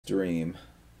Stream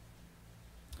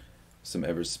some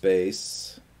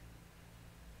Everspace.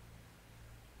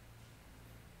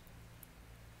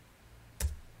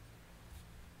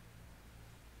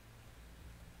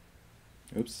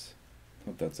 Oops,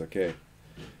 hope that's okay.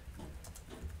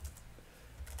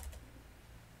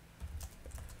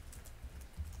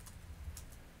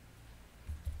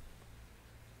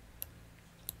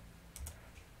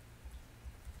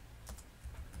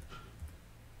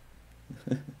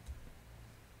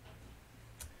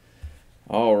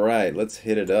 All right, let's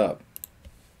hit it up.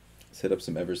 Let's hit up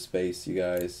some Everspace, you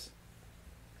guys.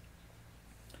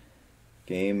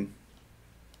 Game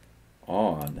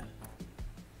on.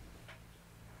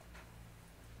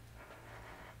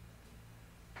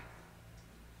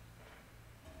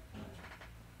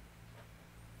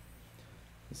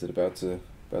 Is it about to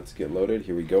get loaded?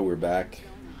 Here we go. We're back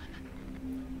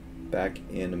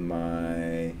in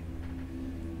my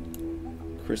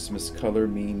Christmas color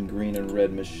mean green and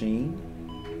red machine.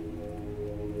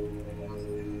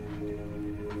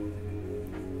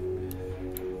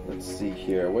 Let's see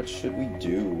here. What should we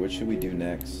do? What should we do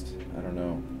next? I don't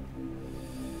know.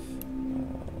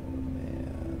 Oh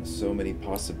man, so many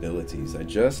possibilities. I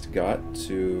just got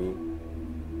to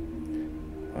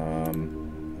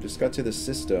the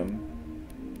system,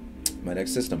 my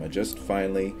next system. I just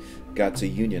finally got to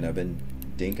Union. I've been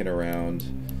dinking around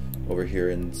over here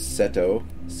in Seto,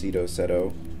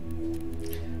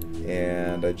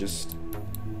 and I just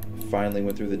finally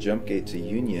went through the jump gate to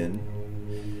Union.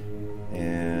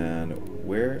 And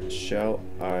where shall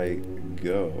I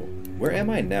go? Where am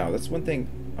I now? That's one thing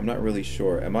I'm not really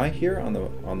sure. Am I here on the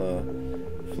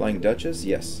Flying Duchess?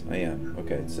 Yes, I am.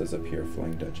 Okay, it says up here,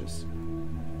 Flying Duchess.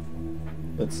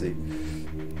 Let's see.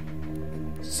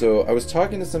 So I was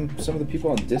talking to some of the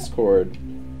people on Discord.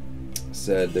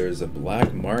 Said there's a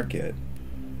black market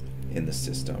in the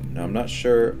system. Now I'm not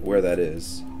sure where that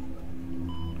is,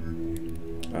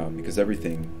 because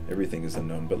everything is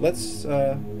unknown. But let's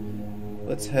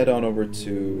head on over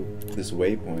to this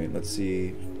waypoint. Let's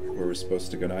see where we're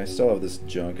supposed to go. Now I still have this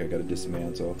junk I gotta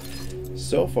dismantle.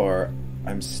 So far,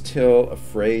 I'm still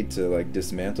afraid to like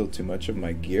dismantle too much of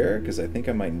my gear because I think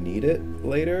I might need it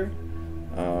later.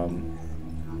 I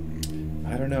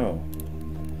don't know.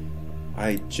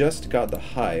 I just got the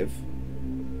hive,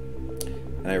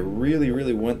 and I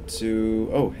really want to.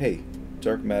 Oh, hey,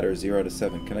 dark matter 0 to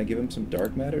 7. Can I give him some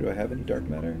dark matter? Do I have any dark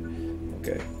matter?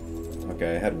 Okay,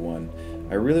 I had one.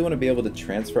 I really want to be able to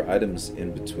transfer items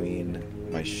in between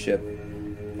my ship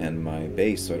and my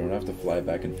base, so I don't have to fly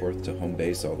back and forth to home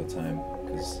base all the time,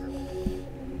 because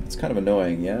it's kind of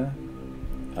annoying, yeah?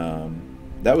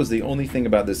 That was the only thing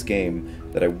about this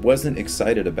game that I wasn't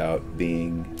excited about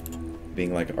being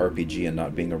like an RPG and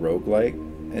not being a roguelike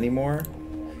anymore.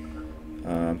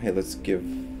 Hey, let's give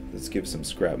some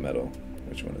scrap metal.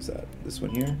 Which one is that? This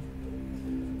one here?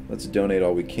 Let's donate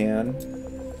all we can.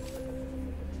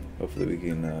 Hopefully we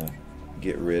can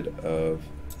get rid of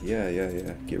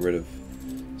get rid of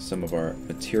some of our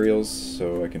materials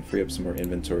so I can free up some more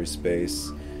inventory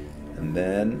space. And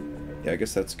then, yeah, I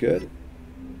guess that's good.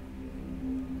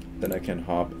 Then I can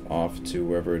hop off to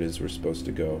wherever it is we're supposed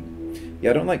to go.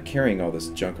 Yeah, I don't like carrying all this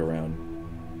junk around.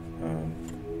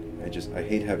 I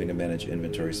hate having to manage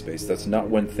inventory space. That's not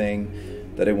one thing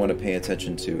that I want to pay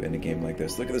attention to in a game like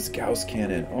this. Look at this Gauss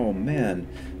cannon. Oh man,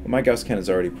 well, my Gauss cannon is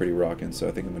already pretty rocking, so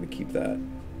I think I'm going to keep that.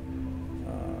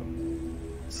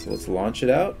 So let's launch it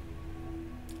out.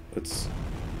 Let's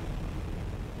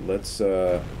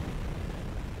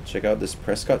check out this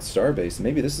Prescott Starbase.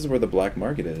 Maybe this is where the black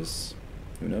market is.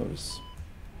 Who knows?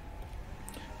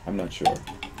 I'm not sure.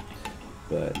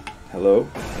 But hello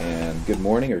and good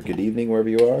morning or good evening wherever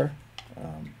you are.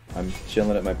 I'm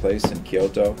chilling at my place in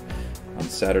Kyoto on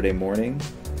Saturday morning.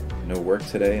 No work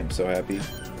today. I'm so happy.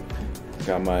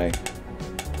 Got my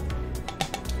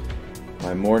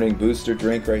morning booster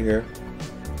drink right here,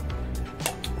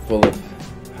 full of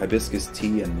hibiscus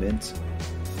tea and mint,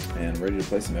 and ready to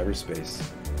play some Everspace.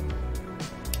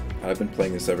 I've been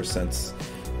playing this ever since.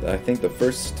 I think the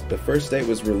first date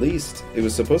was released. It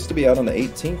was supposed to be out on the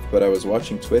 18th, but I was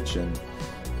watching Twitch and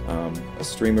a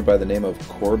streamer by the name of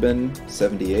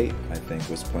Corbin78, I think,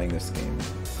 was playing this game.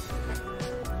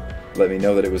 Let me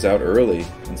know that it was out early,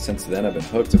 and since then I've been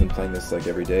hooked. I've been playing this like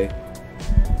every day.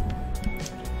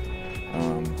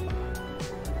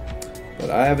 But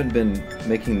I haven't been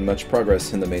making much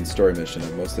progress in the main story mission.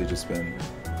 I've mostly just been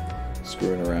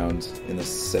screwing around in the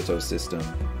Seto system.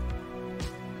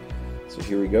 So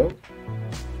here we go.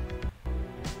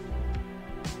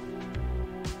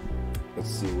 Let's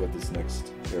see what this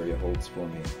next area holds for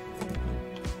me.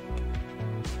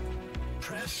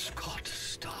 Prescott,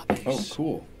 stop. Oh,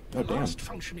 cool. Oh, the damn. last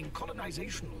functioning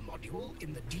colonizational module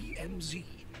in the DMZ,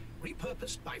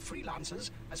 repurposed by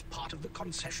freelancers as part of the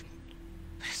concession.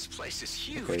 This place is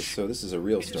huge. Okay, so this is a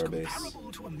real It is starbase.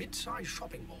 comparable to a mid-sized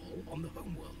shopping mall on the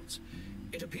homeworlds.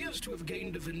 It appears to have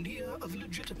gained a veneer of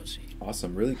legitimacy.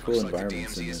 Awesome, really cool Looks like the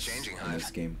environments DMZ in is this, changing, in this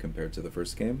Hive. game compared to the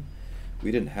first game.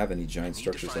 We didn't have any giant I need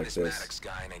structures to find like this this. Maddox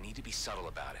guy, and I need to be subtle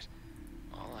about it.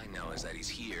 All I know is that he's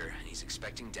here, and he's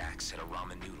expecting Dax at a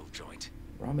ramen noodle joint.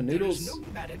 Ramen There noodles? is no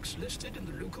Maddox listed in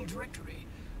the local directory.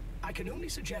 I can only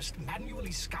suggest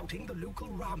manually scouting the local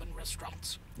ramen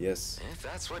restaurants. Yes. If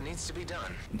that's what needs to be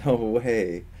done. No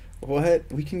way.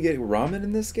 What? We can get ramen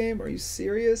in this game? Are you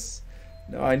serious?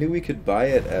 No, I knew we could buy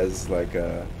it as like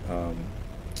a,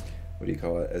 what do you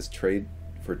call it? As trade,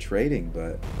 for trading,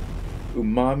 but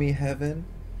umami heaven?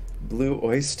 Blue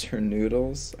oyster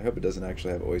noodles? I hope it doesn't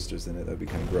actually have oysters in it. That'd be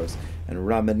kind of gross. And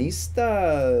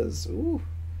ramenistas! Ooh.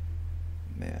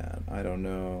 Man, I don't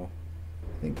know.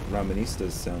 I think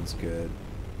ramenistas sounds good.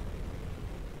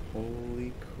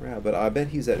 Holy crap. But I bet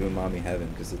he's at umami heaven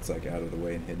because it's like out of the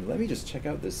way and hidden. Let me just check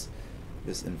out this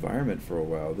environment for a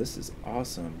while. This is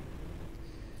awesome.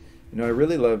 You know, I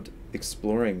really loved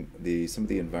exploring some of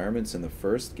the environments in the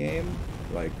first game.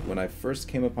 Like when I first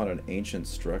came upon an ancient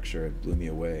structure, it blew me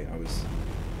away. I was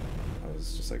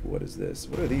just like, what is this?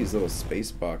 What are these little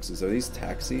space boxes? Are these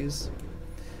taxis?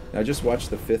 And I just watched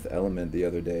The Fifth Element the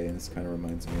other day, and this kind of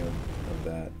reminds me of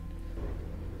that.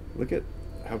 Look at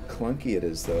how clunky it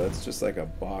is, though. It's just like a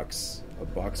box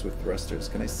with thrusters.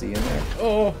 Can I see in there?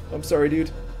 Oh, I'm sorry,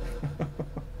 dude.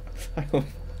 I hope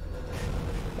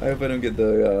I don't get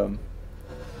the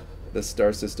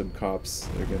Star System cops.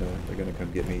 They're gonna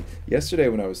come get me. Yesterday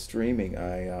when I was streaming,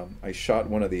 I shot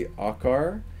one of the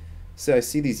Akar. See, I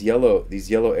see these yellow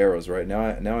arrows right now.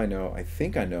 I know. I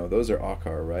think I know. Those are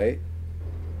Akar, right?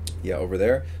 Yeah, over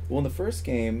there. Well, in the first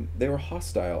game, they were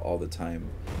hostile all the time.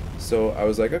 So I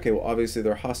was like, okay, well, obviously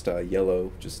they're hostile.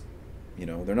 Yellow, just, you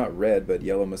know, they're not red, but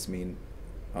yellow must mean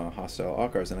hostile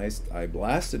Akars. And I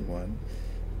blasted one,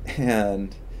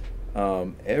 and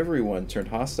everyone turned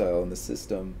hostile, and the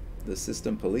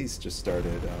system police just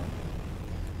started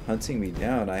hunting me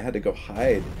down. I had to go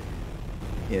hide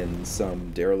in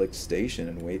some derelict station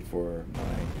and wait for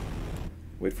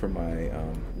my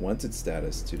wanted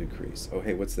status to decrease. Oh,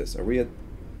 hey, what's this? Are we at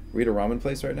a ramen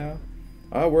place right now?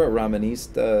 Oh, we're at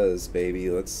Ramenistas,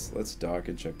 baby. Let's dock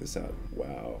and check this out.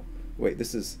 Wow. Wait,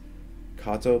 this is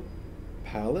Kato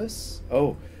Palace?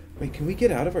 Oh, wait, can we get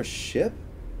out of our ship?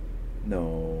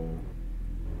 No.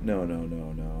 No.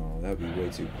 That would be way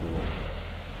too cool.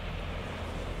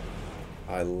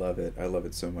 I love it. I love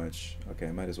it so much. Okay,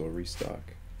 I might as well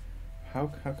restock. How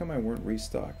come I weren't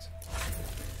restocked?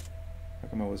 How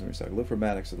come I wasn't restocked? Look for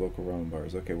Maddox at local ramen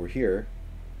bars. Okay, we're here.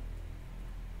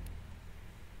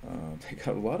 They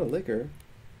got a lot of liquor.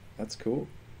 That's cool.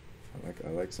 I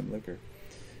like some liquor.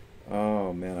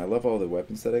 Oh man, I love all the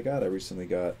weapons that I got. I recently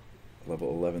got level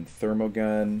 11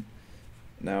 thermogun.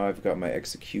 Now I've got my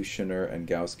executioner and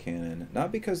Gauss cannon.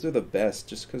 Not because they're the best,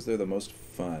 just because they're the most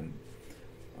fun.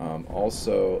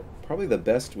 Also, probably the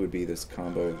best would be this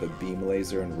combo of the beam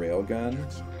laser and railgun.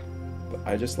 But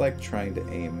I just like trying to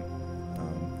aim.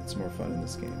 It's more fun in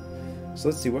this game. So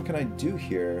let's see, what can I do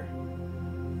here?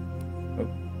 Oh,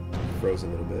 froze a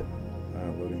little bit.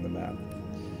 Loading the map.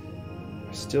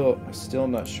 I'm still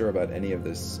not sure about any of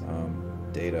this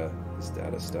data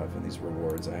stuff and these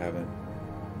rewards. I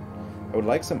would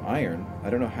like some iron. I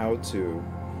don't know how.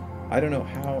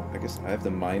 I guess I have to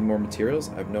mine more materials.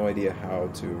 I have no idea how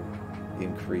to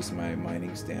increase my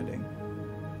mining standing.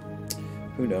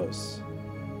 Who knows?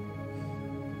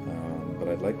 But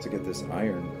I'd like to get this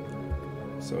iron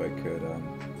so I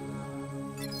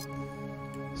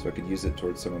could use it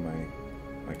towards some of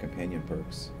my companion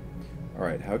perks. All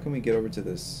right, how can we get over to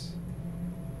this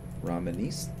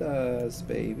Ramenistas,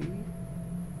 baby?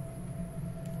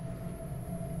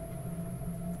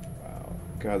 Wow,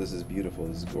 God, this is beautiful.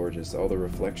 This is gorgeous. All the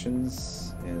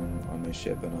reflections on my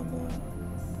ship and on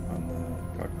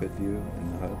the cockpit view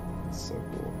in the HUD. It's so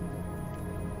cool.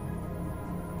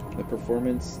 The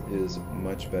performance is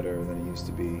much better than it used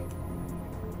to be.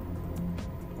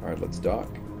 Alright, let's dock.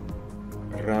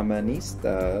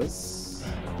 Ramenistas.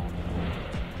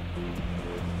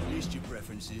 List your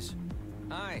preferences.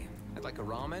 Hi, I'd like a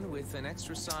ramen with an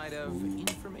extra side of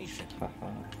information.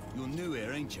 Haha. You're new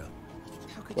here, ain't you?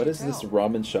 How could What you does this tell?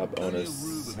 ramen shop Only owner a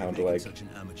rube would sound be making like? such an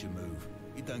amateur move.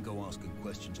 You don't go asking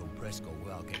questions on Prescott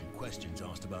without getting questions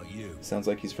asked about you. Sounds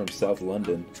like he's from South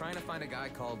London. I'm trying to find a guy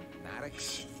called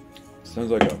Maddox.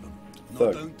 Sounds like a No,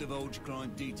 thug. don't divulge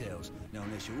client details. Now,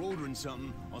 unless you're ordering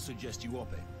something, I'll suggest you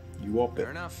op it. You whoop it.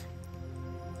 Fair enough.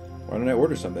 Why don't I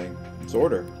order something? Let's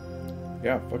order.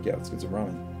 Yeah, fuck yeah, let's get some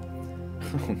ramen.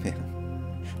 Oh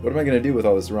man. What am I gonna do with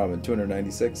all this ramen?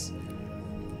 296?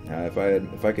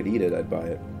 If I could eat it, I'd buy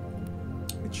it.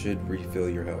 It should refill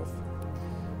your health.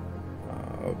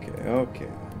 Okay.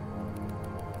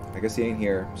 I guess he ain't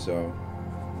here, so...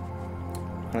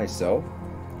 Can I sell?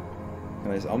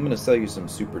 I'm gonna sell you some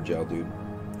super gel, dude.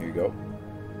 Here you go.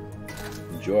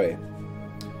 Enjoy.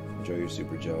 Enjoy your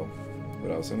super gel.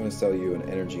 What else? I'm gonna sell you an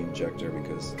energy injector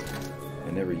because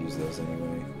I never use those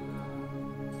anyway.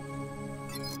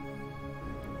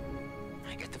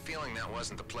 I get the feeling that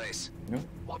wasn't the place. Nope.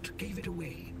 What gave it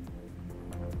away?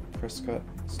 Prescott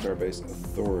Starbase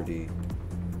Authority.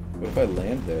 What if I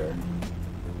land there?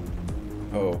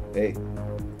 Oh, hey.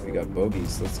 We got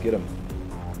bogeys. Let's get them.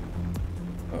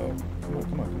 Oh,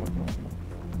 come on.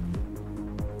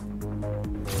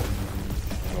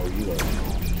 Oh, you are.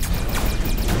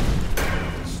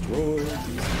 Destroy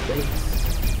these bullets.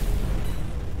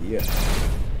 Yeah.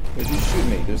 Where'd you shoot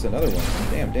me? There's another one.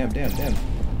 Damn.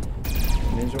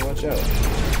 Ninja, watch out.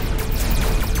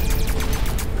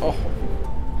 Oh.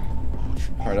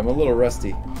 Alright, I'm a little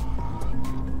rusty.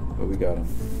 But we got him.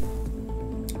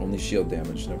 Only shield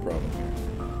damage, no problem here.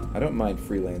 I don't mind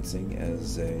freelancing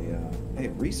as a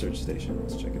research station.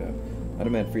 Let's check it out. I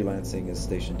don't mind freelancing as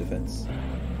station defense.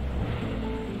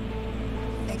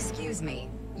 Excuse me.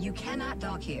 You cannot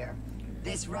dock here.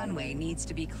 This runway needs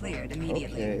to be cleared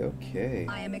immediately. Okay.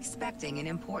 I am expecting an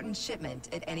important shipment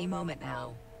at any moment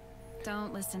now.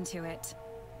 Don't listen to it.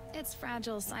 Its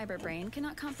fragile cyber brain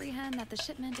cannot comprehend that the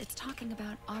shipment it's talking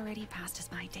about already passed us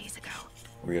by days ago.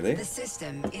 Really? The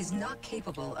system is not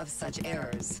capable of such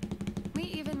errors. We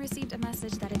even received a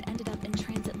message that it ended up in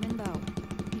transit limbo.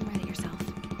 You read it yourself.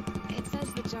 It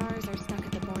says the jars are stuck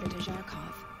at the border to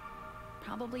Zharkov.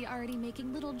 Probably already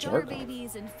making little jar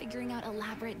babies and figuring out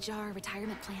elaborate jar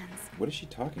retirement plans. What is she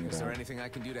talking about? Is there anything I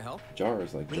can do to help?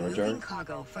 Jars, like Jar Jar? Removing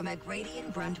cargo from a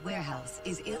Gradian Brunt warehouse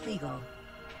is illegal.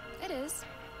 It is.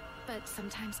 But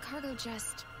sometimes cargo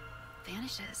just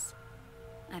vanishes.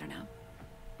 I don't know.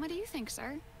 What do you think,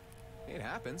 sir? It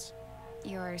happens.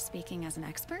 You're speaking as an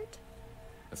expert?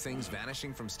 Of things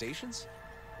vanishing from stations?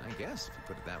 I guess, if you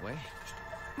put it that way.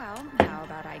 Well, how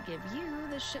about I give you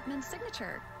the shipment's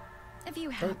signature? If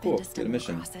you happen cool. to Get a stumble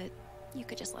mission. across it, you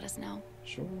could just let us know.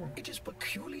 Sure. It is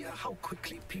peculiar how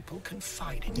quickly people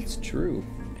confide in you. It's true.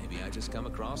 Maybe I just come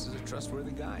across as a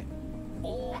trustworthy guy.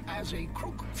 Or as a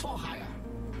crook for hire.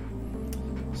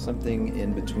 Something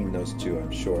in between those two, I'm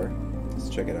sure. Let's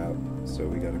check it out. So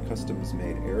we got a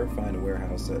customs-made air-refined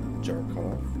warehouse at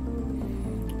Zharkov.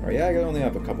 Alright, yeah, I only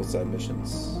have a couple side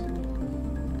missions.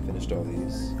 Finished all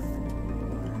these.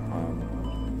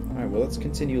 Alright, well, let's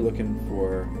continue looking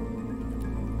for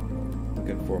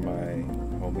my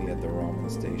homie at the ramen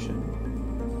station.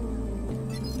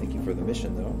 Thank you for the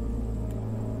mission, though.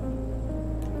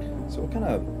 So what kind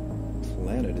of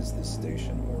planet is this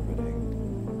station orbiting?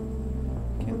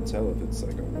 Can't tell if it's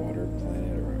like a water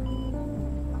planet or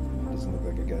it doesn't look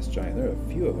like a gas giant. There are a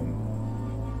few of them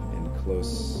in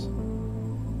close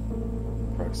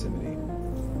proximity.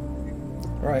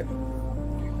 Alright,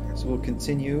 so we'll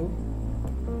continue.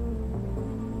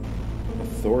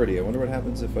 Authority. I wonder what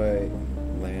happens if I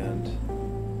land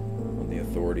on the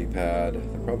authority pad.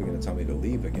 They're probably going to tell me to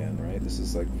leave again, right? This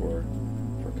is like for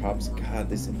cops. God,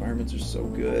 these environments are so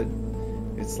good.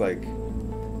 It's like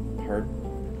part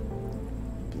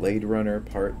Blade Runner,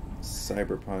 part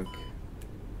cyberpunk.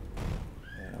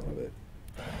 Man, I love it.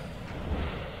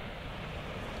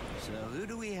 So who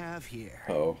do we have here?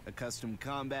 Oh. A custom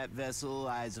combat vessel,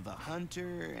 eyes of a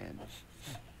hunter, and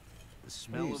the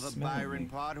smell you of a smelling Byron me?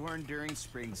 podhorn during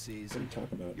spring season. What are you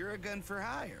talking about? You're a gun for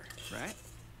hire, right?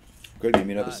 Good, give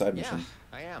me another side Yeah, mission.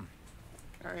 I am.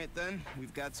 All right then,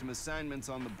 we've got some assignments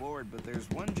on the board, but there's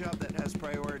one job that has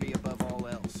priority above all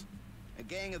else. A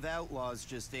gang of outlaws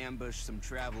just ambushed some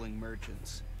traveling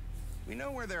merchants. We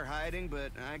know where they're hiding,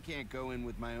 but I can't go in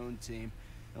with my own team,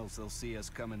 else they'll see us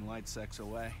coming light sex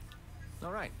away.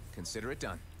 All right, consider it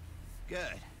done.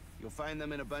 Good. You'll find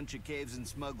them in a bunch of caves in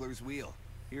Smuggler's Wheel.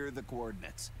 Here are the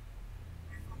coordinates.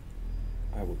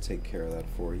 I will take care of that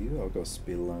for you. I'll go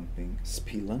spelunking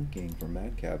for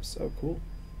madcaps. Oh, cool.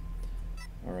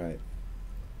 Alright.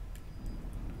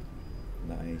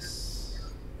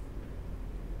 Nice.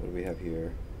 What do we have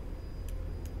here?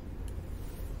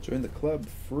 Join the club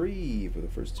free for the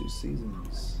first 2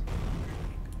 seasons.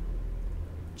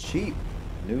 Cheap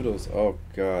noodles. Oh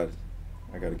god.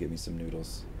 I gotta get me some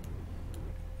noodles.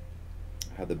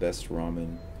 I had the best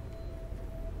ramen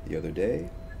the other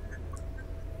day.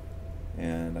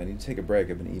 And I need to take a break.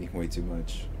 I've been eating way too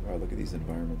much. Wow, look at these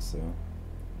environments though.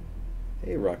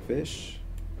 Hey, Rockfish.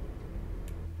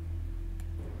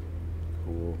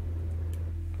 Cool.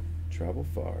 Travel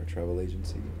far, travel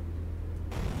agency.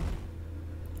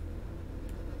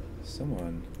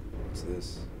 Someone, what's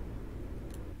this?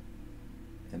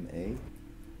 MA?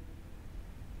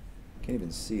 Can't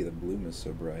even see, the bloom is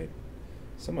so bright.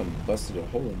 Someone busted a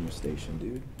hole in your station,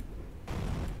 dude.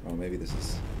 Oh, maybe this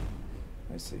is,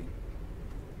 I see.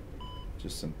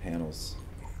 Just some panels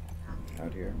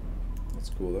out here.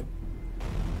 That's cool though.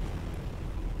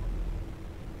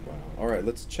 Wow. Alright,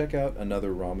 let's check out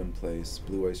another ramen place.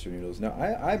 Blue oyster noodles. Now,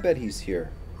 I bet he's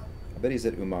here. I bet he's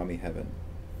at Umami Heaven.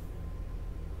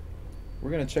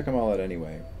 We're gonna check them all out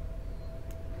anyway.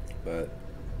 But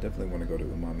definitely want to go to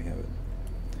Umami Heaven.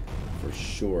 For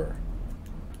sure.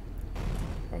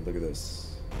 Oh, look at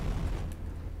this.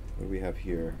 What do we have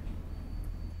here?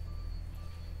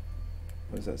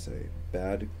 What does that say?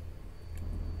 Bad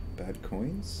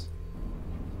coins?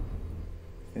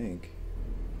 I think.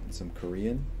 And some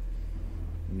Korean.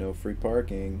 No free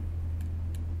parking.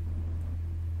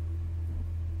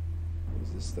 What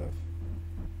is this stuff?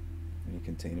 Any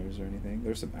containers or anything?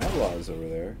 There's some outlaws over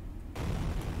there.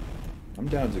 I'm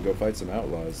down to go fight some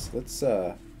outlaws. Let's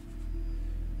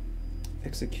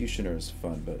Executioner is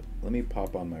fun, but let me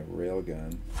pop on my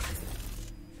railgun.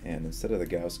 And instead of the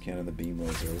Gauss cannon, the beam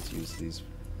laser, let's use these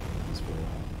for a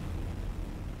while.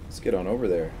 Let's get on over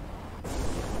there.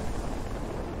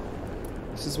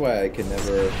 This is why I can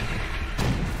never...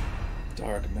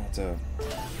 Dark matter.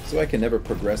 So I can never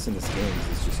progress in this game,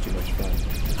 because it's just too much fun.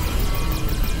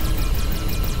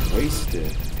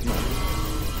 Wasted. Come on.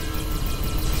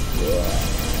 Yeah.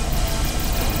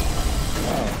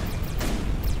 Wow.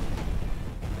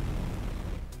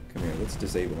 Come here, let's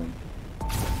disable him.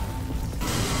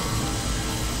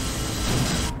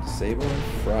 Disable and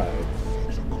fried.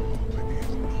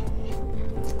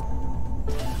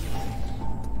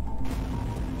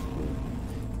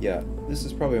 Yeah, this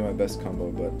is probably my best combo,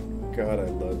 but God, I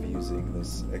love using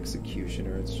this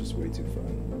Executioner. It's just way too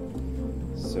fun.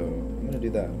 So I'm gonna do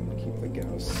that. I'm gonna keep the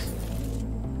Gauss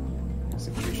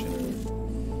Executioner.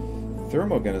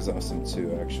 Thermogun is awesome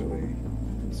too, actually.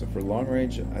 So for long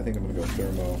range, I think I'm gonna go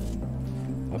Thermo.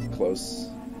 Up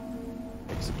close,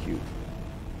 execute.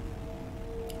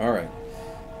 All right.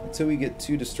 Until we get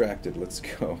too distracted, let's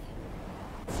go.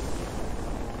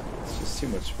 It's just too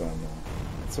much fun, though.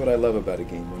 That's what I love about a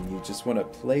game, when you just want to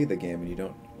play the game and you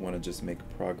don't want to just make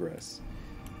progress.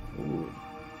 Ooh.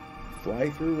 Fly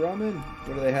through ramen?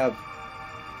 What do they have?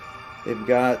 They've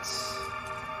got...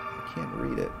 I can't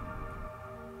read it.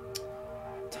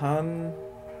 Tan...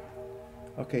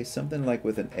 Okay, something like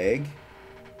with an egg.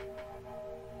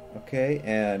 Okay,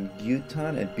 and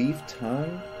gyutan and beef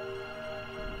tongue.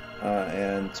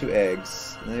 And 2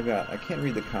 eggs. And they've got... I can't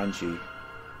read the kanji.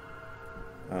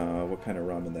 What kind of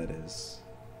ramen that is.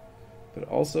 But it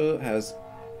also has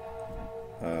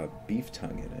beef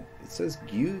tongue in it. It says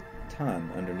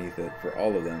gyutan underneath it for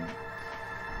all of them.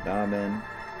 Ramen,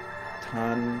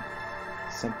 tan,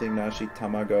 something nashi,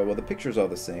 tamago. Well, the picture's all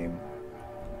the same.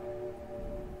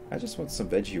 I just want some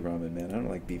veggie ramen, man. I don't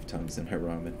like beef tongues in my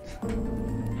ramen.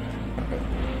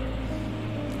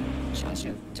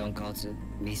 Chashu, tonkotsu,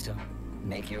 miso.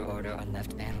 Make your order on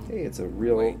left panel. Hey, it's a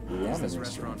real ramen Is this restaurant.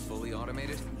 restaurant fully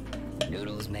automated?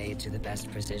 Noodles made to the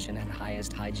best precision and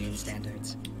highest hygiene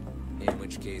standards. In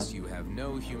which case you have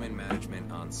no human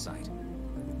management on site.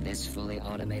 This fully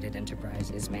automated enterprise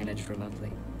is managed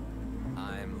remotely.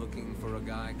 I'm looking for a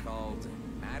guy called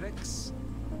Maddox.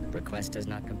 Request does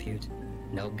not compute.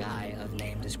 No guy of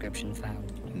name description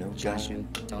found. No guy. Chashu,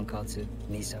 tonkotsu,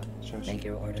 miso. Chashu, Make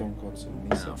your order. tonkotsu,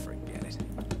 Now miso. forget it.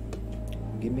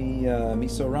 Give me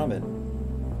miso ramen.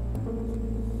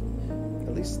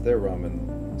 At least their ramen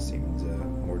seemed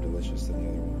more delicious than the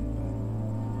other one.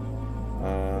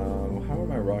 How are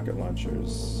my rocket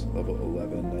launchers? Level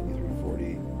 11,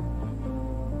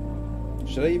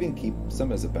 9340. Should I even keep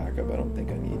some as a backup? I don't think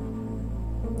I need.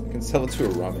 I can sell it to a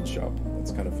ramen shop.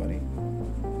 That's kind of funny.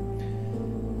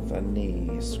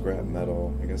 Funny. Scrap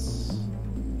metal. I guess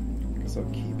I'll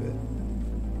keep it.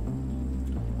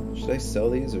 Should I sell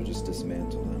these or just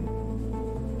dismantle them?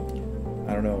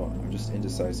 I don't know. I'm just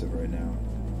indecisive right now.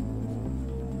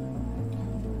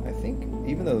 I think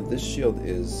even though this shield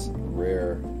is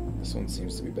rare, this one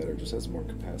seems to be better. It just has more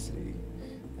capacity.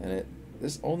 And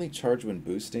this only charge when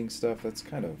boosting stuff, that's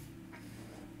kind of...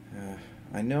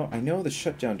 I know the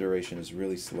shutdown duration is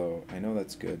really slow. I know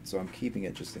that's good, so I'm keeping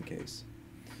it just in case.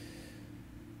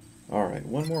 Alright,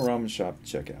 one more ramen shop to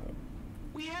check out.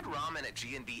 We had ramen at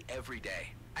G&B every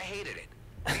day. I hated it.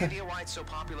 Any idea why it's so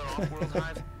popular off-world,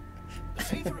 Hive? The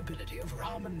favorability of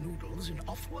ramen noodles in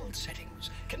off-world settings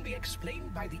can be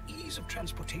explained by the ease of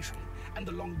transportation and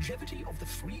the longevity of the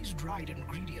freeze-dried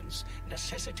ingredients,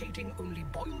 necessitating only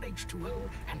boiled H2O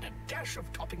and a dash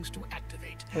of toppings to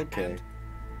activate. Okay.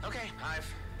 Okay,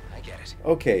 I get it.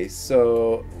 Okay,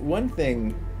 so one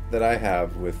thing that I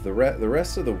have with the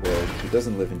rest of the world who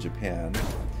doesn't live in Japan,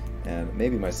 and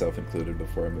maybe myself included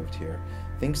before I moved here,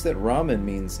 thinks that ramen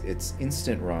means it's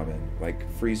instant ramen, like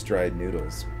freeze-dried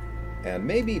noodles. And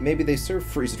maybe they serve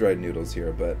freeze-dried noodles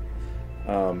here, but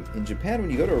in Japan, when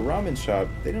you go to a ramen shop,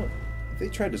 they don't. If they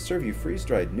tried to serve you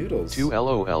freeze-dried noodles, 2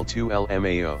 LOL 2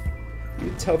 LMAO. You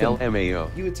would tell them.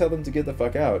 LMAO. You would tell them to get the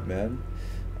fuck out, man.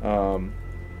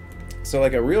 So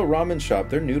like a real ramen shop,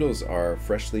 their noodles are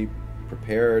freshly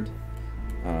prepared,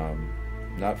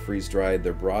 not freeze-dried.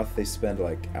 Their broth, they spend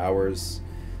like hours,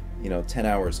 10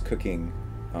 hours cooking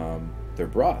their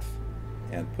broth,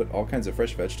 and put all kinds of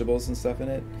fresh vegetables and stuff in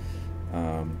it.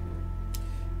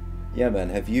 Yeah, man.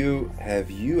 Have you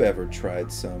ever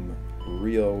tried some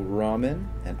real ramen?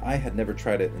 And I had never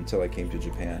tried it until I came to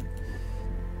Japan.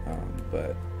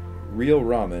 But real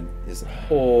ramen is a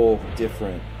whole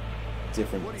different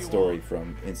story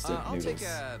from instant noodles.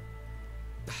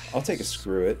 I'll take a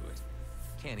screw it.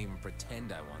 Can't even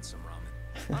pretend I want some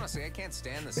ramen. Honestly, I can't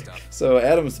stand this stuff. So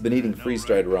Adam's been eating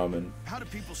freeze-dried ramen. How do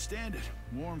people stand it?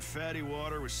 Warm, fatty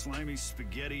water with slimy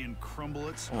spaghetti and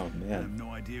crumblets? Oh, man. I have no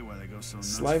idea why they go so nuts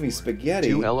Slimy for it. spaghetti.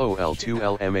 2 LOL 2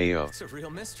 LMAO. It's a real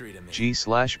mystery to me.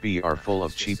 G/B are full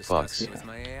of It's cheap just fucks. disgusting with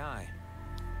my AI.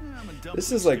 I'm a dumplings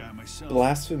This is like guy myself.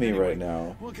 blasphemy Anyway, right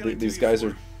now. what can I do These you guys for?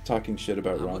 are talking shit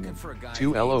about I'm looking ramen. for a guy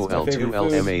 2 who hates LOL 2 favorite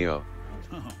food. LMAO.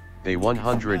 Oh, They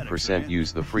 100%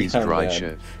 use the Yeah, freeze-dried man.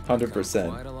 shit. 100%.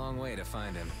 Quite a long way to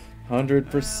find him.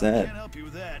 100%. can't help you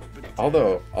with that, but,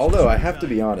 Although I have to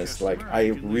be honest, like I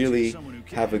really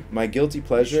have my guilty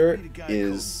pleasure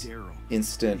is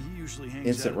instant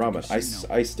ramen.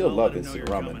 I still love instant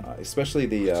ramen, especially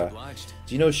the Obliged.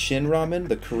 do you know Shin ramen,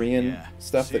 the Korean Yeah,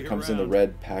 stuff see that you comes in the around.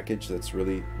 red package that's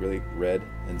really red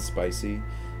and spicy?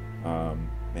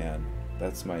 Man,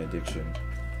 that's my addiction.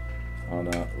 On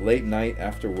a late night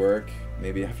after work,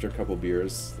 maybe after a couple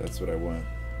beers, that's what I want.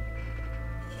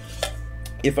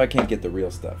 If I can't get the real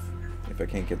stuff. If I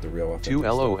can't get the real authentic 2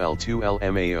 stuff. LOL 2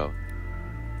 LMAO.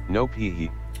 No pee.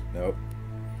 Nope.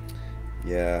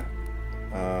 Yeah.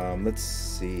 Let's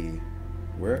see.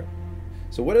 Where?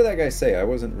 So what did that guy say? I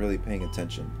wasn't really paying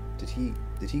attention. Did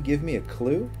he give me a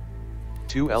clue?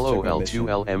 2 Let's check my LOL mission.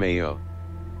 2 LMAO.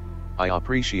 I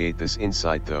appreciate this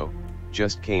insight though.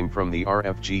 Just came from the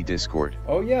RFG Discord.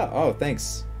 Oh yeah. Oh,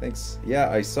 thanks. Yeah,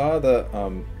 I saw the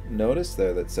notice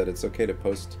there that said it's okay to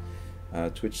post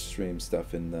Twitch stream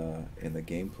stuff in the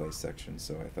gameplay section.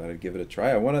 So I thought I'd give it a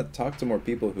try. I want to talk to more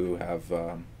people who have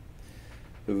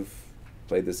who've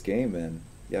played this game, and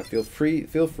yeah, feel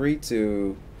free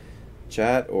to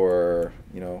chat or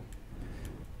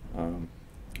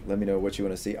let me know what you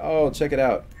want to see. Oh, check it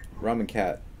out, Ramen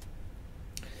Cat.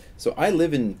 So I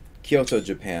live in Kyoto,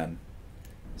 Japan.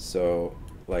 So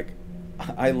like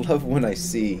I love when I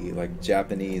see like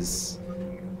Japanese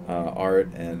art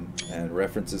and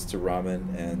references to ramen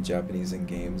and Japanese in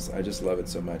games. I just love it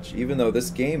so much. Even though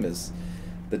this game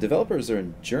the developers are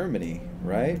in Germany,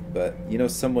 right? But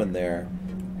someone there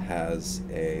has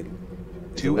a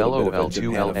 2 little bit of a LOL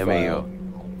 2 LMAO.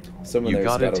 Japanophile. Someone You there's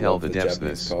gotta gotta tell love the the devs Japanese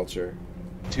this. culture.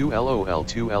 2 LOL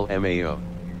 2 LMAO.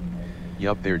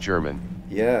 Yup, they're German.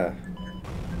 Yeah.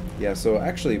 So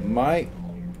actually,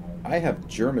 I have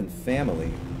German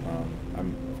family.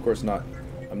 I'm of course not.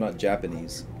 I'm not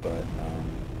Japanese, but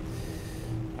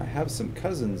I have some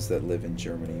cousins that live in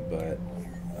Germany. But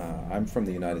I'm from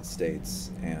the United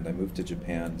States, and I moved to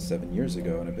Japan 7 years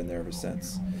ago, and I've been there ever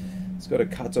since. Let's go to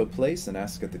Kato Place and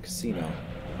ask at the casino.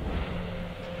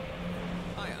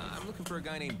 Hi, I'm looking for a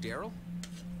guy named Daryl.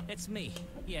 It's me.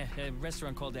 Yeah, a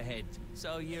restaurant called Ahead.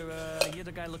 So you're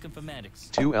the guy looking for Maddox.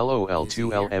 2 LOL 2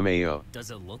 LMAO. Does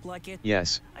it look like it?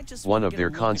 Yes, I just one wanna of get a their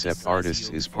look at the concept size of artists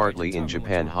you is before I partly in determine what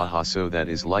Japan, to want. haha, so that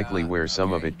is likely where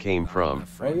some of it came from.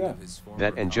 Oh yeah.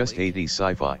 That and just 80s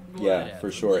sci-fi. Yeah,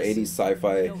 for sure. 80s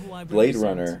sci-fi, You know who I Blade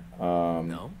represent? Runner.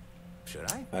 No? Should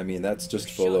I? I mean, that's just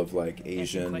full of like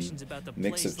Asian questions about the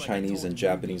mix of place like I Chinese told and you.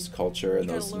 Japanese culture and You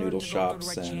gotta those learn noodle to go to the shops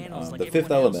right and channels like The Fifth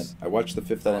everyone Element. else. I watched The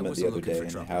Fifth Element the wasn't other looking day, for and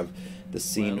they trouble. have the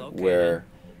scene Well, okay, where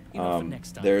You know, for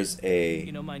next time. there's a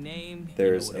You know my name.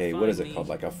 there's you know where a to what is find it me. called,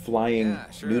 like a flying Yeah,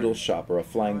 sure. noodle shop or a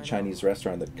flying I know. Chinese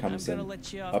restaurant that I'm comes gonna in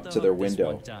let you off up the to their hook this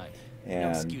window, one time. No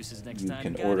and excuses next you time,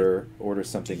 can got it? order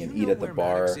something Do and you eat know at the where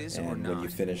bar, Maddox is or and when you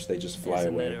not? finish they just fly As a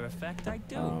away. matter of fact, I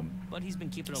do. But he's been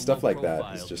keeping a Stuff low like that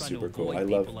profile, is just trying to super cool. avoid I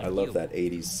love people like I love you. that 80s Who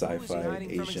is he sci-fi hiding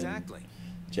from Asian exactly?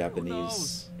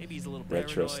 Japanese Maybe he's a little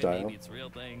retro paranoid, style. Maybe it's a real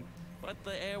thing. But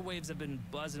the airwaves have been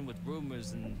buzzing with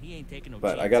rumors, and he ain't taking no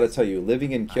But chances. I gotta tell you,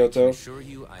 living in Kyoto,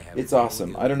 it's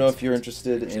awesome. I don't know if you're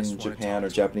interested in Japan or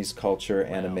Japanese culture,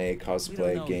 anime,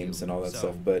 cosplay, games, and all that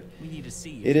stuff, but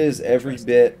it is every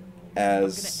bit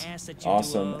as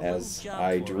awesome as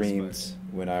I dreamed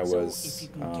when I was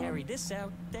in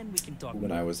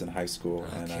high school,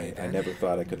 and I never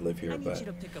thought I could live here, but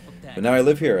now I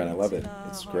live here and I love it.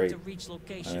 It's great,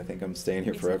 and I think I'm staying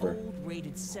here forever.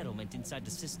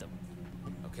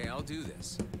 Okay, I'll do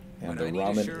this. And the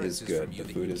ramen is good. The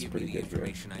food is pretty good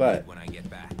here. But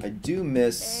I do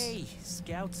miss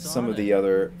some of the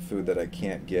other food that I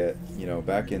can't get. You know,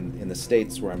 back in the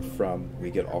States where I'm from,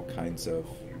 we get all kinds of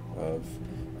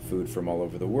food from all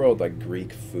over the world, like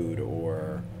Greek food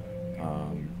or,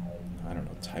 I don't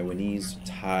know, Taiwanese,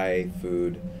 Thai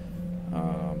food.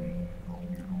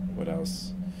 What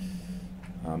else?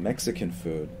 Mexican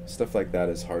food. Stuff like that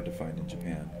is hard to find in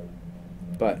Japan.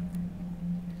 But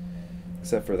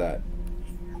except for that,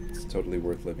 it's totally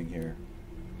worth living here.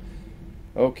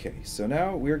 Okay, so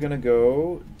now we're gonna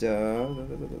go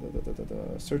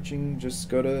searching. Just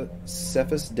go to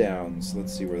Cephas Downs.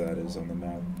 Let's see where that is on the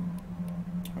map.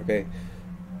 Okay,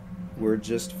 we're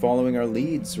just following our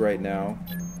leads right now.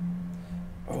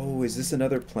 Oh, is this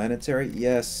another planetary?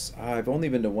 Yes, I've only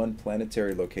been to one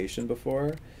planetary location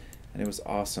before, and it was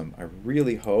awesome. I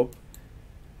really hope.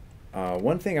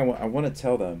 One thing I want to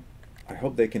tell them, I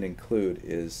hope they can include,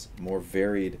 is more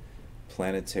varied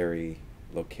planetary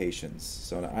locations.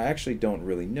 So I actually don't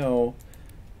really know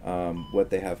what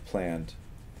they have planned,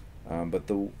 but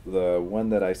the one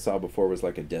that I saw before was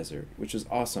like a desert, which is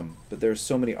awesome. But there's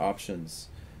so many options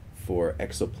for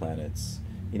exoplanets.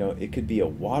 You know, it could be a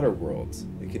water world.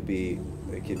 It could be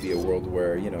a world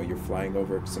where, you know, you're flying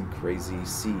over some crazy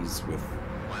seas with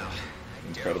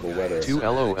incredible weather.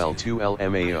 2LOL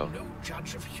 2LMAO.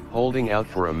 Holding out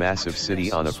for a massive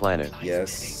city on a planet.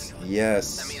 Yes,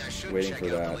 yes. Waiting for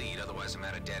that.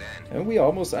 And we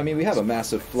almost, I mean, we have a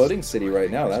massive floating city right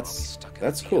now. That's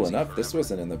cool enough. This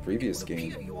wasn't in the previous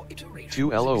game.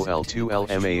 2LOL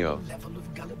 2LMAO.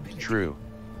 True.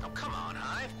 Oh, come on,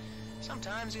 Hive.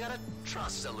 Sometimes you gotta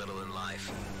trust a little in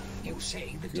life. You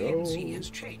say the DMZ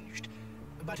has changed,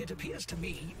 but it appears to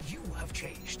me you have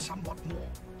changed somewhat more.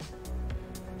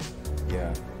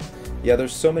 Yeah,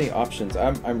 there's so many options.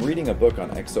 I'm reading a book on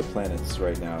exoplanets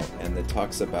right now, and it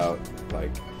talks about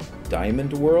like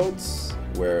diamond worlds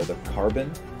where the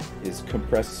carbon is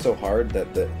compressed so hard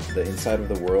that the inside of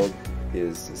the world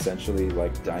is essentially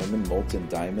like diamond, molten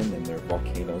diamond, and there are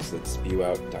volcanoes that spew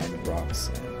out diamond rocks,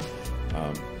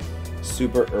 and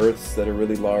super Earths that are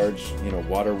really large, you know,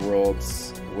 water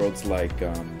worlds like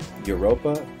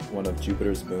Europa, one of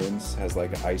Jupiter's moons, has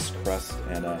like an ice crust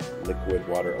and a liquid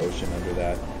water ocean under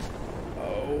that.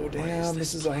 Oh damn,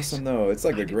 this is awesome though. It's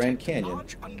like a Grand Canyon.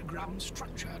 Large underground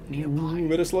structure nearby.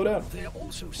 Better slow down. There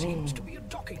also seems to be a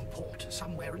docking port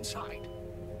somewhere inside.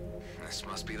 This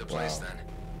must be the place then.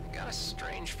 I got a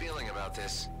strange feeling about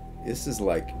this. This is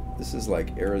like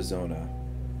Arizona.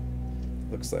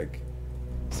 Looks like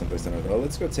someplace on Earth. Oh,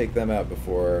 let's go take them out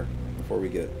before we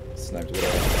get sniped. What do I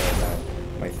have right now?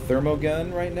 My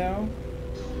thermogun right now.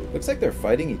 Looks like they're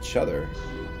fighting each other.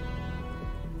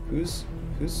 Who's?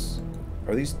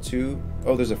 Are these two?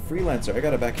 Oh, there's a freelancer. I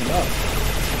gotta back him up.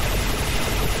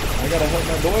 I gotta help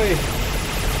my boy.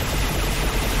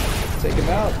 Take him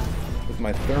out with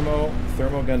my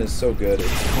thermogun. Is so good.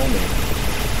 It's homing.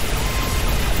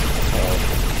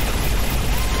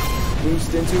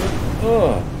 Boost into it.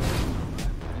 Oh.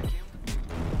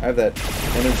 I have that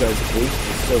energized boost.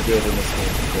 It's so good in this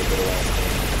game compared to the last game.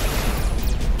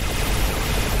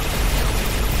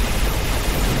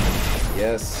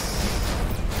 Yes.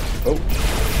 Oh.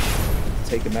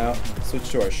 Take him out. Switch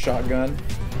to our shotgun.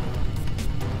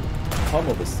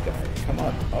 Pummel this guy. Come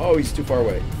on. Oh, he's too far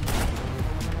away.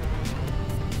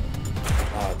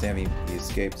 Ah, damn, he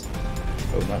escaped.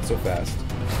 Oh, not so fast.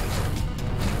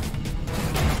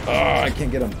 Ah, I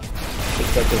can't get him.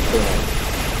 Looks like they're thermal.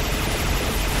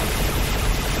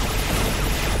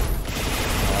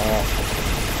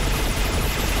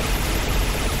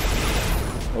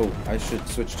 Oh, I should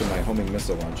switch to my homing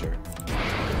missile launcher.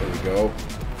 There we go.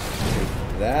 Take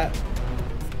that.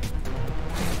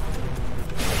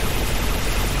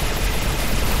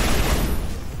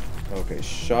 Okay,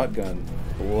 shotgun.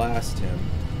 Blast him.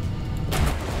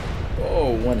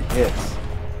 Oh, one hit.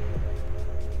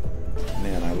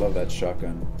 Man, I love that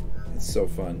shotgun. It's so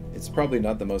fun. It's probably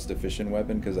not the most efficient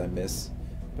weapon because I miss,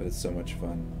 but it's so much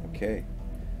fun. Okay.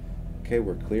 Okay,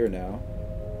 we're clear now.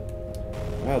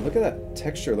 Wow, look at that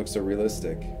texture. It looks so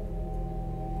realistic.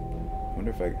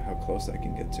 wonder if how close I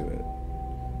can get to it.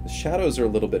 The shadows are a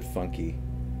little bit funky.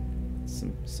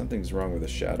 Something's wrong with the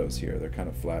shadows here. They're kind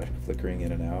of flickering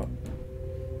in and out.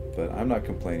 But I'm not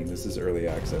complaining. This is early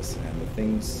access, and the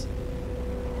things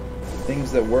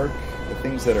that work, the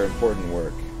things that are important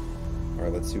work. All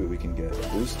right, let's see what we can get.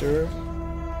 Booster.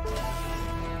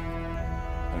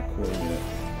 And a cooling unit.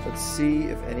 Let's see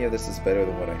if any of this is better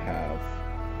than what I have.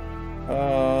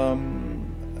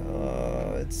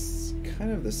 It's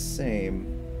kind of the same.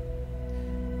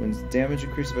 When damage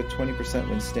increases by 20%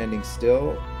 when standing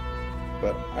still,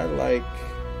 but I like...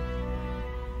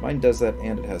 Mine does that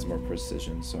and it has more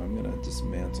precision, so I'm gonna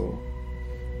dismantle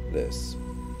this.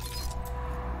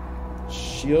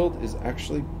 Shield is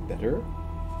actually better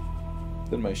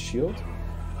than my shield.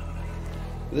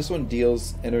 This one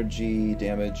deals energy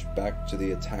damage back to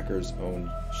the attacker's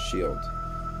own shield.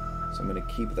 So I'm gonna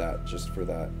keep that just for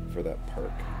that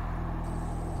perk.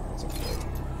 That's okay.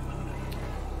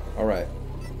 Alright.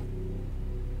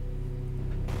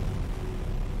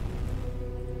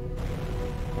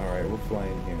 Alright, we're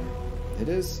flying here.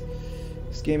 This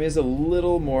game is a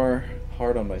little more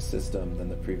hard on my system than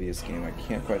the previous game. I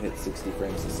can't quite hit 60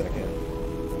 frames a second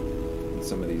in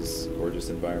some of these gorgeous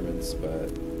environments, but,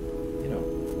 you know,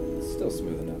 it's still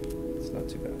smooth enough. It's not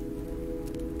too bad.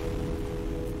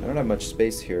 I don't have much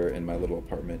space here in my little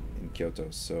apartment in Kyoto,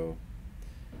 so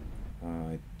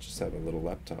I just have a little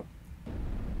laptop.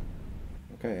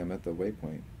 Okay, I'm at the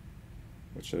waypoint.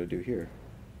 What should I do here?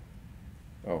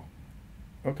 Oh.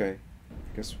 Okay,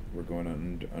 I guess we're going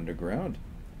underground.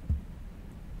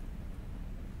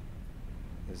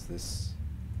 Is this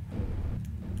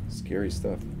scary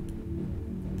stuff?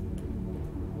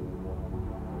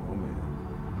 Oh man.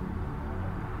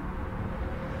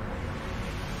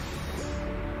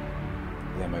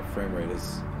 Yeah, my frame rate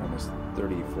is almost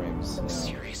 30 frames now.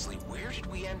 Seriously, where did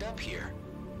we end up here?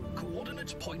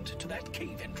 Coordinates point to that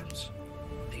cave entrance.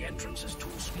 The entrance is too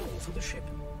small for the ship.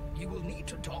 You will need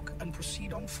to dock and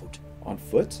proceed on foot. On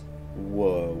foot?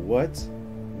 Whoa, what?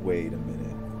 Wait a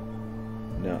minute.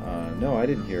 No, I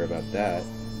didn't hear about that.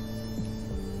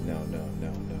 No.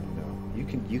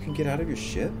 You can get out of your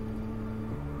ship?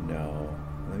 No.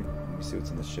 Let me see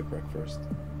what's in the shipwreck first.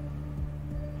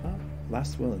 Huh?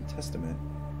 Last will and testament.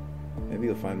 Maybe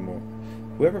you'll find more.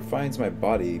 Whoever finds my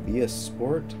body, be a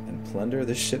sport and plunder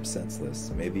the ship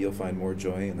senseless. Maybe you'll find more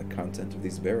joy in the content of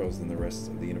these barrels than the rest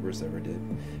of the universe ever did.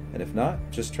 And if not,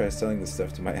 just try selling this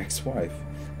stuff to my ex-wife.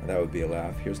 That would be a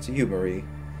laugh. Here's to you, Marie.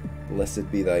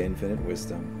 Blessed be thy infinite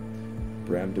wisdom.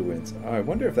 Bram de Wins. Oh, I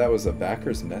wonder if that was a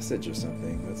backer's message or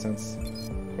something. That sounds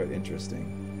quite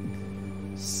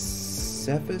interesting.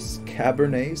 Cephas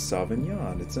Cabernet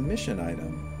Sauvignon. It's a mission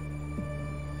item.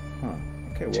 Huh.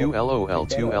 Okay, well, 2 LOL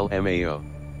 2 LMAO.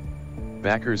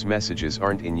 Backer's messages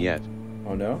aren't in yet.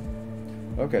 Oh no?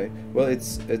 Okay. Well,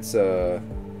 it's a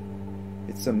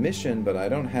mission, but I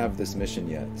don't have this mission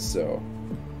yet, so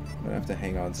I'm gonna have to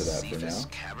hang on to that for now.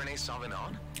 Cabernet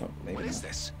Sauvignon? Oh, maybe what is not.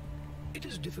 this? It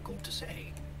is difficult to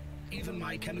say. Even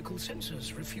my chemical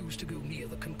sensors refuse to go near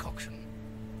the concoction.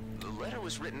 The letter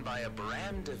was written by a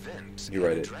Bram de Vint. You're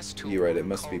right. You're right. It woman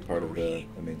must be called part of Marie.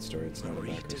 the main story. It's not a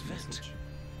Marie backer's de Vint. message.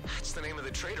 That's the name of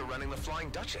the trader running the Flying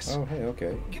Duchess. Oh, hey,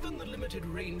 okay. Given the limited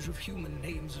range of human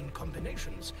names and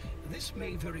combinations, this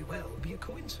may very well be a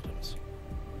coincidence.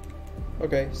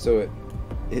 Okay, so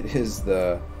it is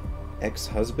the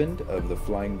ex-husband of the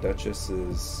Flying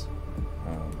Duchess's,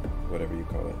 whatever you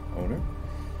call it, owner.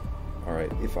 All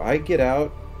right, if I get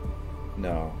out,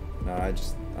 no,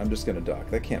 I'm just gonna dock.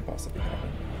 That can't possibly happen.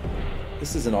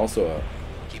 This isn't also a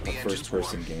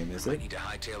first-person game, is it? Need to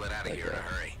hightail it out of here in a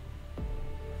hurry.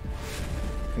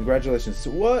 Congratulations to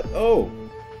what? Oh,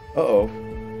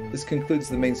 This concludes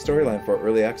the main storyline for our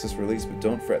early access release, but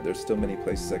don't fret, there's still many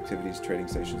places, activities, trading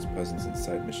stations, puzzles, and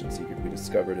side missions you could be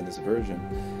discovered in this version.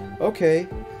 Okay,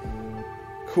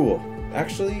 cool.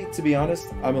 Actually, to be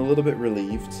honest, I'm a little bit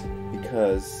relieved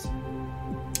because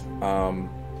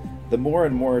the more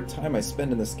and more time I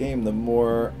spend in this game, the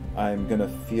more I'm gonna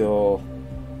feel,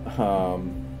 well,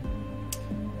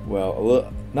 a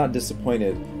little, not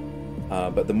disappointed,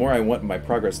 but the more I want my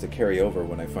progress to carry over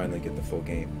when I finally get the full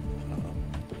game.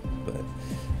 But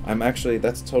I'm actually,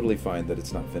 that's totally fine that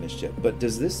it's not finished yet. But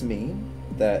does this mean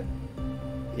that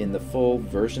in the full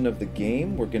version of the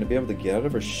game, we're going to be able to get out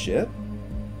of our ship?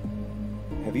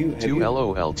 Have you 2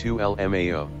 LOL 2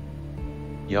 LMAO.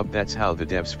 Yup, that's how the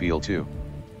devs feel too.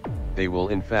 They will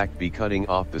in fact be cutting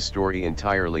off the story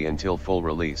entirely until full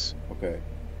release. Okay.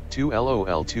 2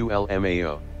 LOL 2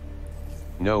 LMAO.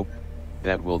 Nope,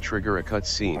 that will trigger a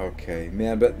cutscene. Okay,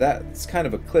 man, but that's kind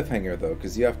of a cliffhanger though,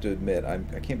 because you have to admit, I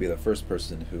can't be the first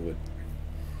person who would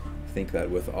think that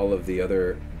with all of the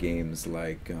other games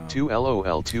like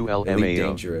 2LOL 2LMAO. Elite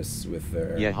Dangerous with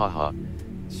their Yeah, haha.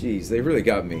 Jeez, they really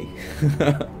got me.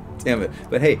 Damn it.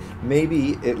 But hey,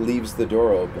 maybe it leaves the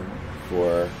door open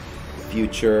for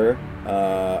future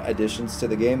additions to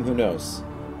the game. Who knows?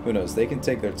 Who knows? They can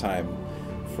take their time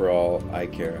for all I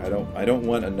care. I don't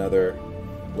want another,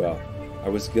 well, I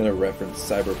was going to reference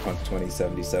Cyberpunk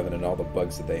 2077 and all the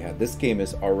bugs that they had. This game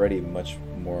is already much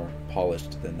more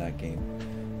polished than that game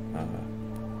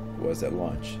was at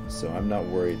launch. So I'm not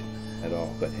worried at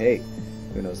all. But hey,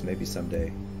 who knows? Maybe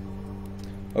someday.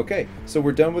 Okay, so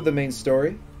we're done with the main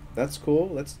story. That's cool.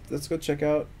 Let's go check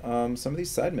out some of these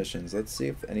side missions. Let's see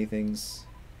if anything's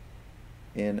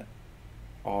in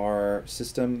our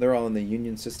system. They're all in the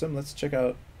Union system. Let's check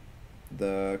out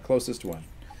the closest one.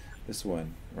 This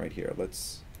one right here.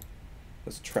 Let's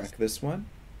track this one.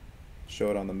 Show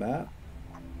it on the map.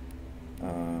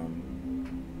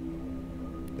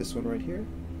 This one right here.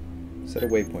 Set a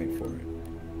waypoint for it.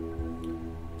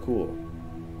 Cool.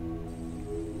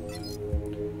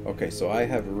 Okay, so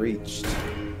I've reached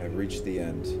the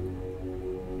end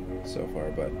so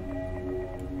far, but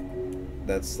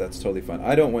that's totally fun.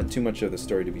 I don't want too much of the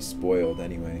story to be spoiled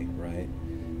anyway, right?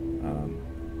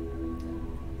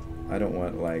 I don't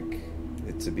want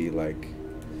it to be like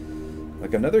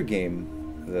another game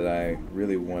that I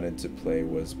really wanted to play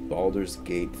was Baldur's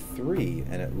Gate 3,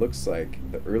 and it looks like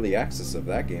the early access of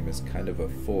that game is kind of a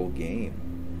full game,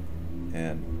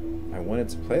 and I wanted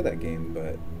to play that game,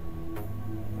 but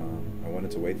I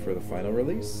wanted to wait for the final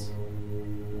release.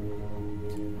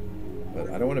 But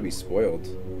I don't want to be spoiled.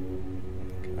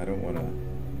 I don't want to...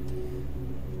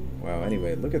 Wow,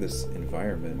 anyway, look at this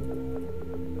environment.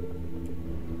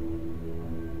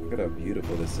 Look at how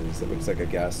beautiful this is. It looks like a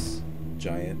gas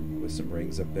giant with some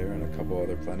rings up there and a couple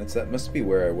other planets. That must be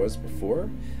where I was before.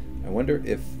 I wonder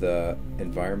if the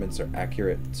environments are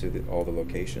accurate to all the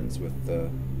locations with the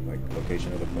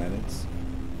location of the planets.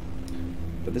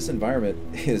 But this environment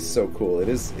is so cool. It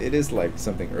is like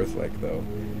something Earth-like though.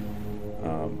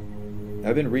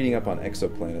 I've been reading up on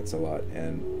exoplanets a lot,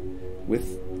 and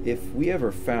if we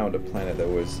ever found a planet that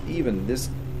was even this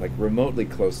remotely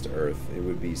close to Earth, it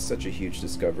would be such a huge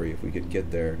discovery if we could get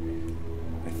there.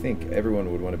 I think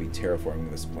everyone would want to be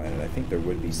terraforming this planet. I think there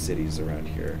would be cities around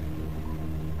here.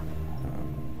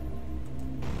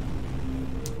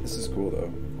 This is cool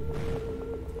though.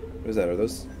 What is that? Are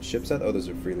those ships out? Oh, those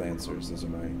are freelancers. Those are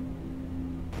my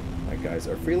guys.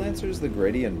 Are freelancers the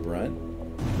Grady and Brunt?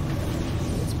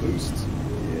 Let's boost.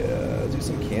 Yeah, do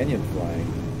some canyon flying.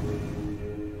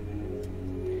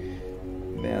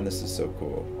 Man, this is so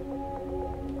cool.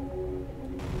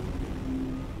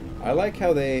 I like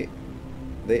how they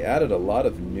added a lot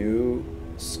of new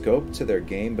scope to their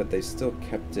game, but they still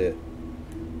kept it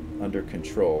under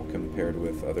control compared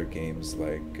with other games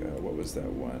like what was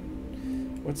that one?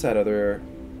 What's that other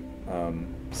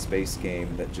space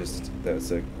game that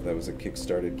was a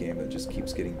kickstarted game that just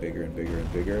keeps getting bigger and bigger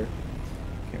and bigger?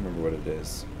 Can't remember what it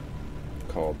is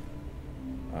called.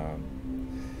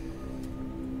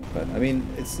 But I mean,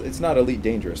 it's not Elite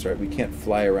Dangerous, right? We can't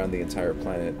fly around the entire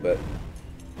planet, but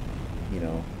you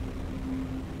know,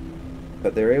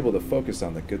 but they're able to focus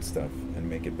on the good stuff and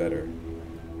make it better.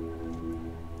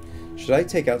 Should I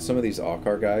take out some of these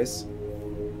Aukar guys?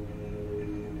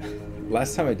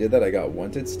 Last time I did that, I got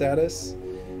wanted status,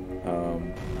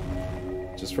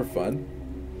 just for fun.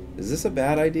 Is this a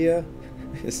bad idea?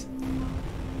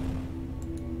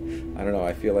 I don't know.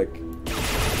 I feel like.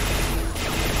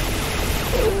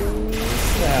 Oh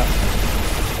snap!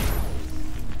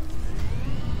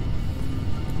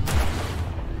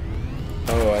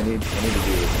 Oh, I need to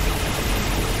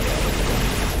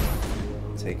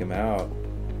do. Take him out.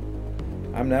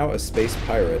 I'm now a space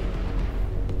pirate.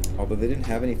 Although they didn't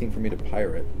have anything for me to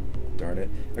pirate. Darn it.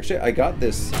 Actually, I got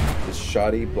this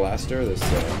shoddy blaster, this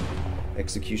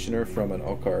executioner from an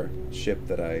Aukar ship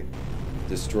that I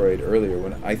destroyed earlier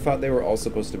when I thought they were all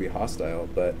supposed to be hostile,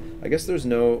 but I guess there's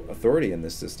no authority in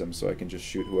this system, so I can just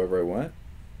shoot whoever I want.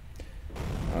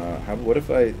 What if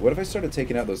I started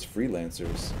taking out those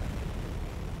freelancers?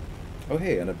 Oh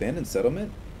hey, an abandoned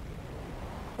settlement?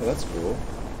 Oh, that's cool.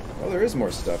 Oh, there is more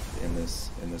stuff in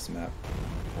this map.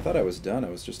 I thought I was done. I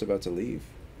was just about to leave.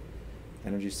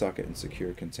 Energy socket and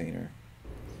secure container.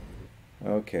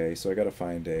 Okay, so I gotta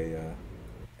find a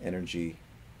energy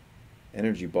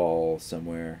ball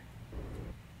somewhere.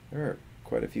 There are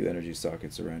quite a few energy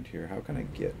sockets around here. How can I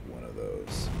get one of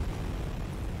those?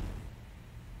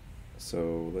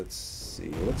 So let's see.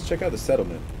 Let's check out the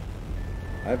settlement.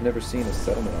 I've never seen a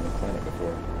settlement on a planet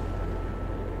before.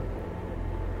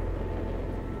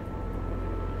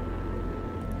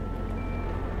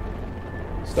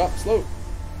 Stop, slow!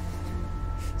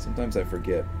 Sometimes I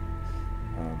forget.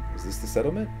 Is this the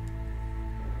settlement?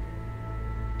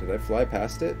 Did I fly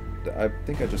past it? I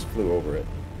think I just flew over it.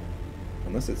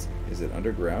 Unless it's... Is it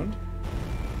underground?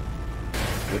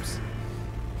 Whoops.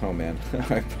 Oh man,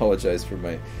 I apologize for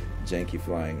my janky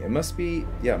flying. It must be...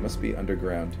 Yeah, it must be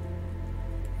underground.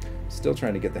 Still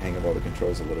trying to get the hang of all the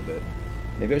controls a little bit.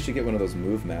 Maybe I should get one of those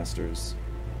Move Masters.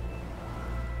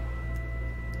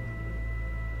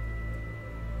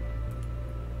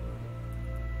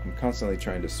 I'm constantly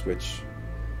trying to switch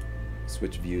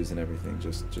views and everything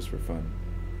just for fun.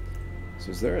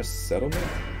 So is there a settlement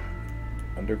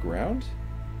underground?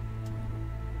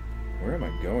 Where am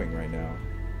I going right now?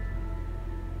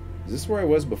 Is this where I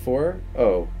was before?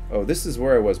 Oh, this is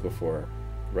where I was before,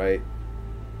 right?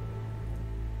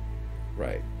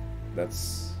 Right.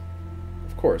 That's,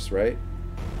 of course, right?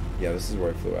 Yeah, this is where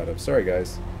I flew out of. Sorry,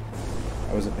 guys.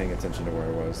 I wasn't paying attention to where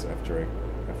I was after I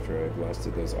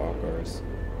blasted those Ockars.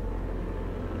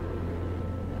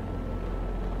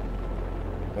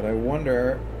 But I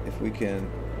wonder if we can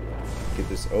get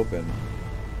this open.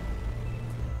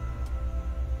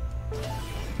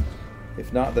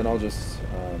 If not, then I'll just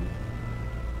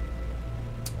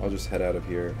head out of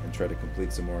here and try to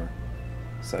complete some more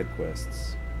side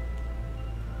quests.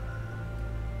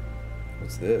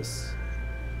 What's this?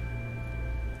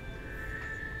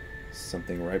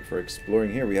 Something ripe for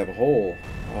exploring here. We have a hole.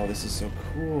 Oh, this is so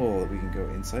cool. We can go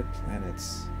inside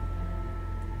planets.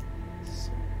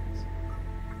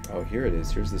 Oh, here it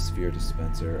is. Here's the sphere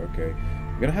dispenser. Okay.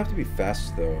 You're gonna have to be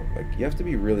fast, though. Like, you have to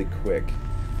be really quick.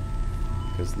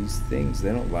 Because these things,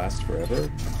 they don't last forever.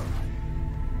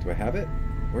 Do I have it?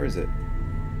 Where is it?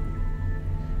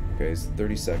 Okay, it's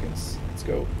 30 seconds. Let's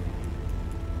go.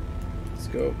 Let's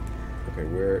go. Okay,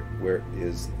 where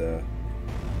is the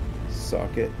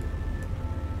socket?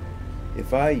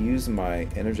 If I use my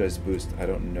energized boost, I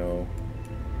don't know.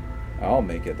 I'll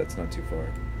make it. That's not too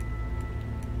far.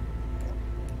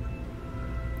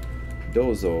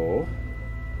 Dozo.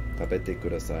 Tapete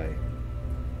kudasai.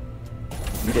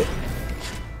 Eat it.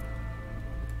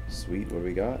 Sweet, what do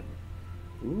we got?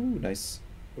 Ooh, nice.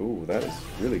 Ooh, that is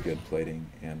really good plating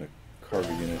and a cargo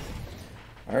unit.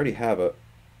 I already have a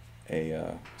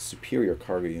superior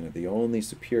cargo unit, the only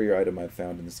superior item I've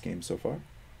found in this game so far.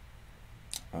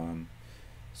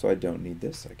 So I don't need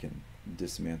this. I can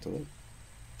dismantle it.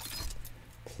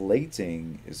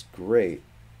 Plating is great.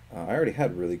 I already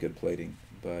had really good plating,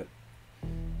 but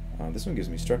this one gives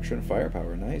me structure and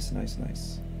firepower. Nice, nice,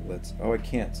 nice. Let's... Oh, I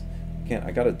can't.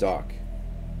 I got a dock.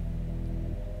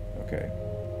 Okay.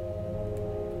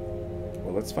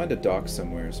 Well, let's find a dock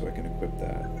somewhere so I can equip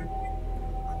that.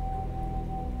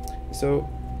 So...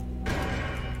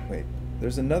 Wait.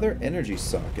 There's another energy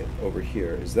socket over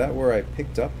here. Is that where I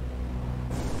picked up?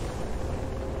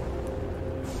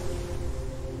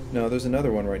 No, there's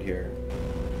another one right here.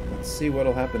 Let's see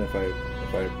what'll happen if I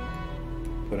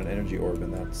put an energy orb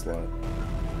in that slot.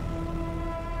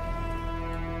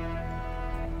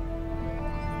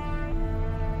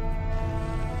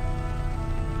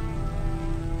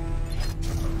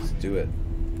 Let's do it.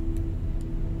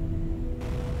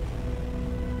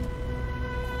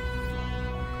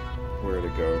 Where to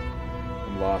go?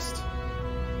 I'm lost.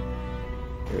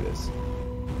 Here it is.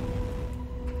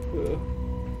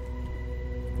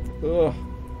 Ugh.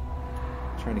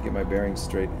 Trying to get my bearings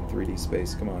straight in 3D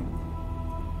space. Come on.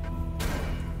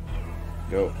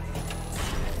 Go.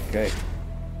 Okay.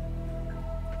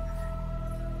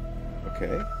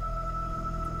 Okay.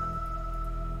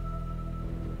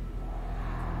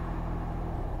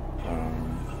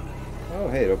 Oh,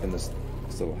 hey, it opened this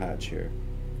little hatch here.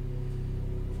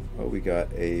 Oh, we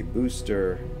got a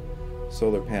booster,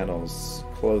 solar panels,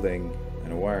 clothing,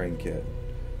 and a wiring kit.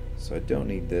 So I don't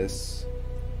need this.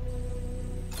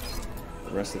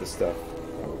 The rest of the stuff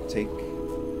I will take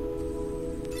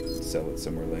and sell it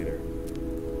somewhere later.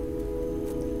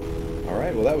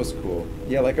 Alright, well that was cool.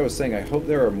 Yeah, like I was saying, I hope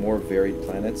there are more varied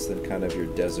planets than kind of your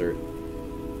desert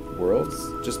worlds,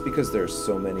 just because there's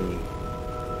so many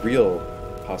real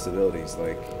possibilities.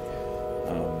 Like,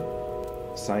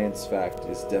 science fact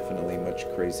is definitely much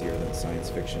crazier than science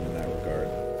fiction in that regard,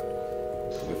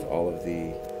 with all of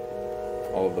the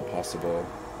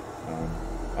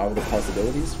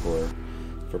possibilities for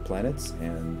planets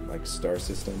and like star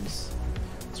systems.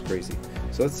 It's crazy.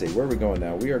 So let's see, where are we going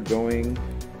now? We're going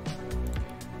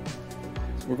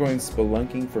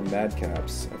spelunking for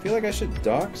madcaps. I feel like I should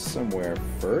dock somewhere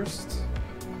first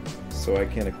so I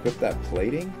can equip that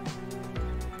plating.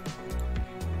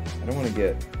 I don't want to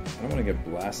get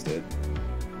blasted.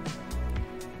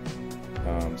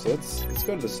 So let's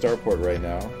go to the starport right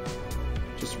now,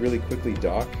 just really quickly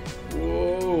dock.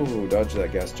 Whoa, dodge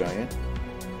that gas giant.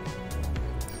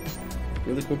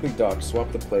 Really quickly dock,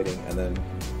 swap the plating, and then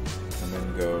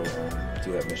go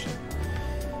do that mission.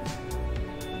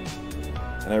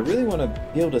 And I really want to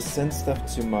be able to send stuff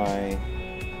to my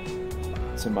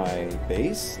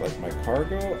base, like my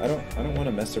cargo. I don't want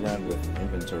to mess around with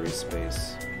inventory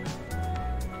space.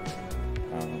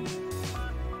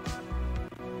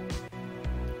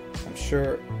 I'm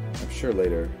sure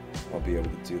later I'll be able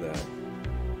to do that.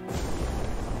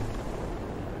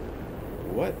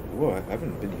 What? Whoa, I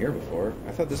haven't been here before.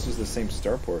 I thought this was the same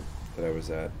starport that I was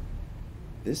at.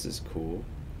 This is cool.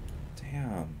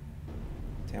 Damn.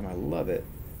 Damn, I love it.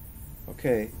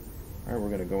 Okay. Alright, we're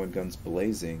gonna go in guns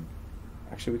blazing.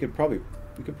 Actually, we could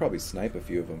probably snipe a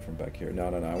few of them from back here. No,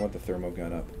 I want the thermo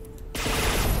gun up.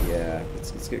 Yeah,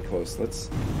 let's get close. Let's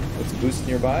boost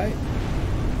nearby.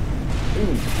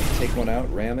 Ooh, take one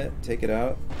out, ram it, take it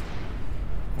out.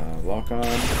 Lock on.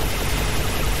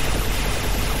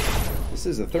 This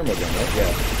is a thermo gun, right?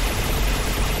 Yeah.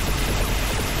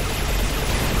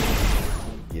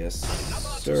 Yes,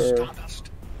 sir.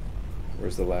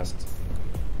 Where's the last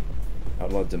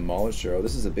outlaw demolisher? Oh,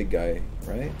 this is a big guy,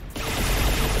 right? No,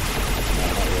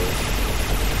 not really.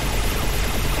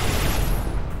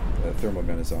 The thermal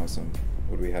gun is awesome.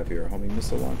 What do we have here? A homing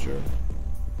missile launcher.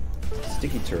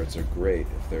 Sticky turrets are great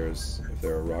if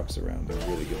there are rocks around. They're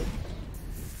really good.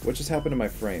 What just happened to my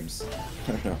frames?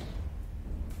 I don't know.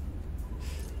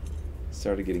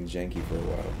 Started getting janky for a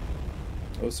while.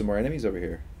 Oh, some more enemies over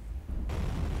here.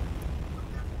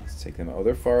 Let's take them out. Oh,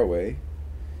 they're far away.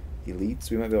 Elites,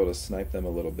 we might be able to snipe them a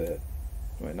little bit.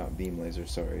 Wait, not beam laser,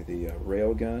 sorry. The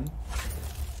rail gun.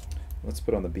 Let's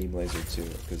put on the beam laser too,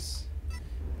 because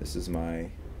this is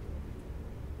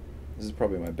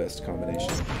probably my best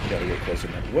combination. We gotta get closer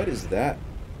now. What is that?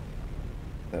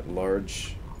 That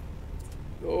large...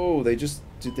 Oh, did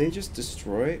they just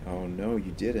destroy? Oh no,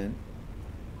 you didn't.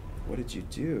 What did you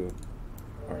do?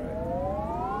 Alright.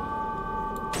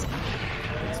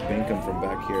 Let's bank him from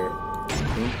back here.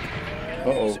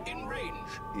 Uh-oh.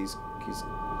 He's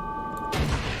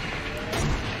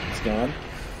gone.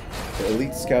 The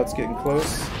elite scout's getting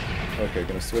close. Okay,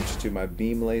 gonna switch to my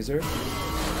beam laser.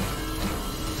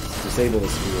 Disable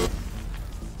this fuel.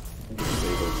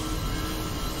 Disabled.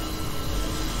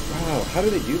 Wow, how do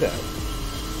they do that?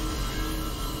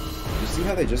 You see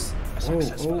how they just... Oh,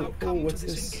 what's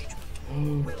this?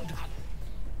 Oh.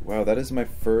 Wow, that is my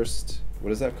first...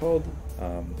 What is that called?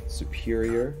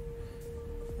 Superior.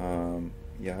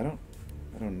 Yeah, I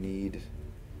don't need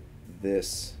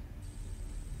this.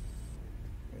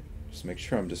 Just make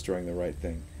sure I'm destroying the right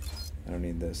thing. I don't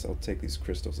need this. I'll take these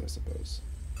crystals, I suppose.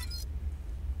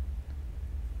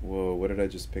 Whoa, what did I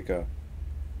just pick up?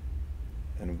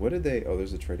 And what did they... Oh,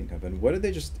 there's a trading hub. And what did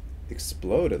they just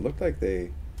explode? It looked like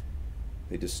they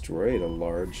destroyed a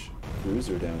large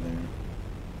cruiser down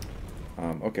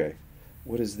there. Okay.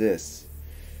 What is this?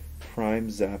 Prime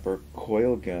Zapper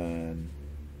coil gun.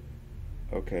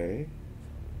 Okay.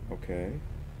 Okay.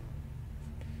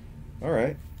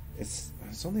 Alright. It's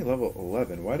only level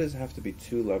 11. Why does it have to be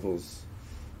 2 levels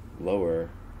lower?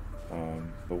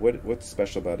 But what's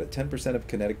special about it? 10% of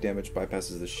kinetic damage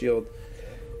bypasses the shield.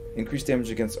 Increased damage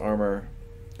against armor.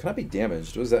 Can I be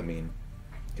damaged? What does that mean?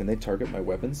 Can they target my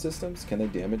weapon systems? Can they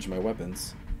damage my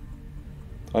weapons?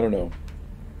 I don't know.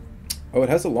 Oh, it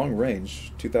has a long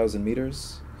range. 2,000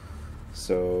 meters.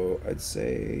 So I'd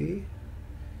say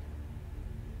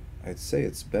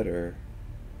it's better.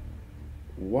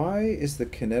 Why is the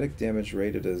kinetic damage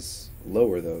rated as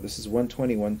lower though? This is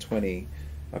 120, 120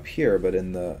 up here, but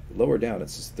in the lower down it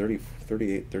says 30,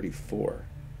 38, 34.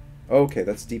 Okay,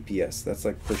 that's DPS. That's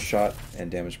like per shot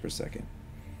and damage per second.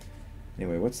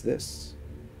 Anyway, what's this?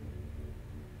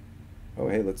 Oh,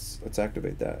 hey, let's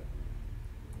activate that.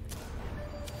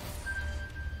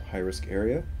 High risk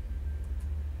area.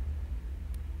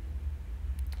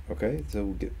 Okay, so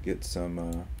we'll get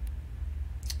some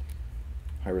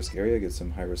high risk area, get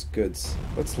some high risk goods.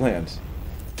 Let's land.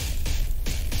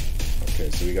 Okay,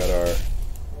 so we got our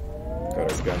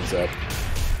guns up.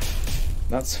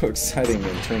 Not so exciting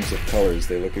in terms of colors,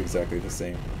 they look exactly the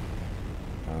same.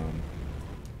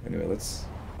 Anyway, let's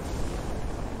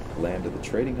land at the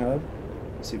trading hub.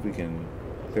 See if we can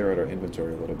clear out our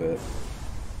inventory a little bit.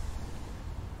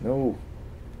 No.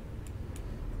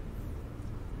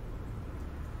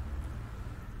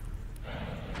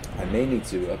 I may need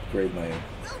to upgrade my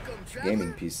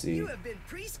gaming PC. You have been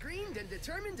pre-screened and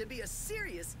determined to be a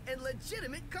serious and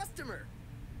legitimate customer.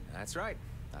 That's right.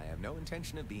 I have no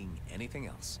intention of being anything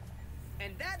else.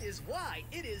 And that is why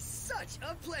it is such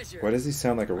a pleasure. Why does he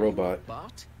sound like a robot?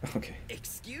 Bot? Okay.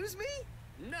 Excuse me?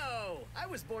 No, I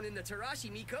was born in the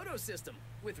Tarashi Mikoto system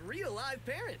with real live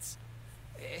parents.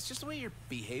 It's just the way you're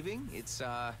behaving. It's,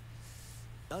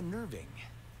 unnerving.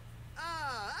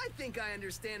 Ah, I think I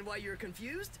understand why you're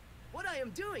confused. What I am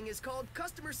doing is called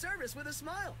customer service with a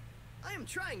smile. I am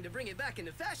trying to bring it back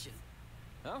into fashion.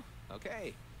 Oh,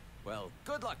 okay. Well,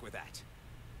 good luck with that.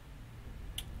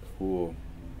 Cool.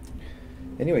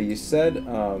 Anyway, you said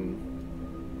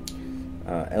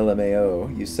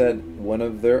LMAO. You said one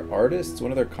of their artists,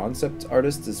 one of their concept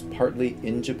artists, is partly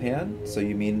in Japan. So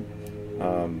you mean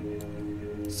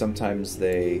sometimes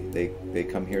they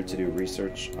come here to do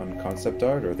research on concept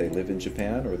art, or they live in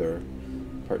Japan, or they're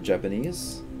part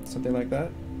Japanese, something like that.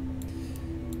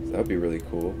 So that would be really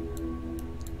cool.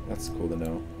 That's cool to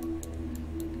know.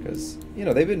 Because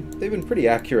they've been pretty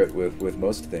accurate with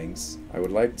most things. I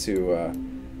would like to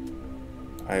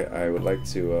I would like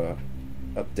to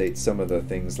update some of the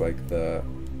things like the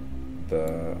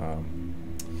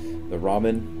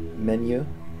ramen menu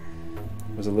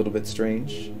was a little bit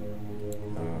strange,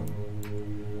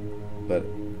 but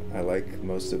I like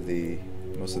most of the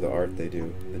art they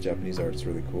do. The Japanese art is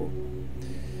really cool.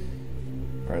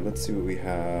 All right, let's see what we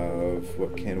have.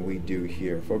 What can we do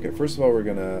here? Okay, first of all, we're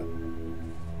gonna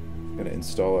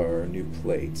install our new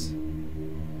plate.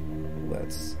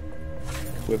 Let's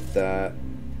equip that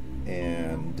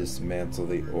and dismantle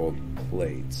the old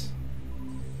plate.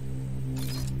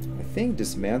 I think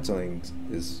dismantling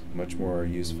is much more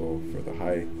useful for the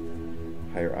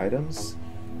higher items.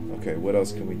 Okay, what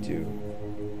else can we do?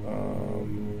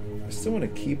 I still want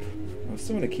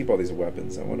to keep all these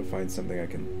weapons. I want to find something I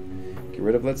can get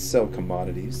rid of. Let's sell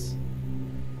commodities.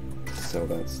 Sell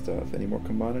that stuff. Any more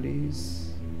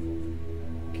commodities?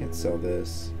 Can't sell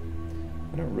this.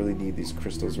 I don't really need these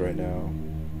crystals right now.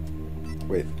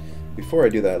 Wait, before I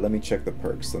do that, let me check the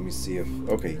perks. Let me see if...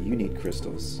 Okay, you need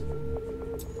crystals.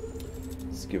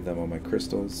 Let's give them all my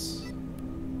crystals.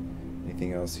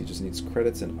 Anything else? He just needs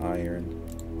credits and iron.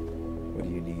 What do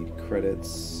you need?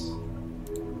 Credits.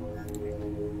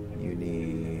 You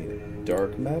need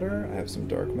dark matter. I have some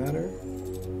dark matter.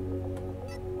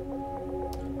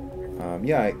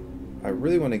 Yeah, I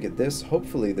really want to get this.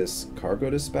 Hopefully this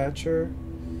cargo dispatcher.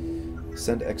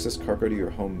 Send excess cargo to your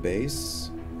home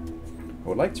base. I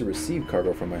would like to receive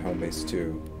cargo from my home base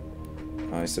too.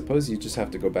 I suppose you just have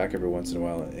to go back every once in a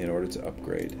while in order to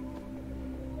upgrade.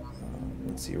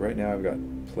 Let's see, right now I've got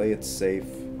play it safe.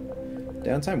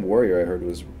 Downtime Warrior I heard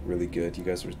was really good. You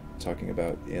guys were talking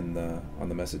about on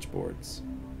the message boards.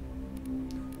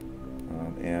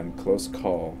 And Close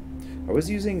Call. I was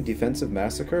using Defensive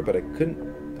Massacre, but I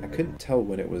couldn't tell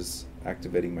when it was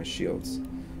activating my shields.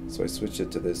 So I switched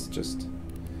it to this just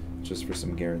for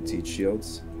some guaranteed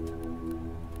shields.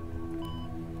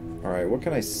 Alright, what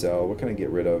can I sell? What can I get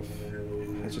rid of?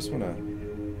 I just want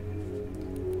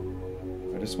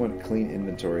clean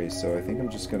inventory, so I think I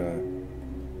just want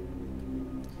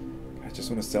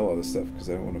to sell all this stuff because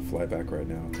I don't want to fly back right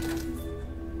now.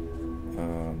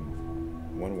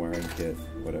 One wiring kit,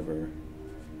 whatever.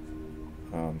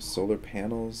 Solar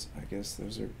panels, I guess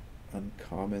those are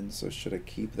uncommon, so should I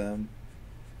keep them?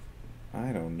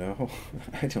 I don't know.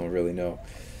 I don't really know.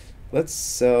 Let's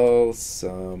sell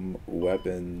some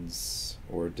weapons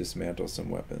or dismantle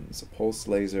some weapons. A pulse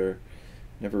laser,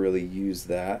 never really used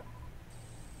that.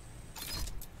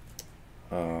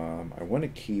 I want to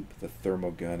keep the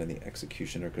thermal gun and the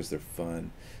executioner because they're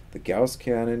fun. The Gauss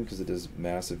cannon because it does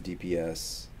massive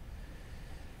DPS.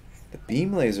 The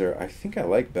beam laser I think I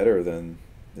like better than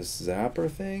this zapper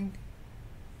thing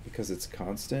because it's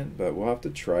constant, but we'll have to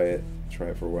try it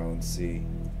for a while and see.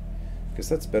 Because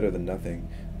that's better than nothing.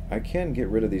 I can get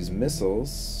rid of these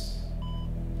missiles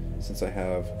since I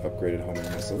have upgraded homing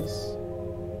missiles.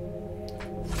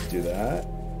 Let's do that.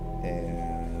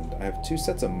 And I have 2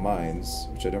 sets of mines,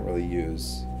 which I don't really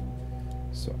use.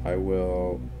 So I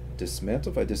will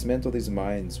dismantle. If I dismantle these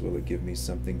mines, will it give me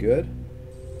something good?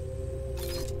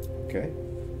 Okay.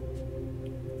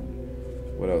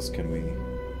 What else can we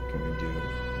do?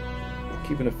 I'm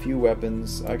keeping a few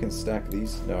weapons. I can stack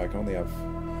these. No, I can only have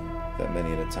that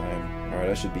many at a time. Alright,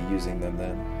 I should be using them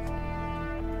then.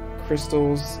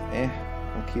 Crystals,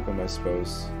 I'll keep them, I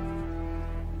suppose.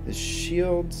 The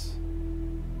shield,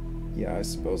 yeah, I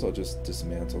suppose I'll just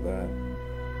dismantle that.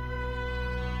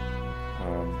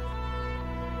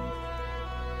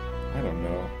 I don't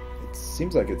know. It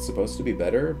seems like it's supposed to be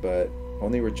better, but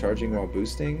only recharging while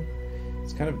boosting.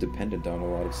 It's kind of dependent on a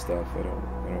lot of stuff. I don't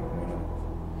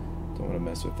want to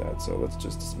mess with that. So let's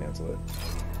just dismantle it.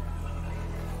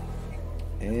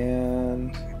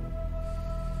 And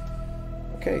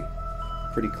okay,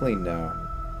 pretty clean now.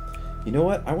 You know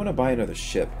what? I want to buy another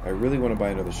ship. I really want to buy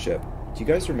another ship. Do you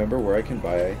guys remember where I can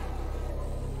buy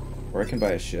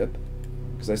a ship?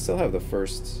 Because I still have the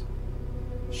first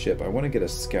ship. I want to get a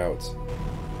scout.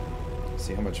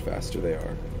 See how much faster they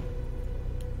are.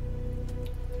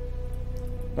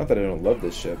 Not that I don't love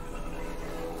this ship,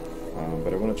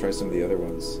 but I want to try some of the other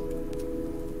ones.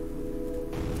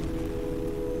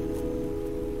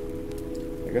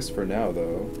 I guess for now,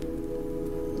 though,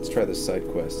 let's try this side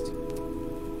quest.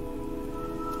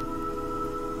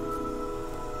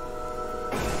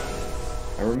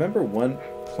 I remember one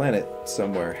planet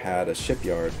somewhere had a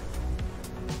shipyard,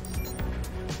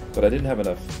 but I didn't have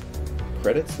enough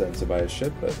credits then to buy a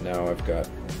ship, but now I've got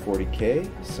 40k,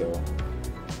 so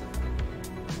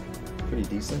pretty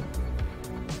decent.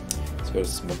 Let's go to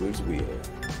Smuggler's Wheel.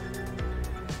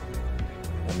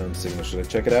 Unknown signal. Should I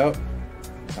check it out?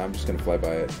 I'm just gonna fly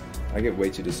by it. I get way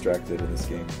too distracted in this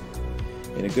game.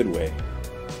 In a good way.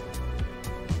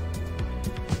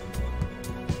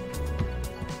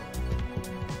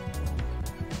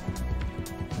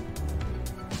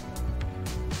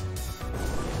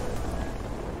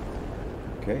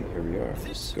 Okay, here we are.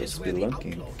 This Let's is go where the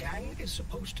spelunking. outlaw gang is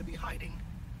supposed to be hiding.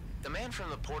 The man from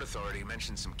the Port Authority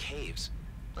mentioned some caves.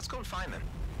 Let's go and find them.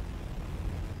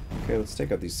 Okay, let's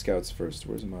take out these scouts first.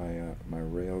 Where's my my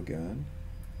rail gun?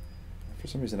 For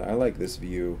some reason, I like this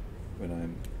view when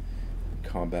I'm in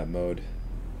combat mode.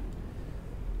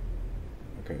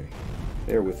 Okay,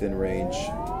 they're within range.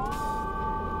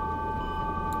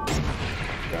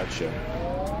 Gotcha.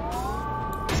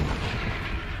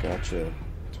 Gotcha.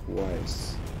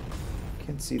 Twice.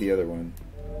 Can't see the other one.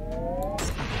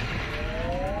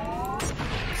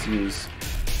 Let's use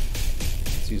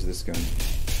this gun.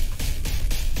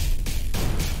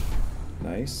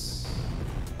 Nice.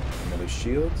 Another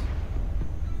shield.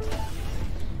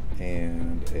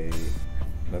 And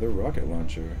another rocket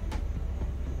launcher.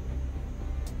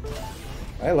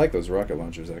 I like those rocket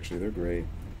launchers actually, they're great.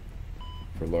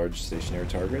 For large stationary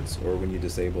targets or when you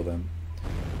disable them.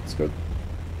 Let's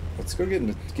go get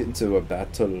into a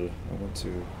battle. I want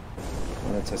to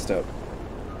test out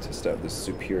this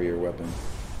superior weapon.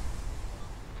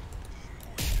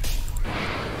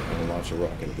 I'm gonna launch a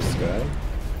rocket at this guy.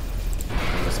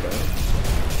 And this guy.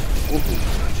 Ooh.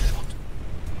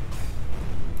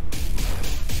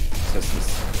 Test this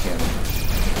cannon.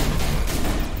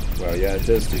 Wow, yeah, it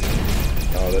does do.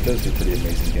 Oh, that does do pretty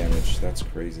amazing damage. That's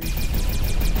crazy.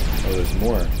 Oh, there's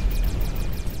more.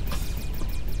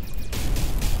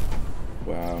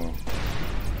 Wow.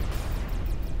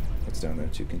 What's down there?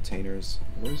 2 containers.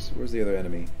 Where's the other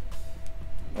enemy?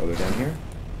 Oh, they're down here?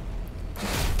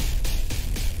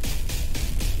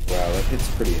 Wow, that hits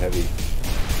pretty heavy.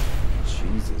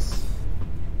 Jesus.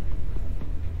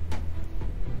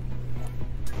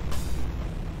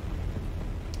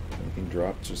 Anything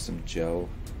dropped? Just some gel.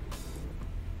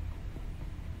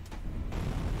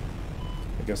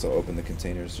 I guess I'll open the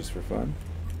containers just for fun.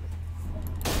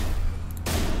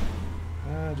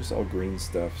 Just all green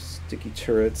stuff. Sticky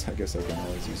turrets. I guess I can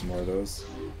always use more of those.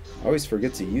 I always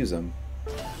forget to use them.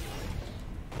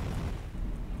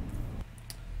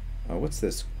 What's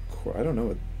this? I don't know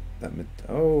what that meant.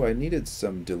 Oh, I needed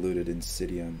some diluted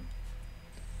insidium.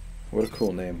 What a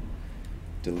cool name.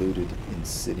 Diluted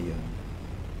insidium.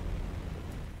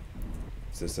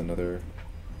 Is this another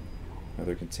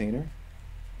container?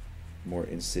 More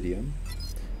insidium.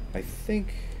 I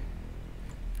think...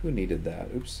 Who needed that?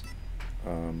 Oops.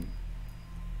 I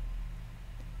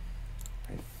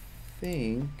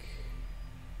think...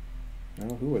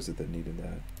 No, who was it that needed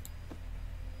that?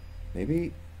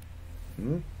 Maybe...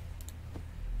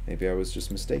 Maybe I was just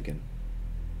mistaken.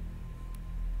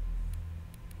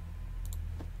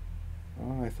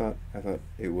 Oh, I thought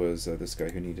it was this guy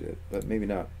who needed it, but maybe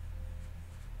not.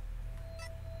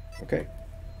 Okay.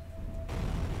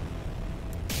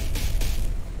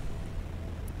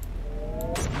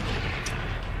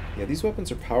 Yeah, these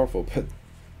weapons are powerful, but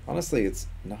honestly, it's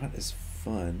not as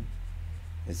fun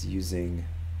as using...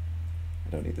 I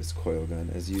don't need this coil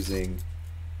gun. As using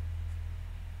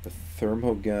the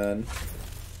thermal gun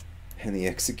and the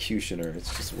executioner.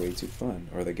 It's just way too fun.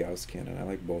 Or the Gauss cannon. I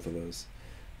like both of those.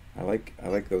 I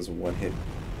like those one hit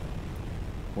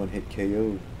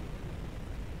KO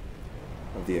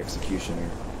of the executioner.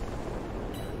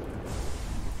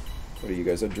 What are you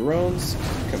guys? Drones?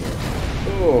 Come here.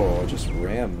 Oh, just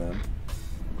ram them.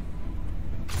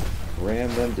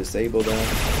 Ram them, disable them.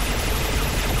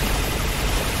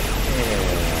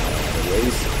 And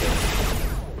erase them.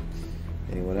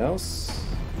 Anyone else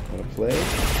want to play?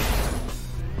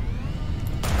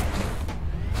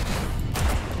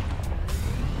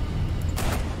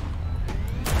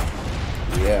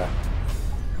 Yeah.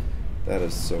 That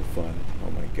is so fun.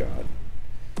 Oh my god.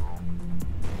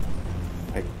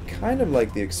 kind of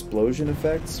like the explosion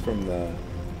effects from the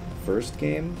first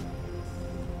game.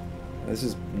 This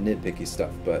is nitpicky stuff,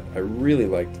 but I really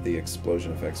liked the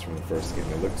explosion effects from the first game.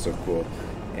 They looked so cool,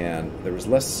 and there was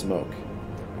less smoke.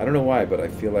 I don't know why, but I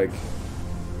feel like,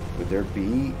 would there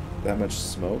be that much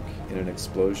smoke in an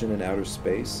explosion in outer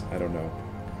space? I don't know.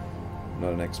 I'm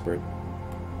not an expert.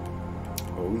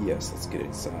 Oh yes, let's get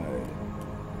inside.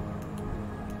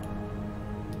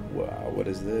 Wow, what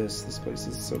is this? This place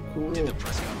is so cool. Did the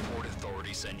Prescott Port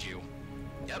Authority send you?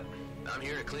 Yep, I'm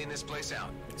here to clean this place out.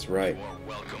 That's right. You are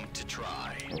welcome to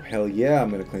try. Oh hell yeah,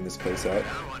 I'm gonna clean this place out.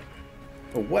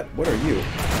 Oh what? What are you?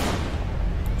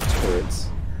 Turrets.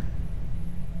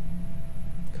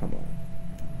 Come on.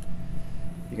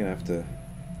 You're gonna have to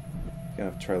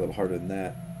try a little harder than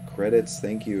that. Credits,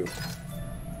 thank you.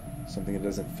 Something that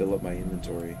doesn't fill up my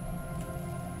inventory.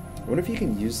 I wonder if you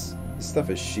can use this stuff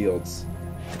as shields.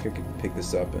 I think I could pick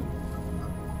this up and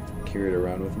carry it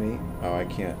around with me. Oh, I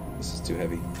can't. This is too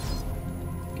heavy.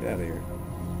 Get out of here.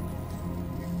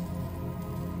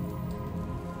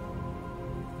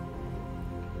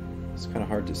 It's kind of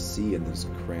hard to see in those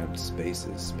cramped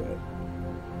spaces, but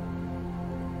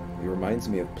it reminds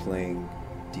me of playing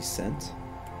Descent.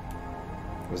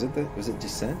 Was it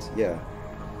Descent? Yeah.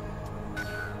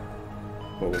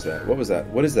 What was that? What was that?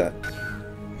 What is that?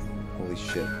 Holy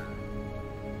shit.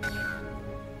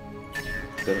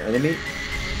 Is that an enemy?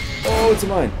 Oh, it's a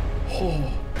mine!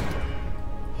 Oh.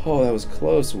 Oh, that was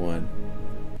close one.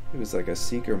 It was like a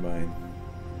seeker mine.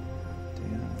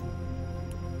 Damn.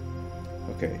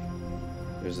 Okay.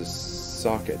 There's a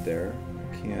socket there.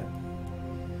 I can't...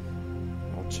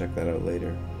 I'll check that out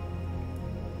later.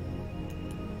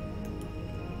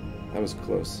 That was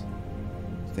close.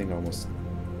 Thing almost...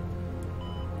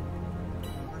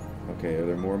 Okay, are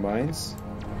there more mines?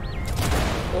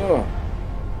 Oh!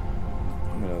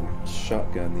 I'm gonna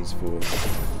shotgun these fools.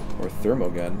 Or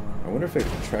thermogun. I wonder if I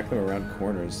can track them around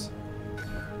corners.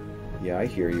 Yeah, I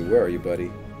hear you. Where are you,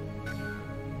 buddy?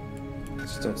 I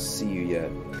just don't see you yet.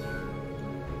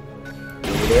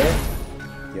 Over there?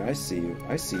 Yeah, I see you.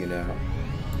 I see you now.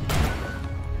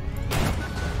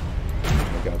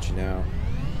 I got you now.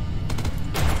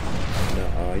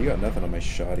 No, you got nothing on my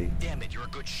shoddy. Damn it, you're a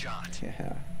good shot.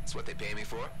 Yeah. That's what they pay me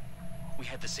for? We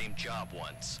had the same job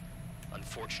once.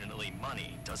 Unfortunately,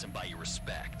 money doesn't buy you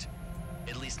respect.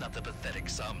 At least not the pathetic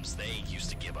sums they used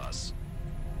to give us.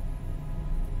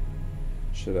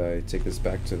 Should I take this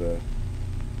back to the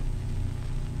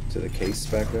case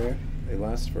back there? They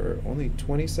last for only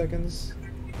 20 seconds?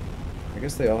 I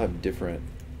guess they all have different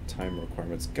time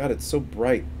requirements. God, it's so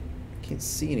bright. I can't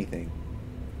see anything.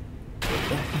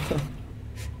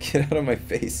 Get out of my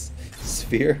face,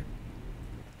 sphere.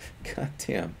 God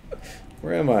damn.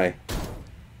 Where am I?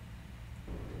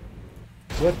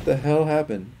 What the hell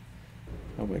happened?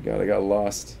 Oh my god, I got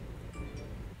lost.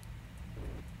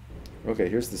 Okay,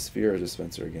 here's the sphere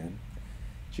dispenser again.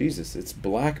 Jesus, it's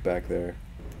black back there.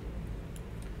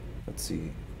 Let's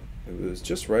see. It was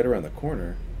just right around the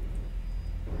corner.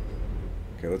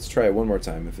 Okay, let's try it one more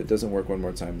time. If it doesn't work one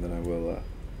more time, then I will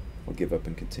I'll give up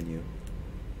and continue.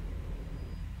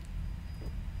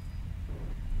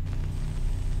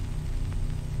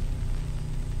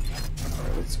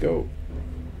 Alright, let's go.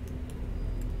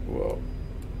 Whoa.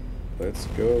 Let's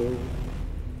go.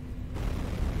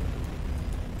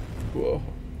 Whoa.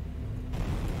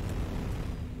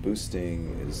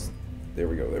 Boosting is... There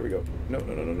we go, there we go. No,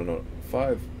 no, no, no, no, no.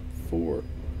 5, 4,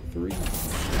 3.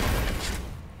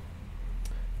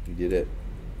 You did it.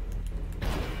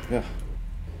 Yeah.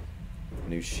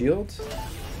 New shield.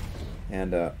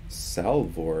 And a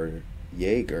Salvor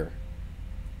Jaeger.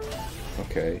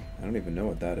 Okay, I don't even know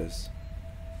what that is.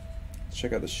 Let's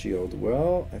check out the shield.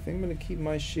 Well, I think I'm going to keep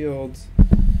my shield...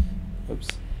 Oops,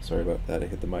 sorry about that, I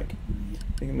hit the mic.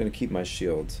 I think I'm going to keep my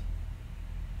shield.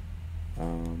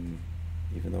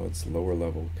 Even though it's lower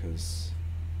level, because...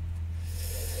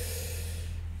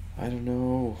 I don't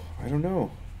know. I don't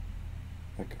know.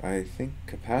 Like, I think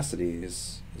capacity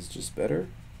is just better.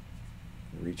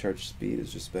 Recharge speed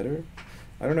is just better.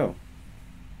 I don't know.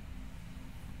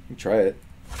 We try it.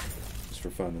 Just for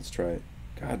fun, let's try it.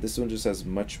 God, this one just has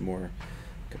much more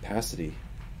capacity.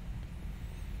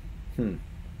 Oh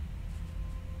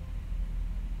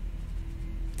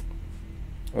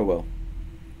well.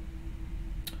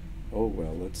 Oh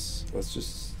well, let's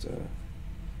just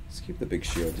let's keep the big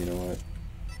shield, you know what?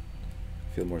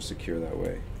 Feel more secure that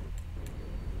way.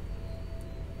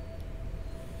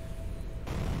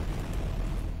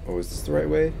 Oh, is this the right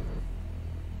way? Are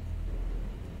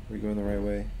we going the right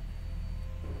way?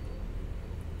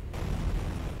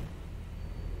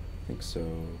 I think so.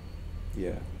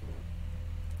 Yeah.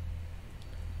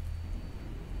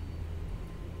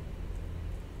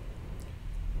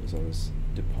 There's all these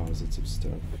deposits of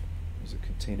stuff. There's a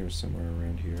container somewhere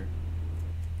around here.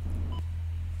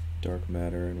 Dark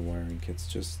matter and wiring kits.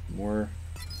 Just more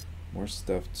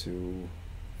stuff to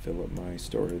fill up my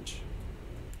storage.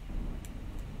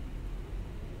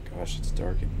 Gosh, it's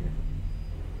dark in here.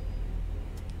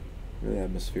 Really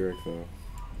atmospheric though.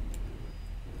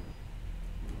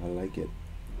 I like it.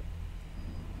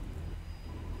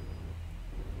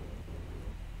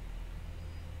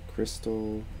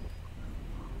 Crystal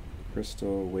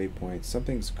waypoint.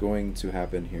 Something's going to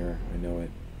happen here. I know it.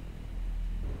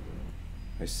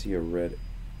 I see a red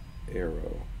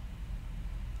arrow.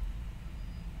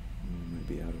 Might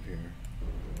be out of here.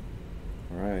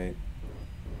 Alright.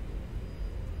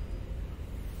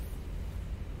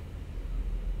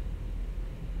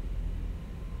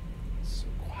 So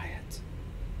quiet.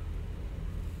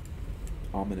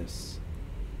 Ominous.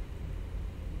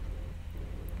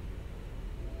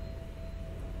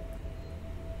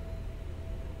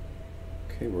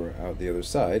 Okay, we're out the other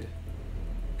side.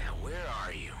 Now where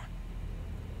are you?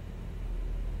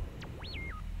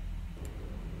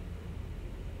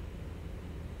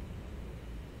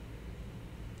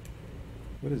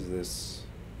 What is this?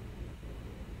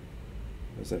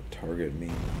 What does that target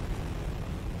mean?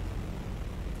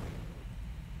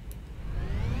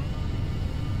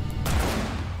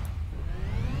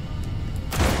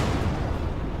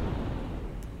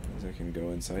 Means I can go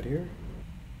inside here?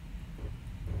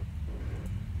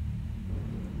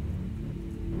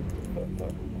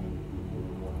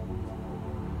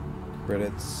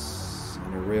 Credits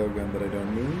and a railgun that I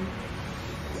don't need.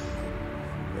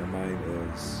 Yeah, mine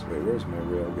is. Wait, where's my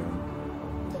railgun?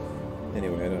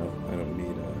 Anyway, I don't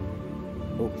need a.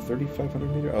 Oh,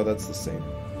 3,500 meter. Oh, that's the same.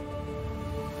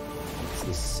 It's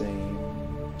the same.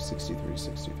 63,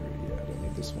 63. Yeah, I don't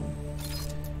need this one.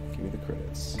 Give me the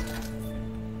credits.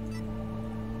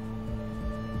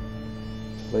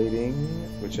 Plating,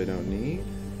 which I don't need.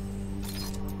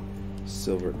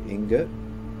 Silver ingot.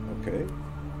 Okay.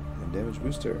 And damage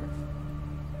booster.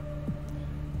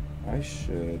 I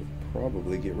should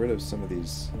probably get rid of some of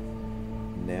these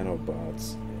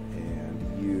nanobots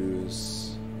and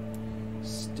use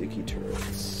sticky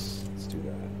turrets. Let's do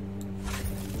that.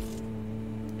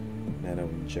 Nano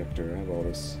injector. I have all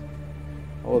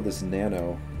of this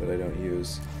nano that I don't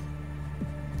use.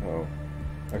 Oh,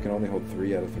 I can only hold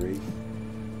 3 out of 3.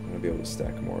 I'm gonna be able to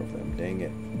stack more of them. Dang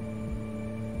it.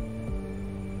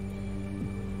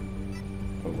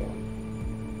 Oh well.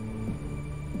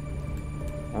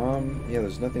 Yeah,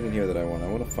 there's nothing in here that I want. I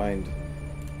want to find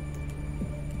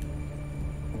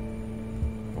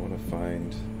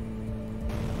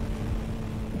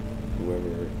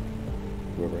whoever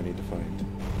I need to find.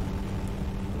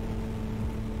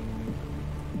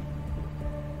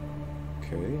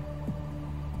 Okay.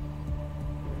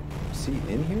 Is he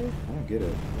in here? I don't get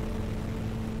it.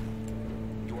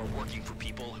 You are working for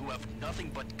people who have nothing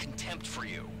but contempt for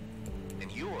you. And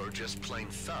you're just plain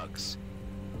thugs.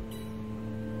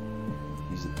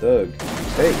 He's a thug.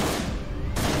 Hey!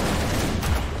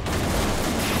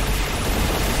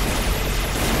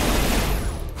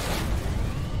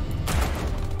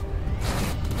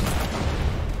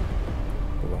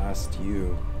 Blast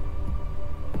you.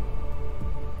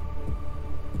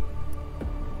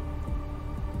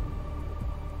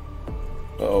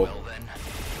 Uh-oh. Well then,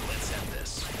 let's end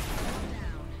this.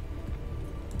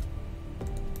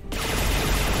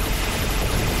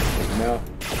 No.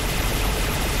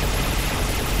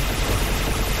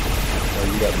 Oh,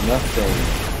 you got nothing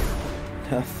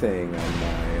on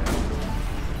my...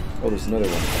 Oh, there's another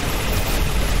one.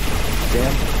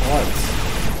 Damn pods.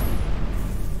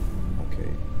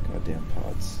 Okay, goddamn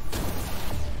pods.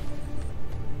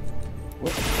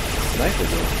 What? Sniper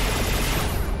gun.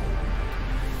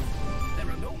 There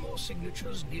are no more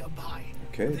signatures nearby.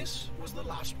 Okay. This was the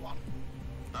last one.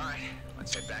 Alright,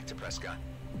 let's head back to Prescott.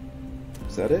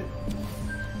 Is that it?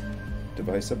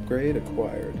 Device upgrade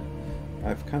acquired.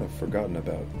 I've kind of forgotten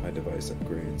about my device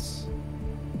upgrades.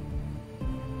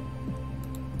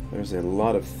 There's a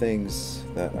lot of things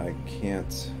that I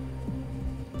can't...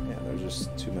 Yeah, there's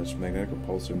just too much magnetic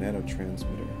repulsor,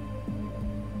 nanotransmitter.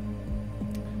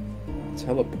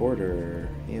 Teleporter,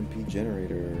 EMP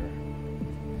generator.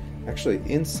 Actually,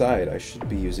 inside I should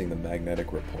be using the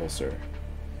magnetic repulsor.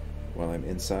 While I'm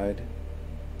inside,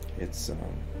 it's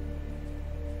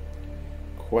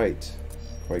quite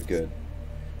good.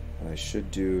 And I should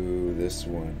do this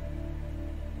one.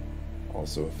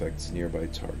 Also affects nearby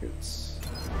targets.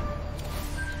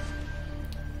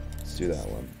 Let's do that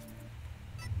one.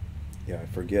 Yeah, I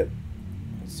forget.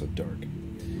 It's so dark.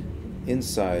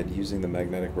 Inside, using the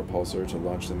magnetic repulsor to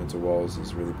launch them into walls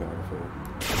is really powerful.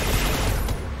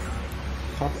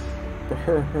 pop.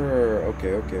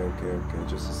 Okay.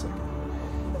 Just a second.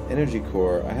 Energy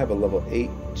core. I have a level 8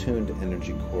 tuned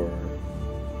energy core.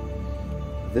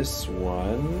 This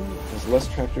one has less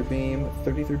tractor beam,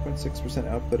 33.6%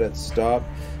 output at stop,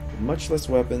 much less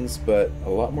weapons, but a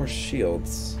lot more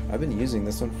shields. I've been using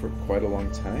this one for quite a long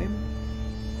time.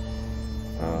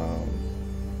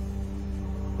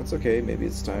 That's okay. Maybe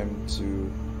it's time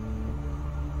to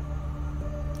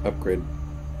upgrade,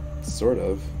 sort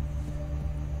of.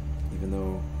 Even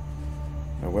though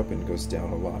my weapon goes down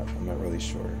a lot, I'm not really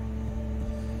sure.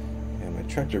 And my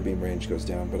tractor beam range goes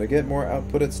down, but I get more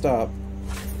output at stop.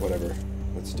 Whatever,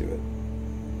 let's do it.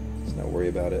 Let's not worry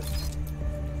about it.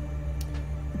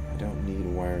 I don't need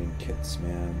wiring kits,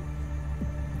 man.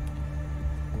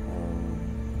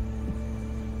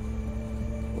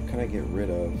 What can I get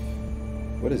rid of?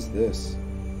 What is this?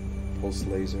 Pulse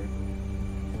laser.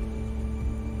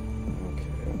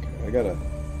 Okay. I gotta...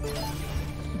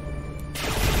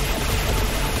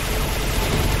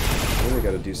 I really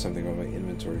gotta do something on my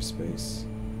inventory space.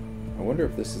 I wonder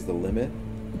if this is the limit,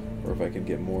 or if I can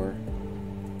get more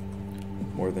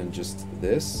than just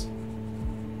this.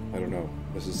 I don't know.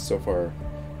 This is so far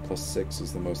 +6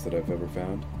 is the most that I've ever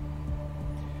found.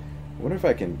 I wonder if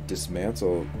I can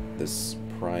dismantle this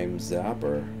prime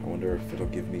zapper. I wonder if it'll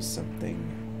give me something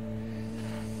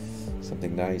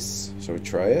nice. Shall we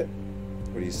try it?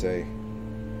 What do you say?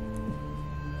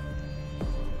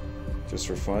 Just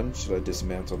for fun, should I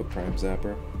dismantle the prime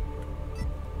zapper?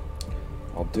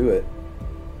 I'll do it.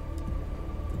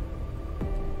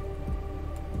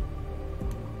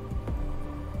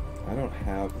 I don't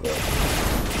have the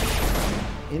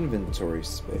inventory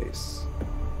space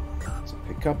to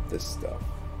pick up this stuff.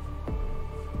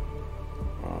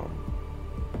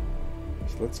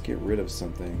 So let's get rid of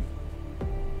something.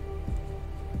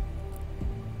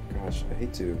 Gosh, I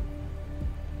hate to.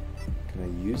 Can I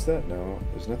use that? No,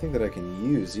 there's nothing that I can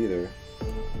use either.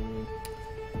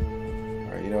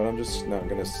 Alright, you know what? I'm just not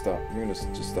gonna stop. I'm gonna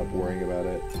just stop worrying about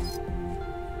it.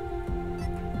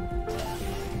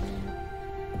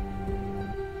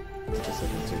 I guess I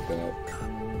can take that.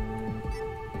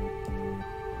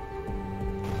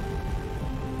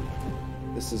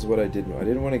 This is what I didn't. I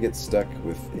didn't want to get stuck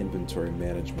with inventory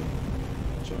management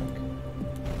junk.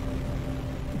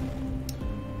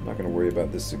 I'm not going to worry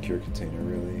about this secure container,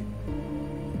 really.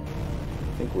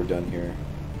 I think we're done here.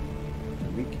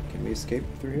 Can we escape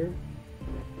through here?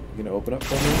 You gonna open up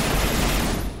for me?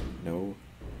 No.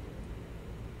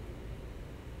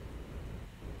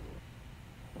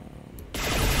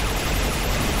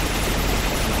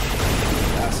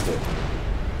 Past it.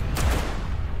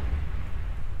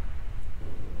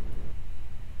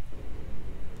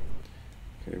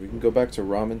 Okay, we can go back to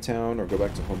Ramen Town or go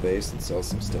back to home base and sell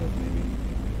some stuff, maybe.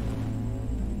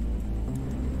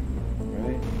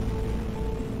 Right?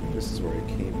 This is where I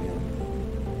came in.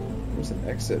 There's an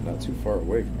exit not too far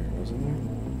away from here, wasn't there?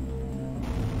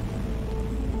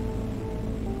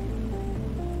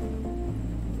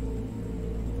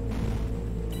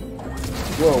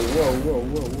 Whoa.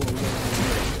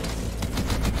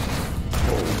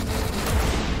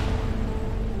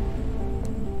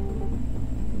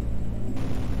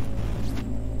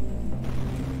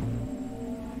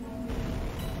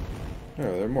 Oh,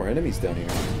 there are more enemies down here.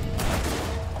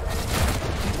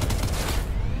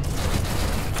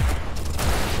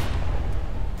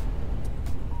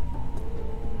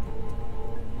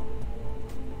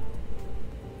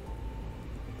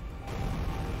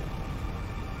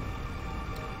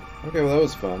 Okay, well that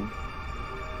was fun.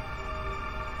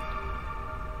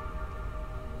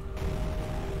 I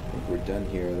think we're done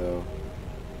here, though.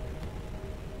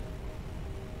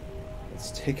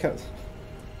 Let's take out.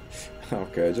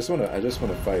 Okay, I just want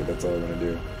to fight. That's all I want to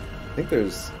do. I think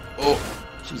there's. Oh,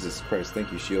 Jesus Christ!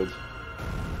 Thank you, shield.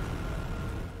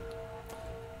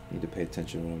 Need to pay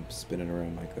attention when I'm spinning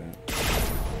around like that.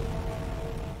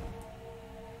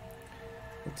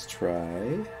 Let's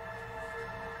try.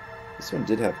 This one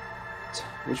did have.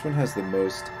 Which one has the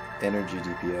most energy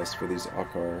DPS for these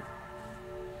Akar?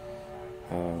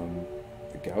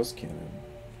 The Gauss Cannon.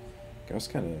 Gauss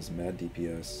Cannon has mad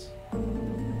DPS.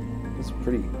 It's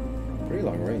pretty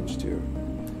long range too.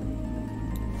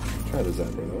 Try the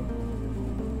Zapper though.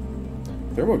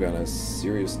 Thermogun has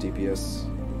serious DPS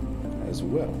as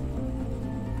well.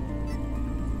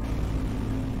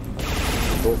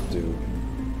 They both do.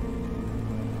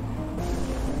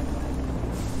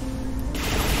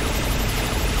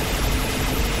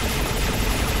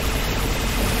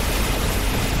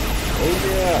 Oh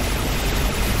yeah!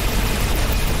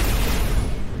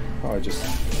 Oh, I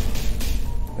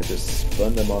just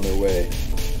spun them on their way.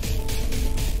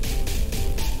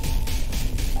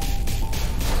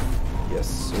 Yes,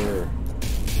 sir.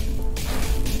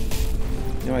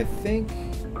 You know, I think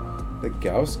the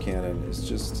Gauss cannon is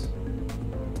just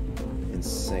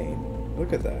insane.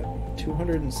 Look at that.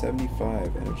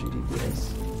 275 energy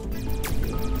DPS.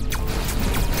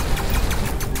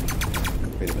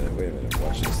 Wait a minute.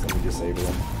 Watch this. Let me disable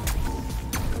them.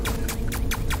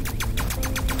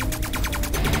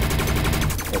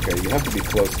 Okay, you have to be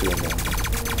close to them now.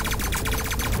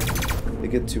 They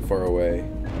get too far away,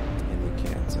 and you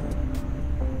can't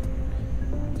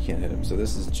hit them. So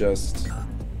this is just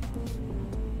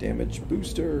damage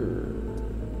booster.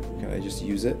 Can I just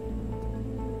use it?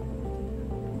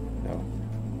 No.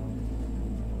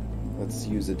 Let's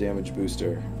use a damage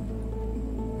booster.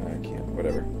 I can't.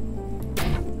 Whatever.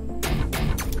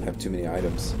 I have too many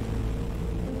items.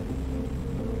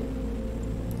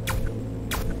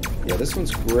 Yeah, this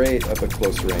one's great up at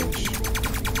close range.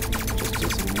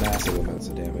 Just massive amounts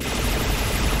of damage.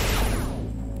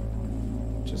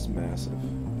 Just massive.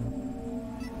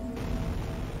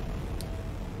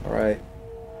 Alright.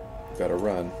 Gotta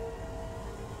run.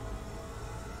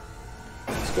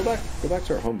 Let's go back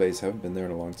to our home base. Haven't been there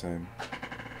in a long time.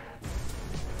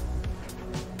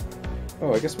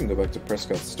 Oh, I guess we can go back to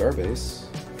Prescott's Starbase.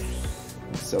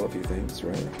 And sell a few things,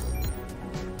 right?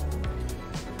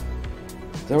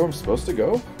 Is that where I'm supposed to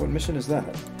go? What mission is that?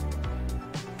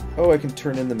 Oh, I can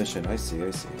turn in the mission. I see.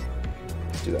 Let's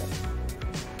do that.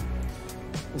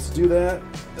 Let's do that,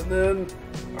 and then,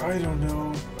 I don't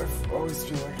know. I always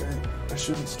feel like I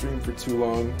shouldn't stream for too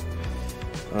long.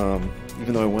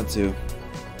 Even though I want to.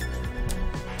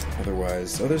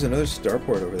 Otherwise... Oh, there's another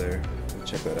starport over there. I'll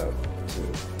check that out, too.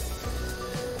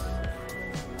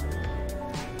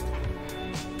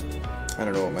 I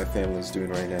don't know what my family's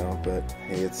doing right now, but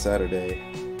hey, it's Saturday.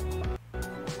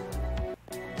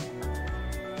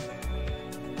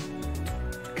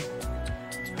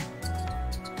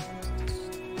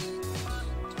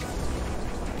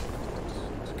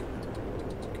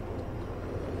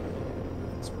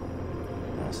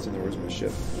 Austin, where's my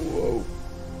ship? Whoa.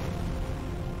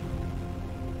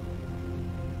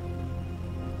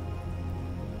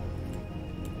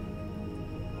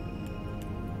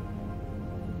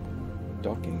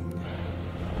 Docking.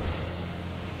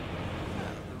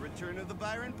 The return of the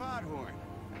Byron Podhorn.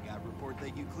 I got report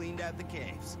that you cleaned out the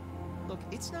caves. Look,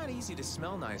 it's not easy to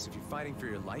smell nice if you're fighting for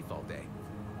your life all day.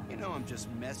 You know I'm just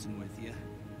messing with you.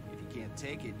 If you can't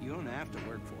take it, you don't have to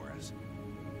work for us.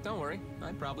 Don't worry,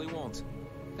 I probably won't.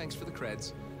 Thanks for the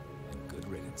creds, and good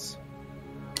riddance.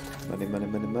 Money, money,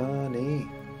 money, money.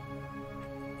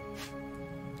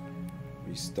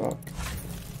 Restock.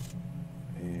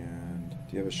 And do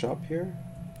you have a shop here?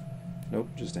 Nope,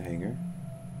 just a hangar.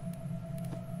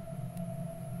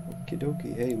 Okie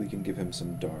dokie. Hey, we can give him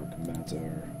some dark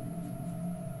matter.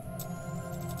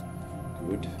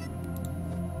 Good.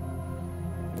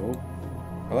 Nope.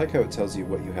 I like how it tells you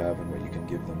what you have and what you can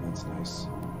give them. That's nice.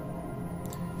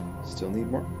 Still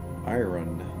need more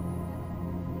iron.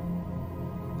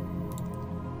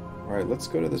 Alright, let's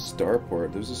go to the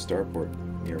starport. There's a starport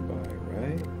nearby,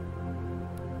 right?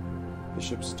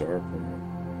 Bishop Starport.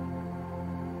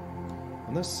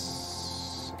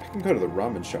 Unless... I can go to the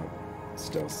ramen shop.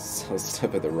 Still sell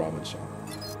stuff at the ramen shop.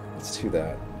 Let's do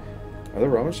that. Are the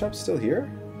ramen shops still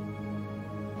here?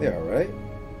 They are, right?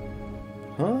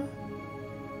 Huh?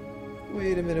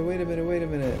 Wait a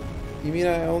minute. You mean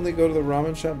I only go to the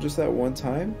ramen shop just that one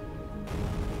time?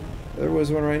 There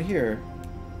was one right here.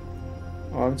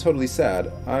 Oh, I'm totally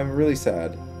sad. I'm really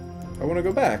sad. I want to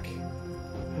go back.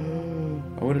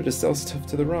 I wanted to sell stuff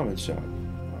to the ramen shop.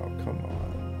 Oh, come on.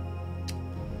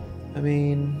 I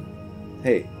mean...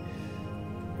 Hey.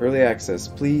 Early access.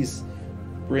 Please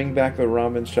bring back the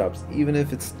ramen shops. Even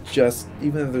if it's just...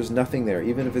 Even if there's nothing there.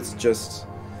 Even if it's just...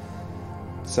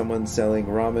 someone selling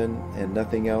ramen and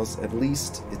nothing else. At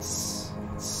least it's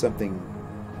something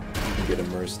you can get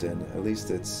immersed in. At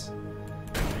least it's...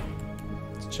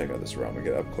 Let's check out this ramen.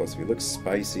 Get up close. If it looks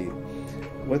spicy.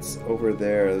 What's over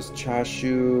there? There's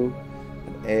chashu,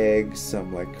 an egg,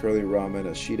 some like curly ramen,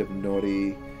 a sheet of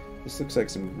nori. This looks like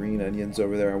some green onions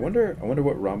over there. I wonder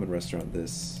what ramen restaurant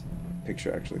this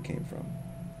picture actually came from.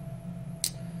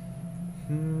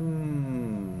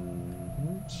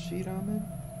 Sheet ramen?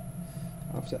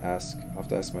 I'll have to ask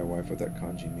my wife what that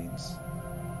kanji means.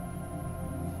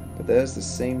 But that is the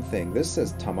same thing. This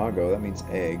says tamago, that means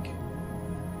egg.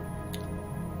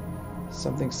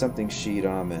 Something sheet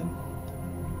ramen.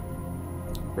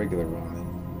 Regular ramen.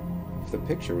 If the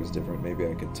picture was different, maybe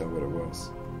I could tell what it was.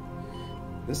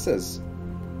 This says,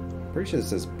 I'm pretty sure it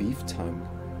says beef tongue,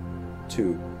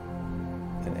 too,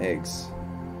 and eggs.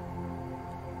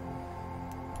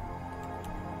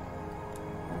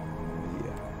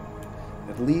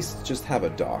 least just have a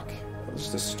dock.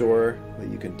 Just a store that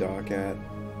you can dock at.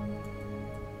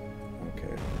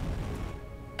 Okay.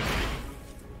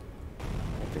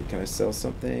 Okay, can I sell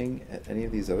something at any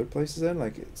of these other places then?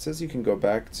 Like, it says you can go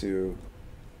back to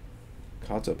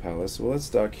Kato Palace. Well, let's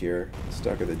dock here. Let's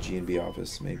dock at the G&B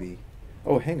office, maybe.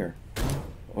 Oh, a hangar.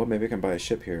 Oh, maybe I can buy a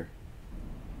ship here.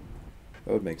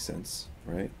 That would make sense,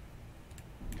 right?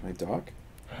 Can I dock?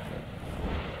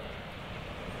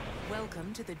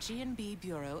 Welcome to the G&B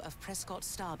Bureau of Prescott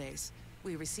Starbase.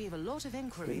 We receive a lot of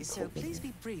inquiries, so please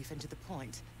be brief and to the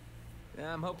point.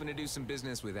 I'm hoping to do some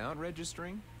business without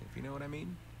registering, if you know what I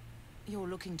mean. You're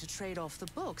looking to trade off the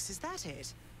books, is that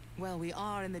it? Well, we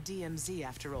are in the DMZ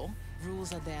after all.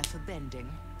 Rules are there for bending.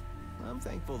 I'm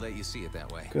thankful that you see it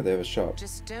that way. Good, they have a shop.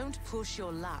 Just don't push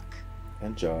your luck.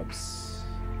 And jobs.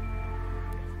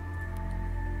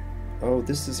 Oh,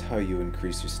 this is how you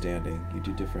increase your standing. You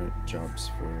do different jobs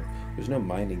for... There's no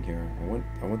mining here. I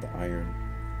want the iron.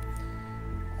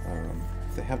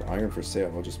 If they have iron for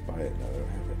sale, I'll just buy it now that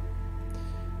I have it.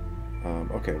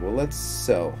 Okay, well, let's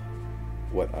sell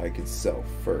what I can sell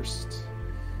first.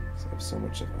 So I have so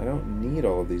much... I don't need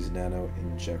all of these nano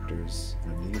injectors.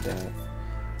 I need that.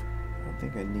 I don't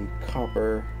think I need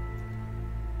copper.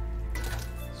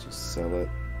 Let's just sell it.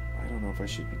 I don't know if I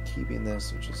should be keeping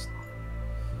this or just...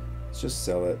 Let's just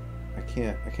sell it. I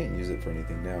can't use it for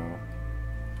anything now.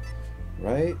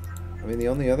 Right? I mean, the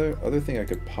only other thing I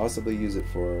could possibly use it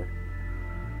for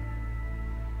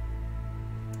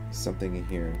is something in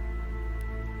here.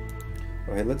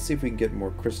 Okay, let's see if we can get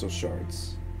more crystal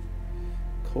shards.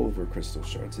 Culver crystal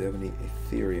shards. Do they have any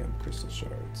Ethereum crystal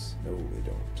shards? No, they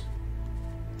don't.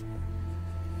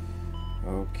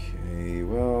 Okay,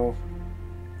 well...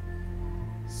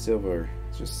 Silver.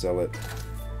 Let's just sell it.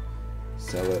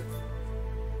 Sell it.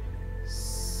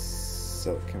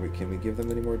 Sell it. Can we give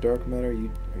them any more dark matter? Are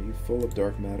you full of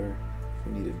dark matter?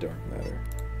 We needed dark matter.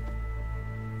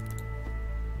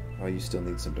 Oh, you still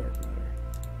need some dark matter.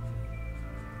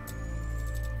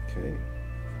 Okay.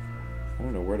 I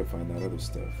don't know where to find that other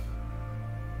stuff.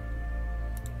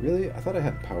 Really? I thought I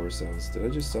had power cells. Did I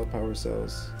just sell power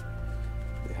cells?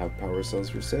 They have power cells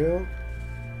for sale?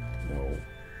 No.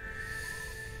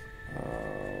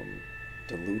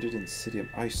 Diluted insidium.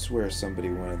 I swear somebody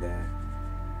wanted that.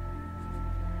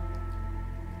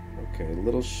 Okay,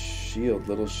 little shield,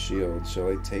 little shield. Shall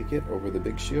I take it over the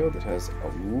big shield? It has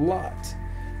a lot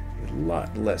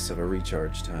less of a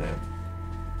recharge time.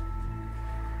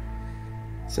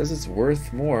 It says it's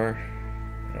worth more.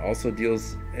 It also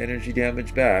deals energy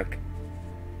damage back.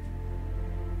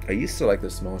 I used to like the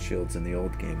small shields in the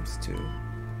old games too.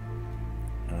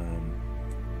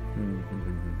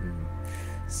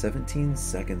 17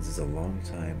 seconds is a long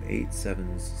time.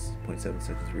 0.7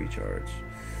 seconds recharge.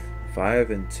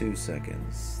 5 and 2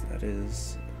 seconds. That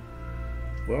is...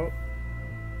 Well...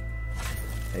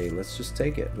 Hey, let's just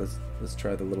take it. Let's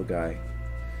try the little guy.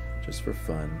 Just for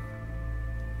fun.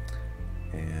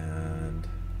 And...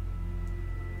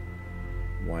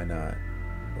 Why not?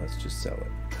 Let's just sell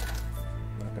it.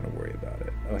 I'm not gonna worry about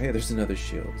it. Oh, hey, there's another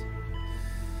shield.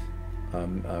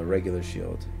 Regular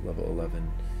shield. Level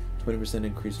 11. 20%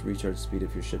 increased recharge speed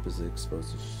if your ship is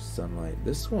exposed to sunlight.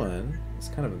 This one is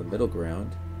kind of in the middle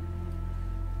ground.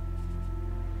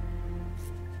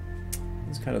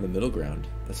 It's kind of the middle ground.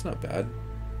 That's not bad.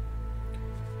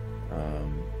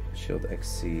 Shield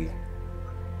XC.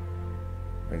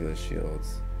 Regular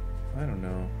shields. I don't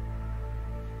know.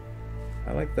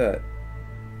 I like that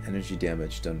energy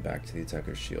damage done back to the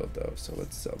attacker's shield though, so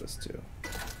let's sell this too.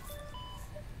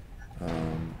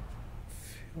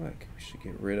 I feel like we should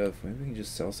get rid of... Maybe we can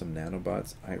just sell some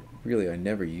nanobots. I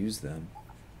never use them.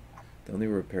 They only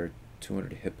repair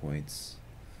 200 hit points.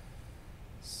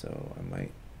 So I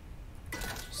might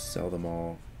just sell them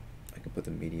all. I can put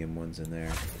the medium ones in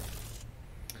there.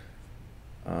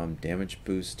 Damage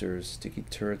boosters. Sticky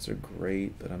turrets are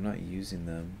great, but I'm not using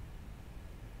them.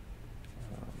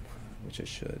 Which I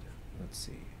should. Let's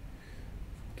see.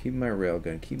 Keep my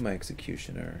railgun. Keep my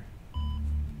executioner.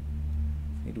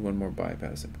 Need one more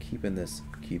bypass. I'm keeping this.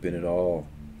 I'm keeping it all.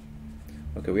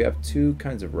 Okay, we have two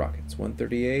kinds of rockets.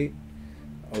 138.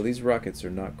 Oh, these rockets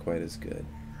are not quite as good.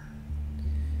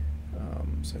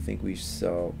 So I think we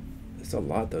sell... It's a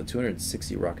lot though.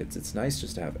 260 rockets. It's nice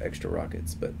just to have extra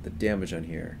rockets, but the damage on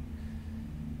here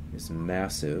is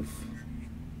massive.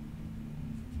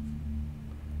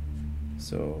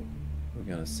 So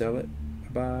we're gonna sell it.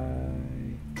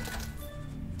 Bye-bye.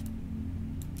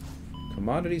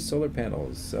 Commodity solar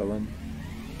panels. Sell them.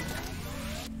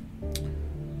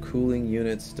 Cooling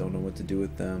units. Don't know what to do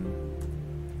with them.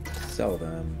 Sell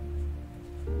them.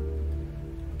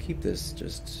 keep this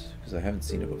just because I haven't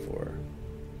seen it before.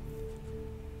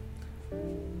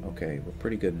 Okay, we're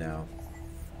pretty good now.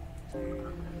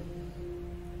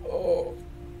 Oh.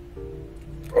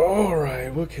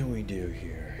 Alright, what can we do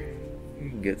here? We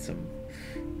can get some...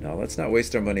 No, let's not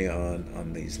waste our money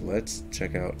on these. Let's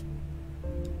check out...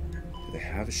 Do they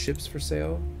have ships for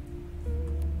sale?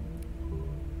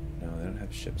 No, they don't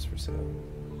have ships for sale.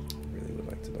 Really would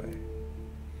like to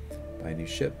buy a new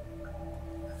ship.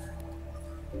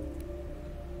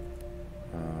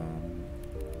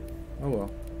 Oh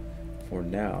well. For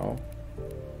now,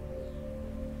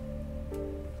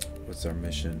 what's our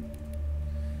mission?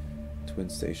 Twin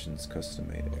stations, custom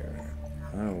made air.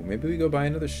 Oh, maybe we go buy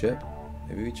another ship.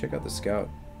 Maybe we check out the scout.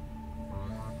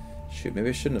 Shoot, maybe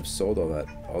I shouldn't have sold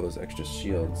all those extra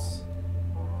shields.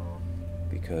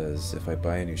 Because if I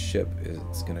buy a new ship,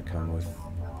 it's gonna come with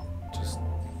just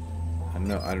I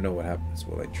don't know what happens.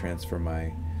 Will I transfer my...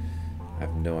 I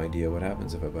have no idea what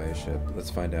happens if I buy a ship.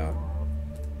 Let's find out.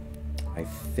 I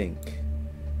think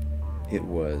it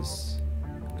was...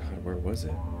 God, where was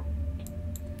it?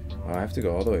 Oh, I have to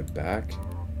go all the way back?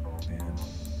 Man,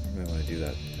 I really want to do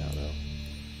that now, though.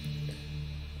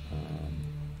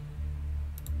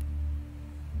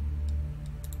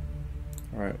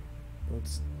 Alright,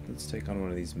 let's take on one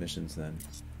of these missions then.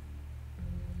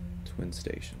 Twin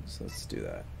stations, let's do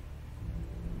that.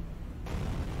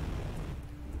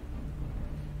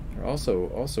 There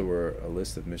also were a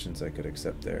list of missions I could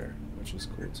accept there, which is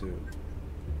cool too.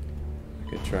 I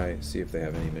could try see if they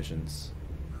have any missions.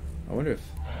 I wonder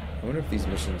if these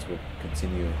missions will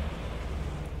continue,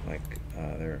 like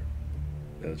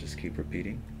they'll just keep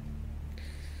repeating.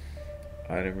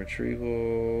 Item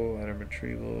retrieval,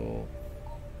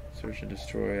 search and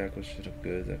destroy, acquisition of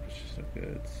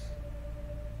goods.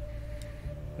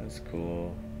 That's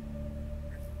cool.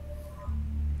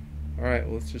 Alright,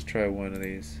 well, let's just try one of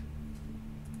these.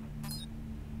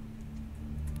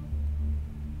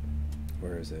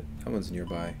 Where is it? That one's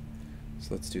nearby.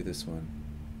 So let's do this one.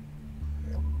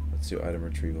 Let's do item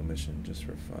retrieval mission just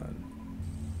for fun.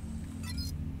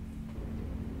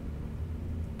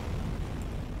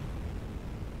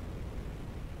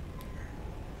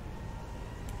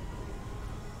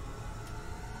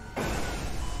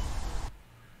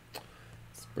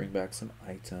 Let's bring back some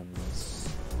items.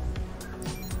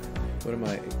 What am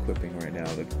I equipping right now?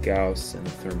 The Gauss and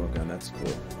the thermal gun. That's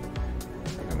cool.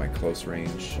 I got my close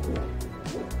range.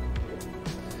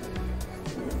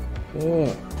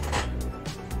 Oh,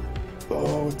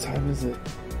 what time is it?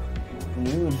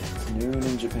 Noon. It's noon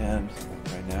in Japan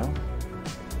right now.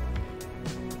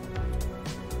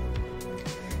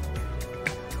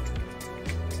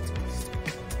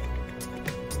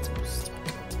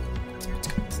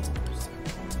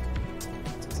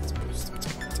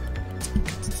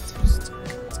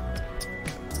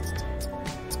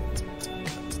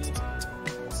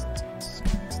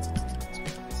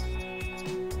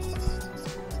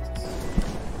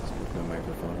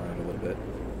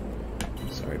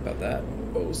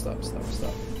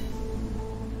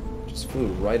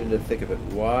 Right into the thick of it.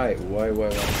 Why? Right in the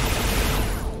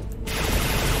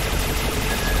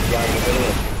middle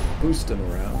of boost him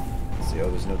around. Let's see, oh,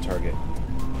 there's no target.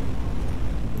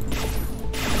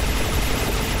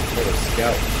 Another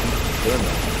scout.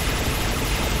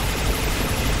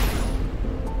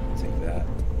 Take that.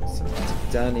 Some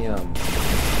titanium.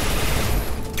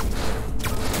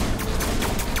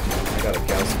 I got a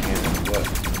Gauss cannon. What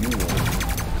do you want?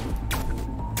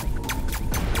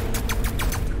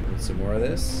 Some more of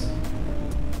this.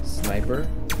 Sniper.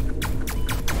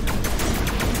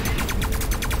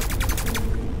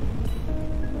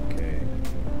 Okay.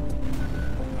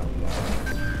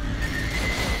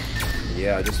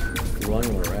 Yeah, I just flung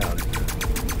them around.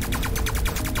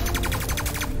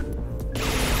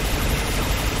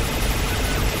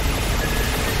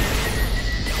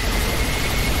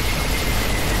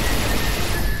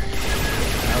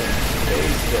 Out in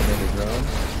space, that nigga drone.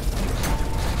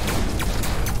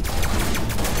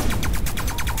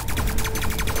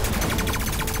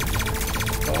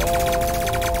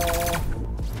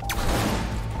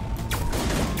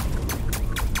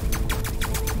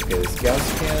 Gauss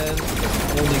cannon is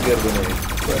only good when they're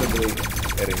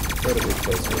at incredibly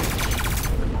close range.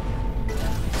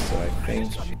 So I think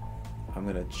I'm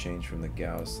gonna change from the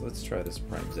Gauss. Let's try this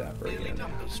Prime Zapper again.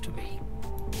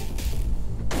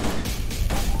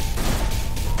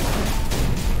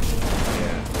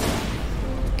 Yeah.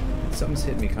 Something's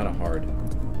hitting me kind of hard.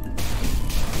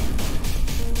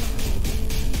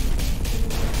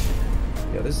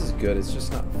 Yeah, this is good. It's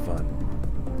just not fun.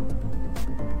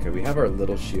 Okay, we have our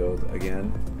little shield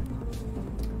again.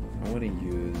 I want to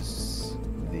use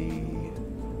the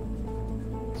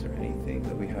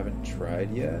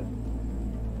tried yet.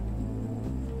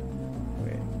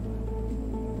 Wait.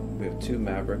 We have 2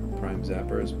 Maverick Prime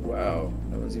Zappers. Wow,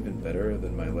 that one's even better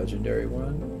than my legendary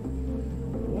one.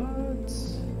 What?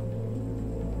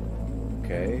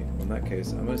 Okay, well, in that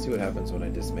case, I'm gonna see what happens when I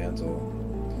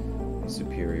dismantle a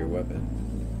superior weapon.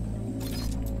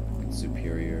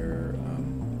 Superior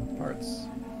parts.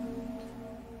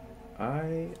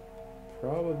 I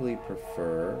probably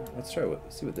prefer. Let's try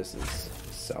see what this is.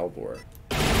 Salvor.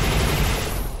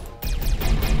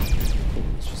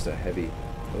 It's just a heavy.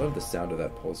 I love the sound of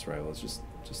that pulse rifle. It just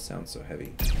sounds so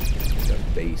heavy. That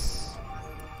bass.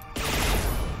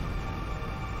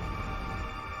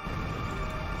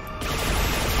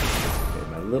 Okay,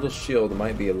 my little shield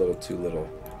might be a little too little.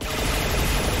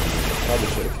 Probably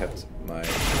should have kept my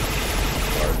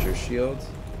larger shield.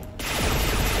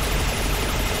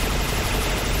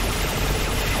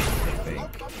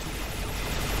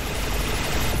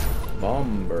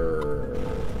 Bomber.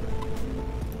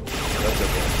 That's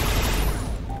okay.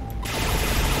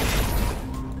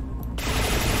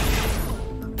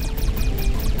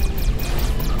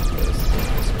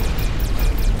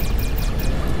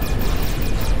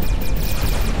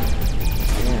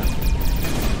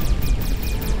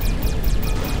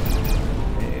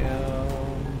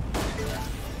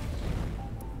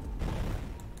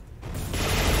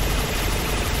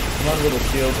 Come on, little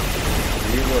shield. Do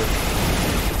your work.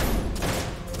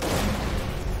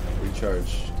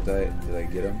 Recharge. Did I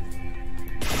get him?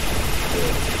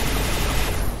 Good.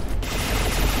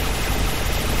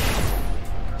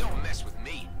 Don't mess with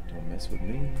me. Don't mess with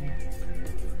me.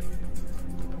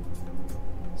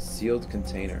 Sealed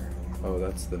container. Oh,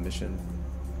 that's the mission.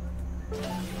 I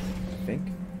think.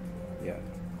 Yeah.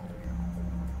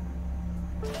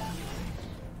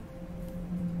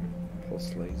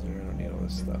 Pulse laser. I don't need all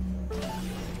this stuff.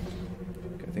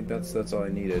 Okay, I think that's all I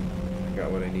needed. I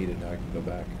got what I needed. Now I can go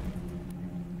back.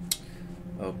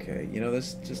 Okay, you know,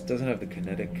 this just doesn't have the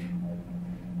kinetic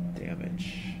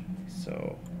damage.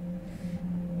 So,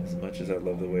 as much as I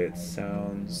love the way it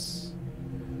sounds,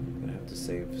 I'm gonna have to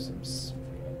save some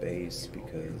space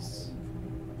because,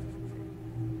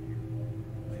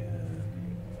 man,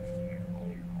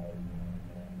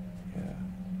 yeah,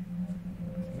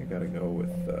 I think I gotta go with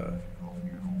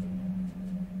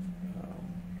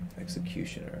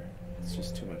Executioner. It's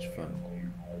just too much fun.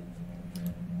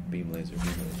 Beam laser is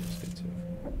good too.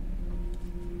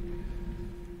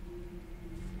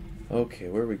 Okay,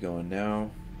 where are we going now?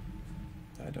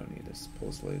 I don't need this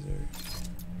pulse laser.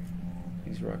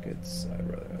 These rockets, I'd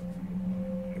rather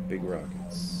have the big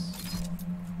rockets.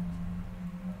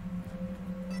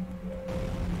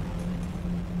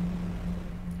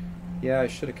 Yeah, I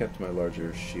should have kept my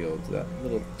larger shield. That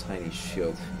little tiny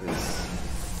shield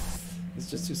is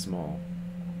just too small.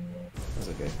 That's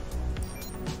okay.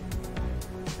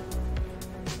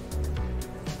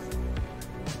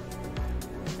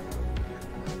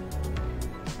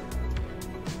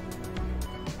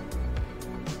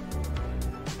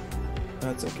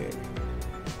 That's okay.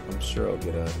 I'm sure I'll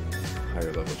get a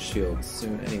higher level shield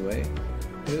soon anyway.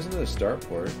 Hey, there's another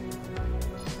starport.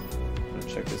 Wanna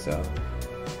check this out?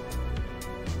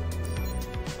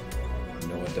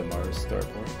 Noah Damar's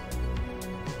starport.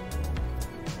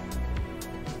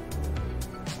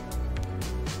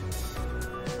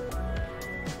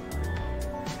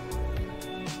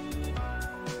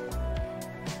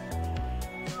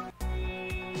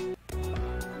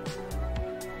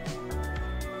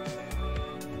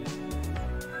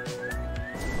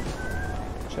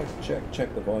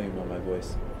 Check the volume on my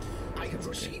voice. I have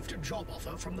received a job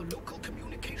offer from the local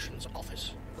communications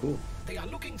office. Cool. They are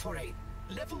looking for a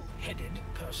level-headed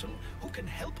person who can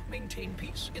help maintain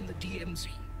peace in the DMZ.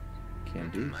 Can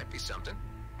do. Might be something.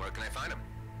 Where can I find him?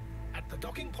 At the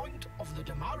docking point of the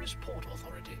Damaris Port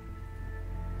Authority.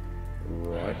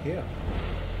 Right here.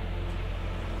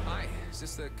 Hi, is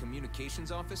this the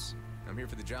communications office? I'm here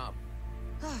for the job.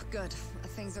 Oh, good.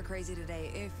 Things are crazy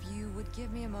today. If you would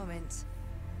give me a moment.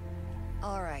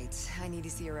 All right, I need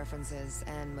to see your references,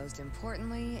 and most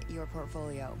importantly, your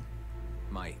portfolio.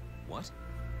 My what?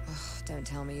 Ugh, don't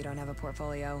tell me you don't have a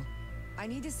portfolio. I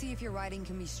need to see if your writing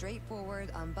can be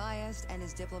straightforward, unbiased, and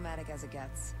as diplomatic as it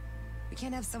gets. We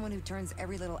can't have someone who turns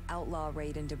every little outlaw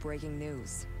raid into breaking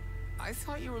news. I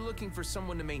thought you were looking for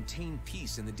someone to maintain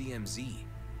peace in the DMZ.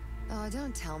 Oh,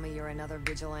 don't tell me you're another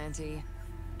vigilante.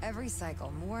 Every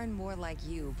cycle, more and more like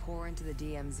you pour into the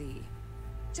DMZ.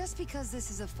 Just because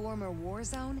this is a former war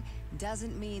zone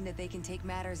doesn't mean that they can take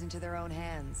matters into their own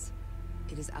hands.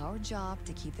 It is our job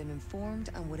to keep them informed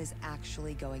on what is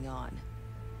actually going on.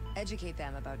 Educate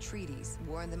them about treaties,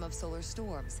 warn them of solar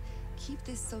storms, keep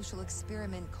this social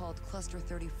experiment called Cluster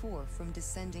 34 from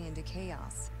descending into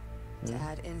chaos. To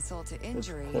add insult to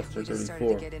injury, we just started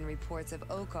to get in reports of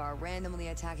Okar randomly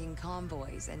attacking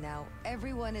convoys, and now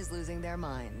everyone is losing their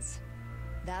minds.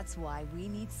 That's why we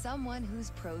need someone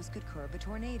whose prose could curb a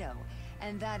tornado,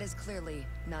 and that is clearly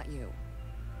not you.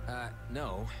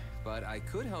 No, but I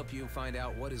could help you find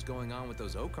out what is going on with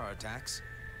those Okar attacks.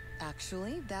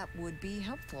 Actually, that would be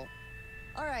helpful.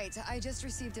 Alright, I just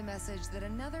received a message that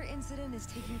another incident is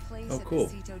taking place at the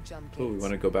Sito jump gate. Cool, we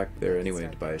want to go back there anyway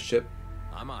to buy a ship.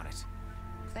 I'm on it.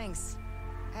 Thanks.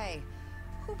 Hey,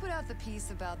 who put out the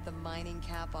piece about the mining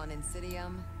cap on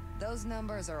Insidium? Those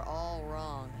numbers are all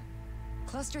wrong.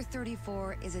 Cluster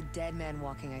 34 is a dead man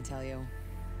walking, I tell you.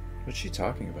 What's she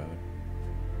talking about?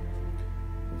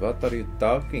 What are you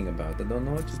talking about? I don't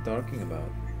know what you're talking about.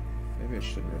 Maybe I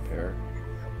shouldn't repair.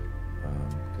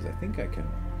 Because I think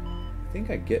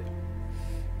I get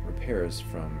repairs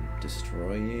from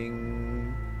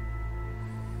destroying...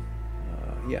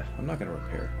 yeah, I'm not gonna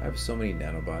repair. I have so many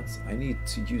nanobots. I need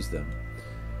to use them.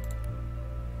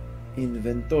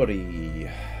 Inventory.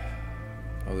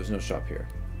 Oh, there's no shop here.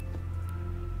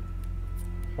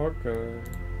 Parker.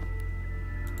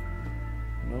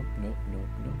 Nope, nope, nope,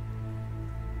 nope.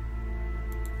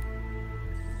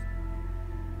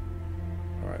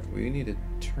 Alright, we need to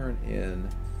turn in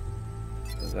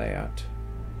that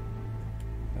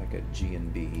back at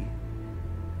G&B.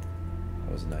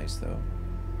 That was nice though.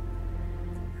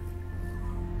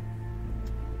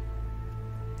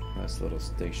 Nice little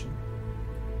station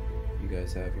you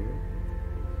guys have here.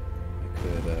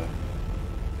 I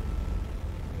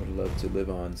would love to live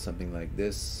on something like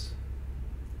this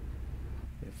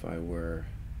if I were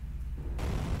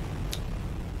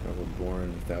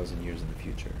born 1,000 years in the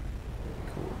future.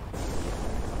 Cool.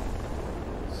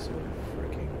 So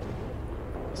freaking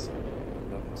awesome.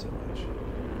 I love it so much.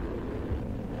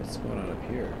 What's going on up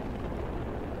here?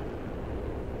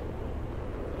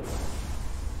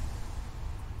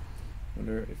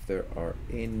 Wonder if there are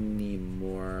any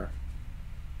more.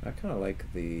 I kind of like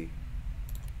the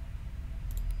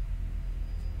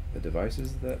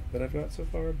devices that I've got so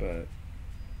far, but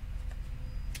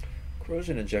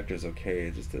corrosion injector is okay.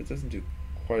 It doesn't do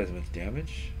quite as much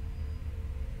damage.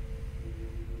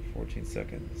 14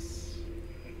 seconds.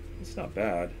 It's not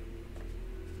bad.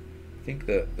 I think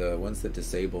the ones that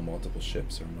disable multiple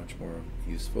ships are much more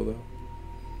useful though.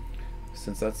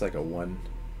 Since that's like a one.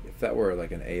 If that were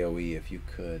like an AoE, if you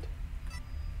could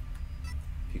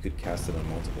cast it on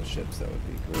multiple ships, that would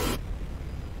be great.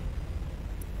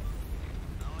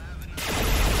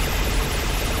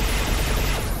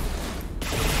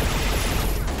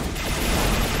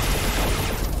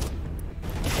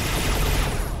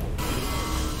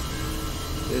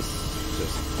 This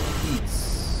just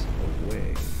eats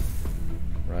away,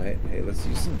 right? Hey, let's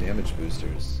use some damage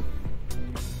boosters.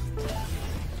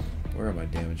 Where are my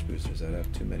damage boosters? I'd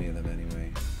have too many of them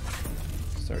anyway.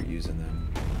 Start using them.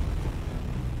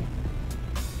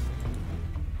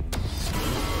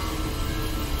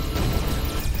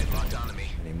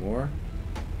 Any more?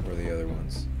 Where are the other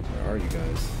ones? Where are you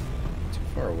guys? Too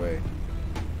far away.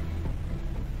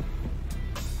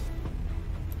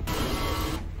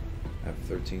 I have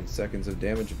 13 seconds of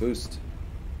damage boost.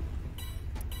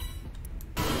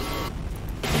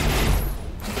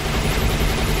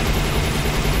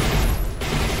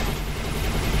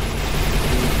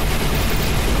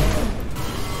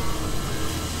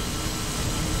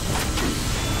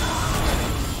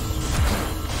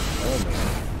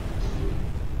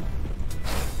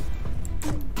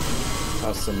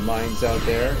 Some mines out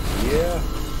there, yeah.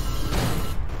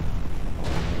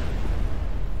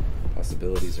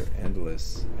 Possibilities are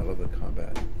endless. I love the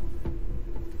combat.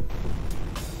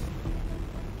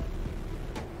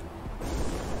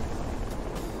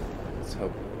 Let's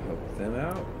help them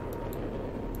out.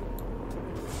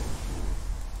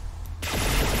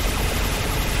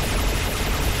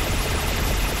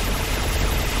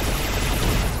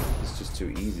 It's just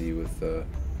too easy with the.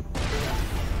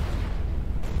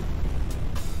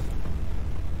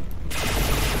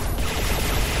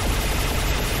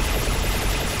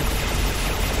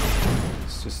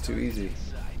 Too easy.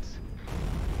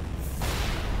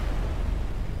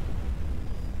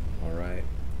 Alright.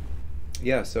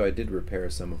 Yeah, so I did repair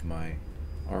some of my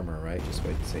armor, right? Just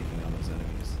by taking on those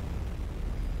enemies.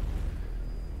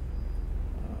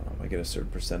 I get a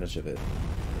certain percentage of it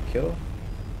per kill.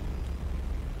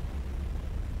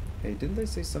 Hey, didn't they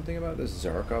say something about this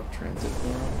Zarkov transit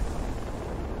forum?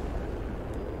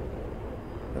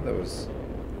 I thought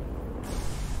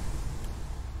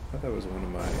that was one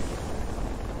of my...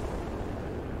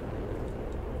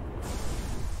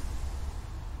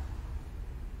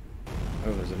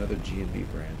 Oh, there's another G&B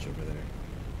branch over there.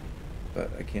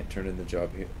 But I can't turn in the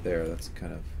job here. There, that's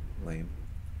kind of lame.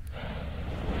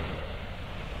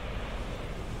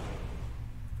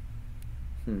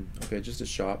 Okay, just a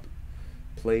shop.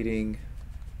 Plating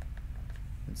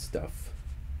and stuff.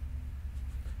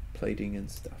 Plating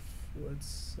and stuff.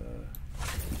 Let's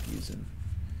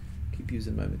keep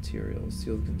using my materials.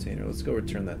 Sealed container. Let's go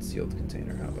return that sealed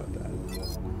container. How about that?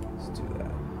 Let's do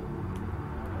that.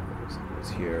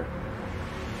 It's here.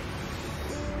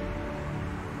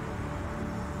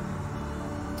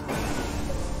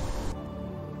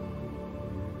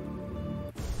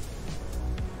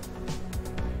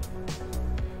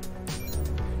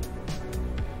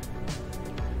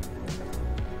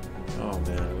 Oh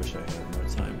man, I wish I had more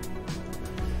time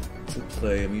to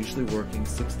play. I'm usually working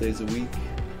 6 days a week,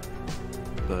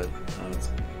 but it's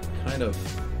kind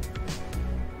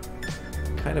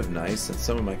of nice, and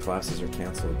some of my classes are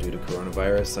canceled due to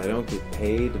coronavirus. I don't get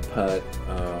paid, but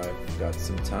I've got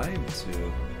some time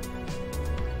to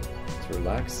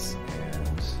relax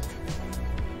and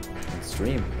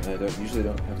stream. I usually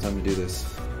don't have time to do this.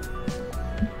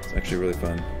 It's actually really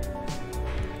fun.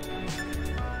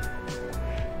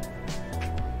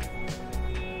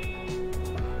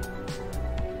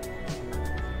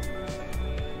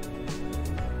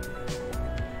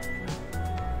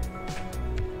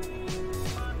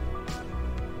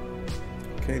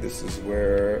 Okay, this is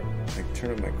where I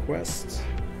turn on my quest.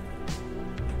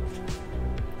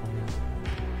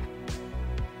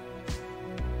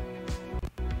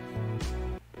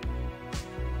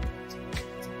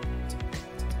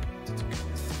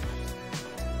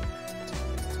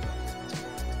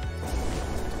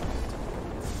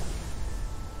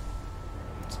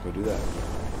 Let's go do that.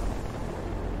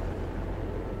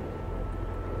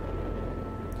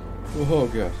 Oh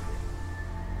god.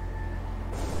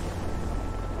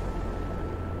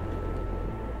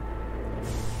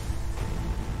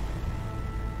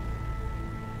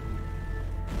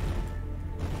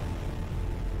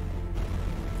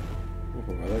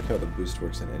 I like how the boost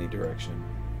works in any direction.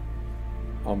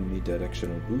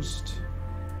 Omnidirectional boost.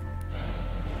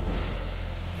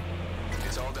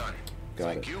 It's all done. Got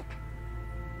Thank it. you.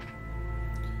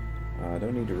 I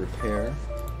don't need to repair.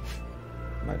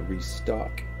 Might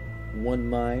restock. One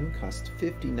mine costs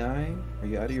 59. Are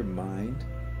you out of your mind?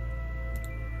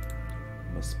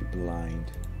 Must be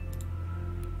blind.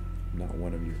 I'm not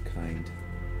one of your kind.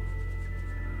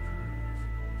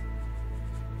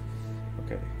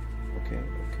 Okay. Okay.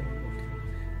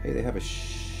 Hey, they have a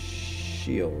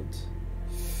shield.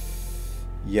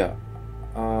 Yeah.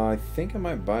 I think I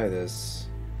might buy this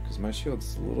because my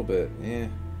shield's a little bit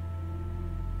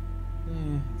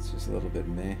it's just a little bit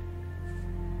meh.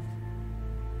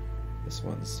 This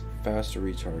one's faster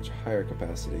recharge, higher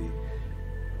capacity,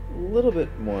 a little bit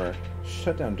more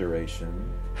shutdown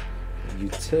duration.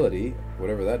 Utility,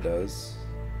 whatever that does,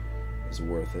 is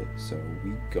worth it. So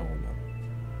we gonna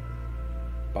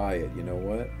buy it. You know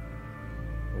what?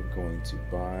 We're going to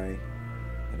buy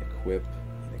and equip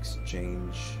and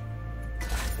exchange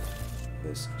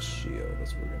this shield.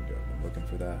 That's what we're gonna do. I'm looking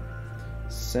for that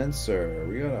sensor.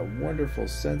 We got a wonderful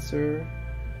sensor.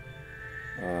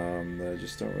 I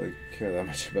just don't really care that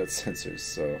much about sensors,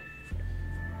 so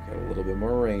got a little bit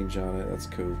more range on it. That's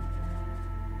cool.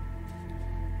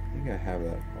 I think I have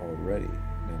that already.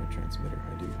 Nanotransmitter,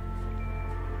 I do.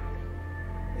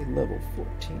 A level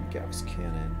 14 Gauss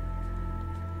cannon.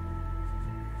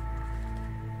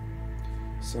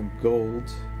 Some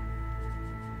gold.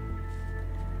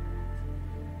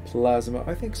 Plasma.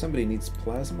 I think somebody needs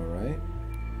plasma, right?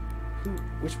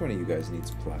 Which one of you guys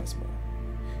needs plasma?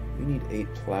 We need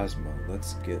 8 plasma.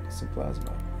 Let's get some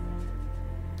plasma.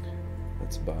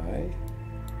 Let's buy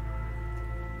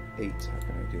 8. How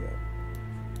can I do that?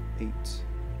 8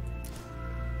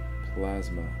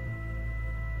 plasma.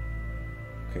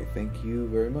 Okay, thank you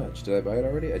very much. Did I buy it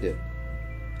already? I did.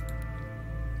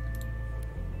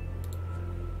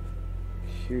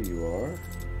 Here you are.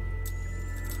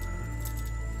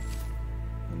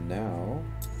 And now,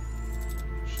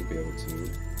 should be able to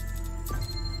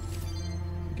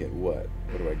get what?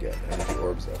 What do I get? Energy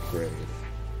orbs upgrade.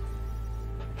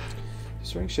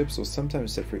 Destroying ships will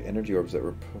sometimes set free energy orbs that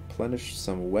replenish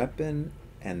some weapon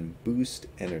and boost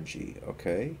energy.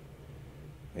 Okay.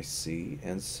 I see.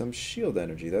 And some shield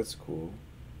energy. That's cool.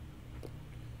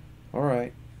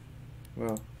 Alright.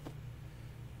 Well,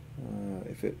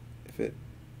 if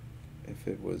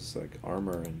it was like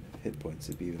armor and hit points,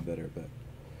 it'd be even better, but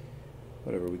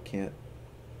whatever. We can't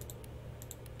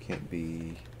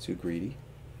be too greedy.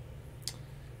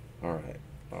 Alright.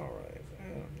 I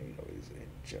don't need all these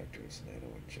injectors.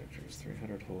 Nano injectors.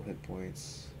 300 whole hit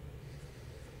points.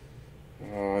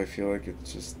 Oh, I feel like it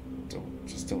just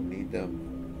don't need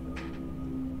them.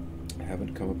 I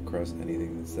haven't come across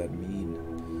anything that's that mean.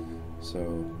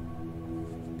 So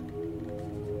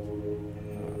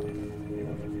I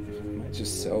might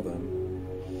just sell them.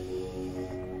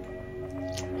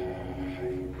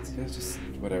 Just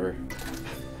whatever.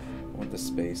 I want the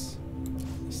space.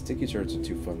 The sticky charts are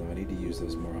too fun though. I need to use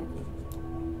those more often.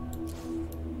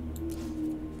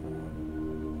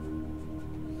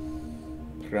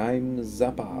 Prime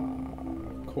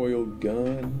Zappa, coil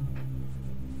gun,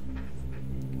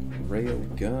 rail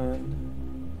gun,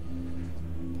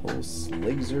 pulse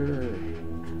laser,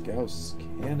 Gauss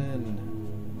cannon,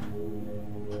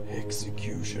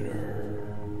 executioner,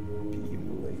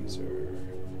 beam laser.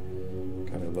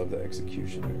 God, I love the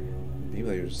executioner. Beam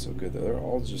lasers are so good though. They're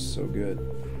all just so good.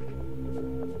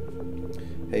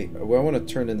 Hey, well, I want to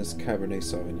turn in this Cabernet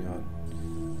Sauvignon.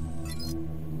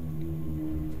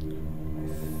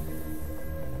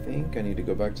 I think I need to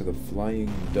go back to the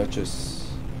Flying Duchess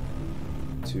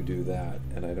to do that,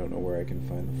 and I don't know where I can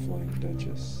find the Flying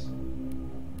Duchess.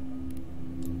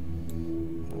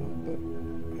 But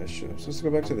I should. I'm supposed to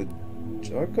go back to the.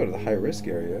 I'll go to the high risk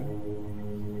area.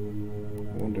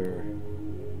 I wonder.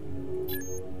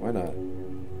 Why not?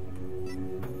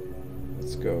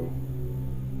 Let's go.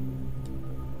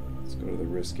 Let's go to the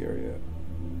risk area.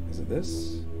 Is it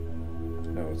this?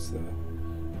 No, it's the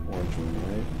orange one,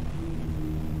 right?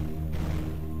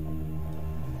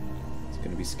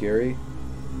 Gonna be scary.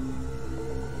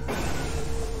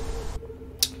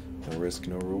 No risk,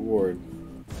 no reward.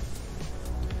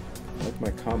 I like my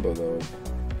combo though.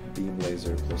 Beam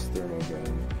laser plus thermo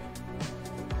gun.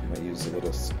 I might use a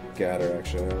little scatter.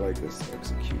 Actually, I like this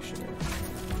executioner.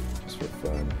 Just for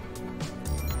fun.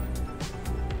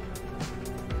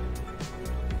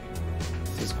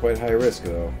 This is quite high risk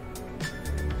though.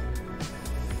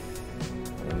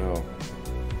 I don't know.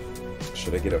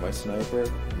 Should I get out my sniper?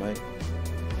 Might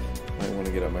want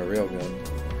to get out my railgun.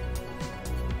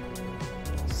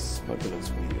 Smuggler's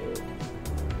wheel.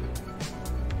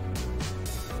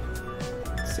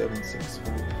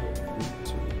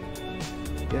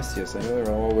 76542. Yes, I know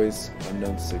there are always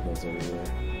unknown signals everywhere.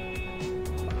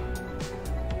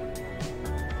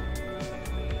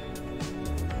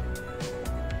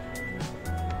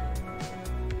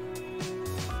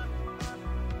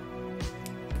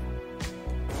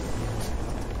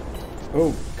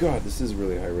 Oh god, this is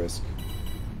really high risk.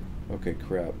 Okay,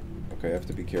 crap. Okay, I have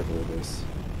to be careful with this.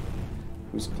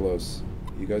 Who's close?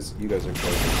 You guys are close.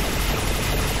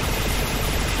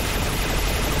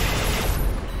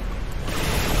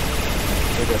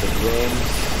 I got the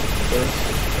drones first.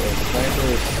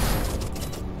 Snipers.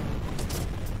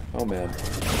 Oh man.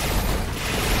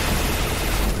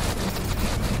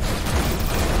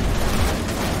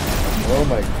 Oh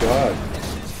my god.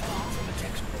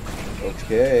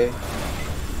 Okay.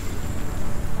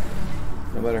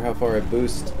 No matter how far I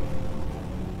boost.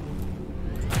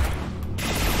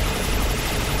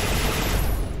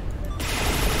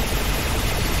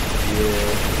 Dear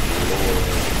Lord.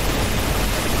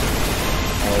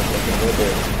 Oh, fucking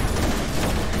rubber.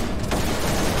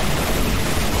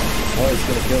 Oh, he's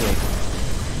gonna kill me.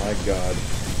 My god.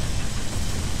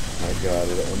 My god,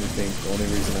 the only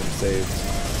reason I'm saved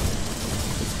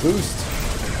is boost.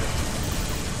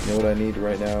 You know what I need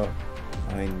right now?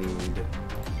 I need...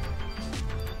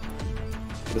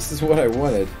 This is what I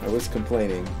wanted. I was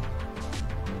complaining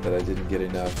that I didn't get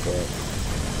enough.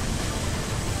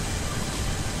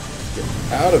 Get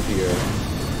out of here.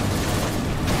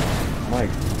 My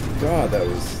god, that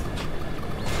was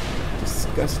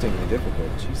disgustingly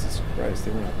difficult. Jesus Christ,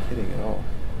 they were not hitting at all.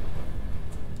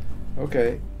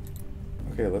 Okay.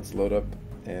 Okay, let's load up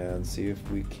and see if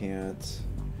we can't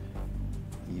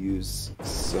use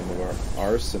some of our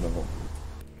arsenal.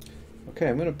 Okay,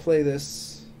 I'm gonna play this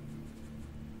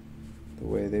the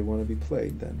way they want to be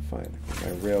played then. Fine.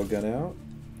 My railgun out.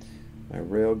 My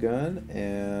railgun,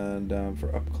 and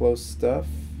for up close stuff,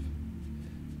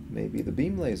 maybe the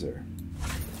beam laser.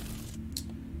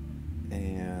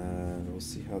 And we'll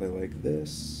see how they like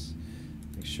this.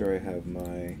 Make sure I have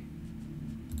my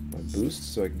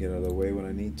boost so I can get out of the way when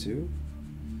I need to.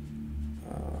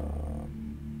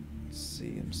 Let's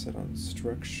see, I'm set on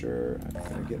structure. I'm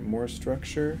gonna get more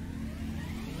structure.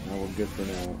 Now we're good for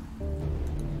now.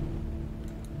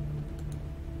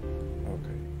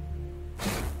 Okay.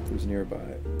 Who's nearby?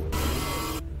 I'm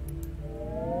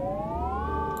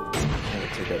gonna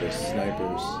take out those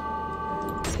snipers.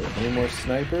 So any more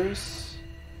snipers?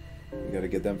 We gotta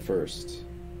get them first.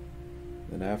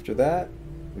 Then after that,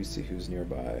 we see who's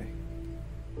nearby.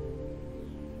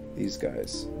 These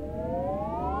guys.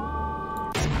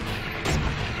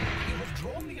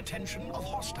 attention of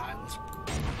hostiles.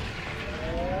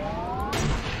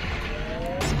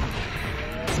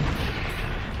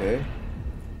 Okay.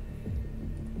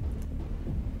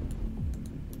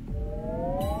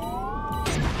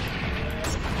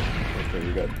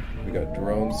 Okay, we got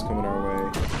drones coming our way.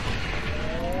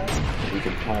 We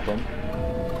can pop them.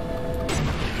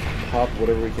 Pop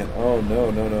whatever we can. Oh no,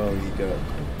 no, no! You got.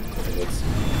 Okay, let's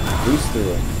boost through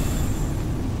them.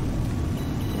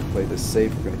 We're gonna play this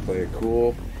safe. We're gonna play it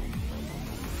cool.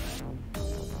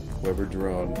 Whoever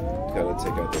drone, gotta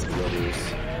take out the rudders.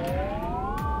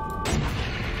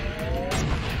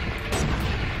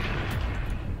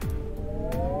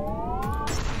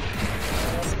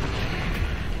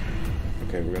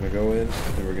 Okay, we're gonna go in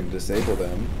and we're gonna disable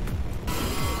them.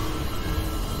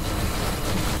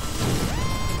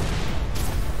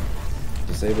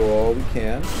 Disable all we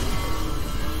can.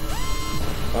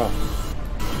 Oh,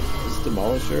 this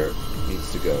demolisher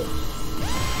needs to go.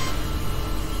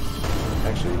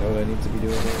 Actually, you know what I need to be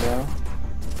doing right now?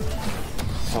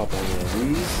 Pop on one of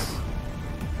these.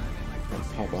 And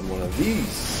pop on one of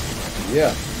these.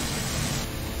 Yeah.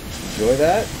 Enjoy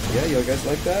that? Yeah, you guys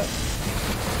like that?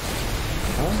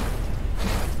 Huh?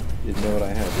 You didn't know what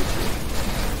I had, did you?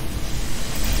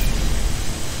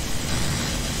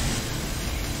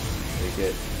 They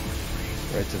get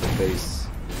right to the face,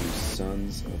 you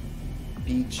sons of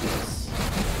beaches.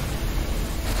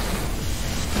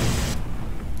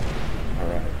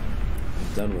 Alright,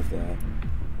 I'm done with that.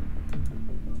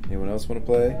 Anyone else want to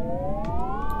play?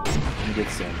 Let me get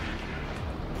some.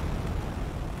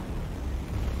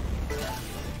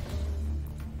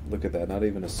 Look at that, not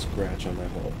even a scratch on my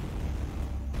hull.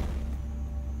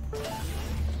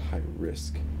 High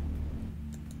risk.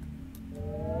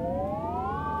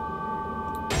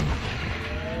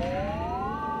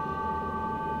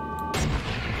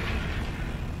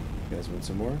 You guys want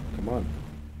some more? Come on.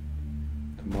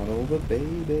 Come on over,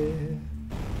 baby.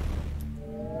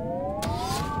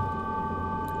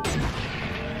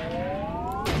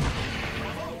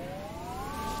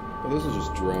 Oh, those are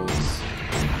just drones.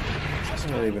 It's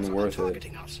not even worth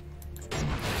it.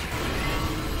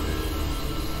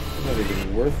 Not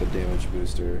even worth the damage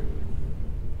booster.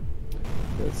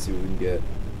 Let's see what we can get.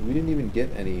 We didn't even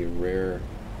get any rare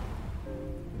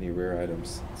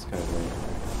items. It's kind of lame.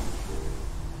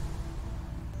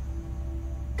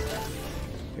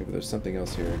 Okay, but there's something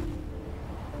else here.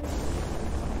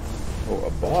 Oh,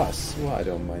 a boss. Well, I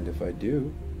don't mind if I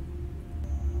do.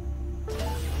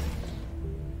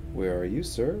 Where are you,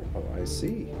 sir? Oh, I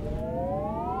see.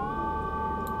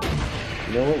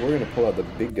 You know what? We're going to pull out the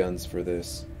big guns for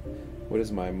this. What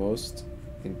is my most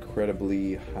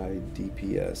incredibly high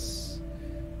DPS?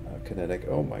 Kinetic.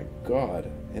 Oh my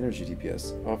god. Energy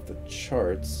DPS. Off the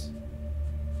charts.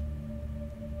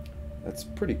 That's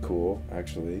pretty cool,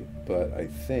 actually. But I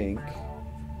think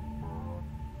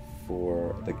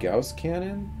for the Gauss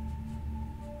Cannon,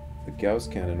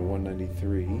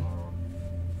 193,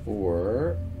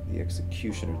 or the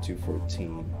Executioner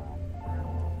 214.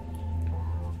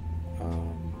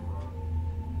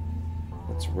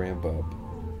 Let's ramp up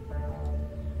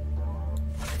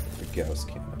the Gauss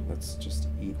Cannon. Let's just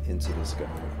eat into this guy.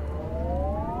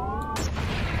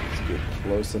 Let's get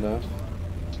close enough.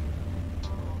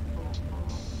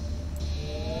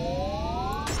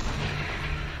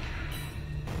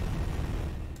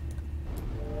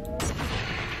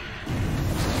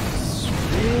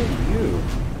 Screw you.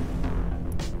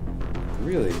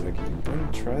 Really? Like, you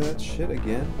want to try that shit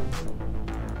again?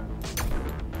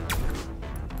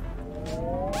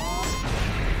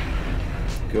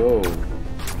 Go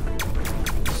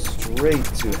straight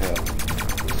to hell.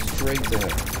 Straight to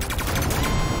hell.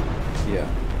 Yeah.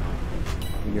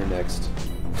 You're next.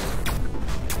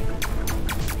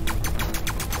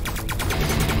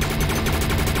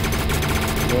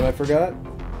 You know what I forgot?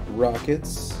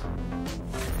 Rockets.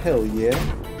 Hell yeah.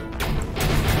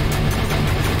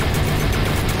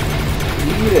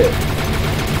 Eat it.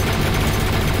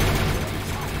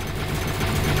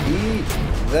 Eat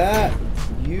that,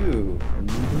 you.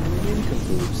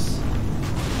 Nincompoops.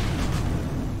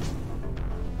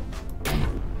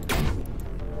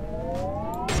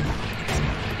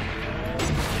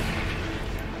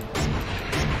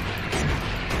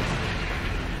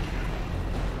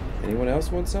 Anyone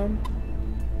else want some?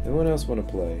 Anyone else want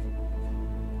to play?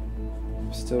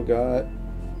 Still got...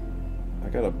 I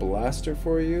got a blaster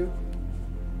for you.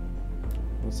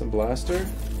 Want some blaster?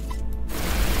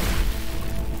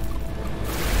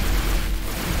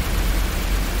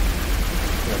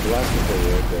 Blaster for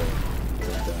right there.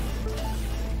 Right down.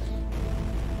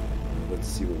 Let's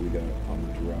see what we got on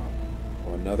the drop.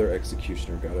 Oh, another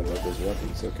Executioner. Gotta love those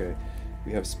weapons. Okay.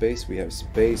 We have space, we have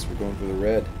space. We're going for the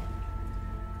red.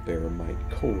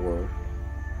 Baramite core.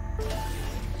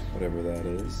 Whatever that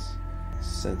is.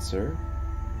 Sensor.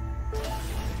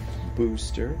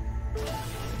 Booster.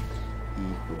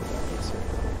 Equalizer.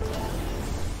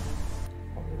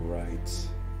 Alright. So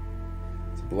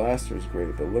blaster's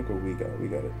great, but look what we got. We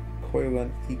got a coil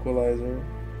gun equalizer.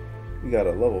 We got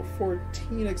a level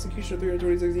 14 execution of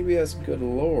 326 DPS. Good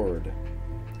lord.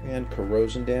 And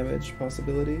corrosion damage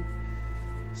possibility.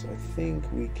 So I think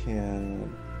we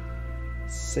can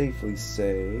safely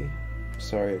say,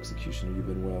 sorry executioner, you've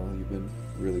been well. You've been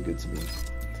really good to me.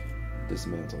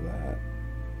 Dismantle that.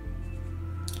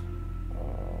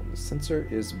 The sensor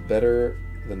is better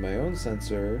than my own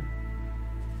sensor,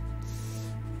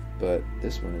 but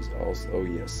this one is also, oh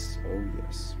yes,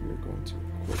 we are going to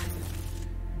equip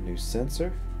new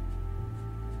sensor,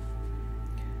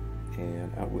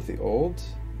 and out with the old,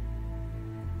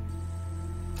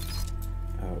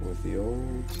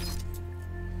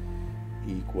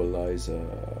 equalizer,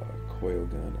 coil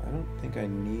gun. I don't think I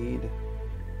need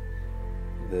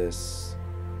this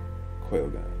coil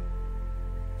gun.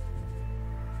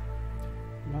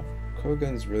 Coil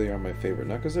guns really are my favorite,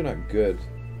 not because they're not good,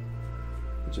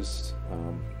 just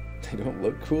they don't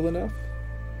look cool enough.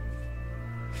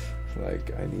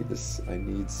 Like, I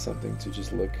need something to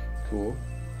just look cool.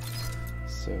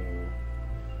 So,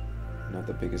 not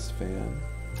the biggest fan.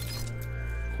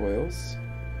 Coils.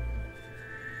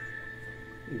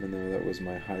 Even though that was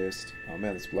my highest. Oh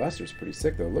man, this blaster's pretty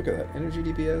sick though. Look at that. Energy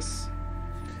DPS.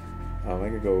 I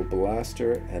could go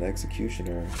blaster and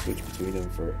executioner, switch between them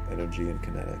for energy and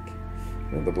kinetic.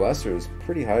 You know, the blaster is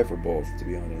pretty high for both, to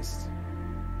be honest.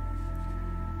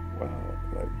 Wow,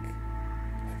 like,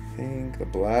 I think the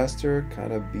blaster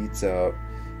kind of beats out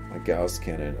my Gauss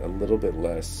cannon a little bit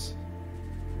less.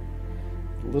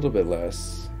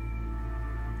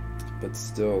 But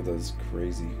still does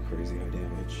crazy high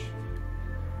damage.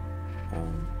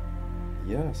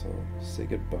 Yeah, so say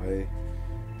goodbye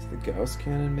to the Gauss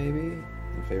cannon maybe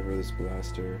in favor of this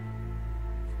blaster.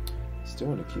 Still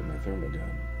want to keep my thermal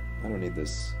gun. I don't need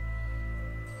this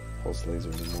pulse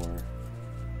laser anymore.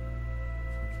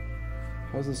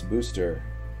 How's this booster?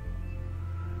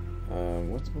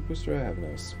 What booster do I have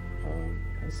now?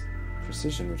 Has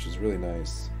precision, which is really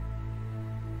nice.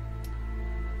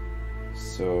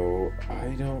 So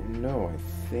I don't know. I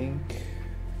think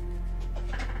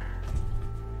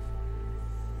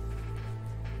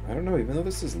I don't know. Even though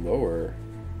this is lower,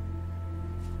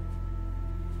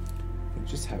 I think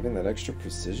just having that extra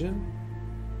precision,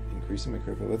 increasing my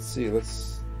crit. Let's see.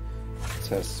 Let's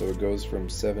test. So it goes from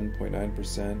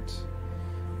 7.9%,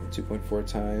 2.4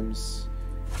 times,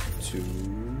 to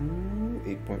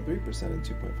 8.3% and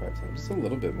 2.5 times. It's a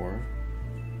little bit more,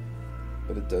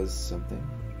 but it does something.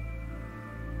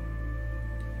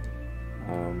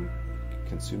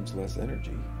 Consumes less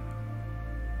energy.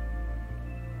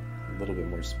 A little bit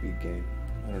more speed gain.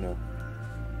 I don't know.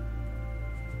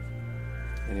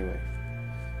 Anyway,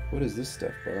 what is this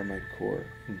stuff? Baramite core.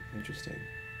 Interesting.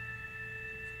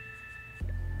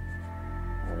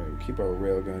 Alright, we keep our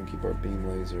railgun, keep our beam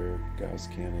laser, Gauss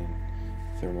cannon,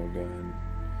 thermal gun.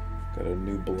 Got a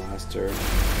new blaster.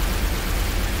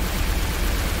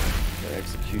 The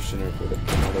executioner for the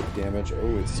kinetic damage.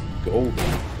 Oh, it's golden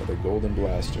for the golden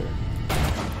blaster.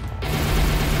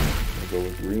 I'll go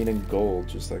with green and gold,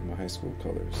 just like my high school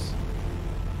colors.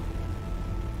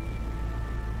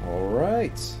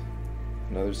 Alright.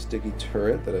 Another sticky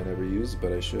turret that I never used,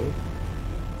 but I should.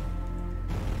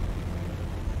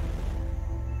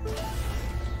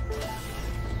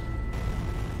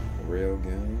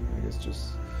 Railgun, I guess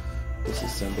just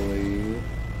disassembly,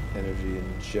 energy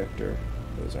injector.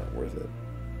 Those aren't worth it.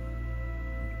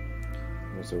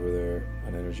 What's over there?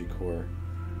 An energy core.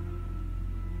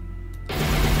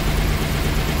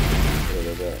 What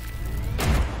about that?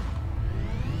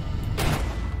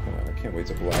 Come on, I can't wait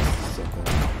to blast something.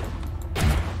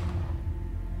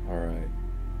 Alright.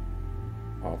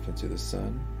 Off into the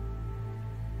sun.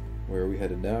 Where are we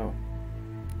headed now?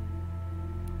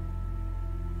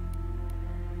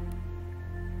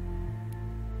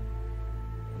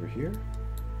 Over here?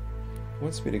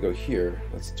 Wants me to go here.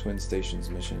 That's Twin Stations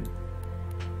mission.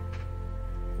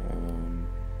 I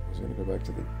was going to go back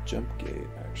to the jump gate,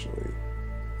 actually.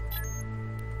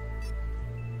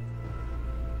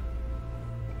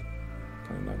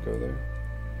 Can I not go there?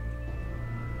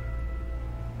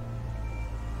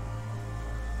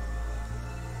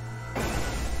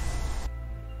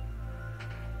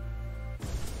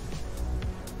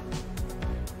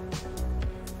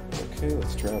 Okay,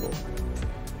 let's travel.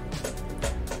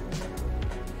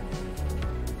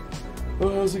 Oh,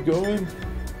 how's it going?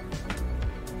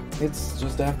 It's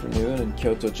just afternoon in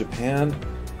Kyoto, Japan.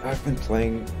 I've been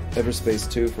playing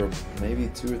Everspace2 for maybe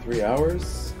 2 or 3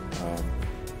 hours.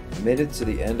 I made it to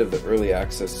the end of the early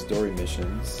access story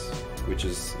missions, which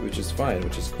is fine,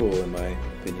 which is cool in my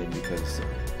opinion, because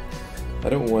I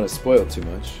don't want to spoil too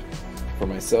much for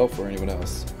myself or anyone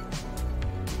else.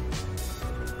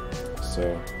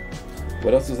 So,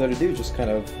 what else is there to do? Just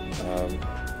kind of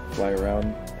fly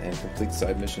around and complete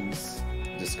side missions,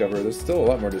 discover. There's still a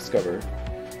lot more to discover.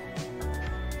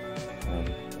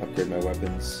 Upgrade my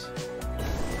weapons.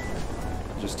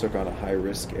 Just took on a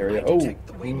high-risk area. Oh!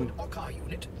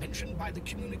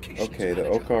 Okay, the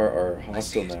Okar are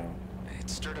hostile now. It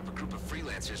stirred up a group of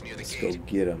freelancers near the Let's gate. go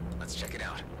get them. Let's check it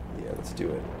out. Yeah, let's do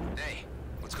it. Hey,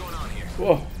 what's going on here?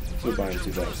 Whoa! We're buying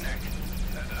too fast.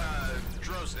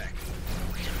 Droznek.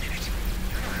 Wait a minute.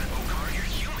 Okar, you're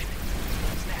human.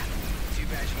 Snap. Too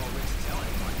bad you won't live to tell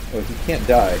anyone. Oh, he can't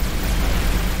die.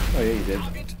 Oh yeah, he did.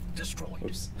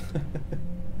 Oops.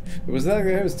 Was that the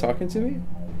guy who was talking to me?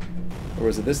 Or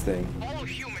was it this thing? All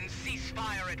humans cease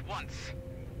fire at once.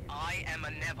 I am a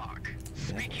Nevark,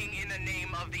 speaking in the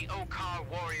name of the Okar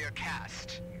warrior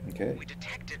caste. Okay. We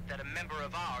detected that a member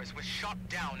of ours was shot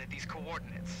down at these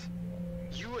coordinates.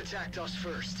 You attacked us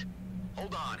first.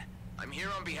 Hold on. I'm here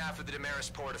on behalf of the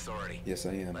Damaris Port Authority. Yes,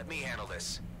 I am. Let me handle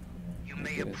this. You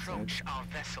may approach our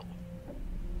vessel.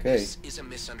 Okay. This is a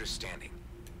misunderstanding.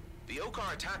 The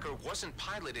Okar attacker wasn't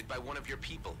piloted by one of your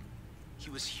people. He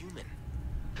was human.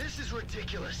 This is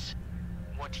ridiculous.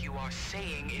 What you are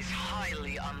saying is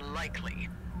highly unlikely.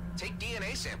 Take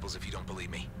DNA samples if you don't believe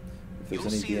me. If there's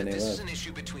You'll any see DNA that this left. is an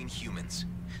issue between humans.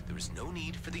 There is no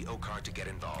need for the Okar to get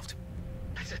involved.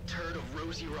 That's a turd of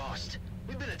Rosie Rost.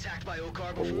 We've been attacked by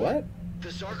Okar A before. what? The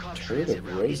Zarkov Turd transit of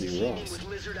route is Rosie teeming Rost. with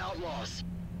lizard outlaws.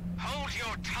 Hold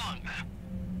your tongue.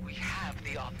 We have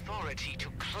the authority to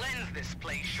cleanse this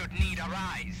place should need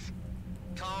arise.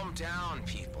 Calm down,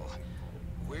 people.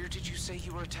 Where did you say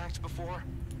you were attacked before?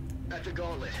 At the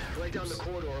gauntlet, right down the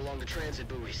corridor along the transit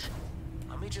buoys.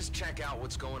 Let me just check out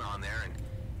what's going on there, and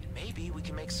maybe we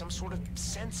can make some sort of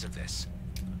sense of this.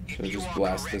 Should I just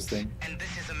blast this thing? And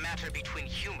this is a matter between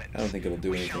humans. I don't think it'll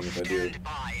do anything if I do.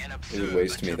 It would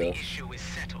waste me though.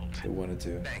 If it wanted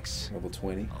to. Thanks. Level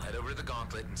 20. I'll head over to the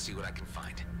gauntlet and see what I can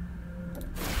find.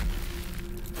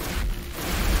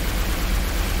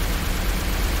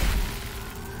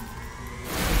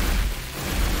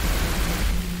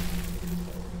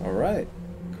 Alright.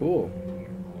 Cool.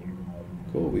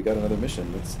 Cool, we got another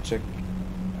mission. Let's check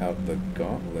out the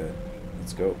gauntlet.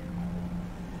 Let's go.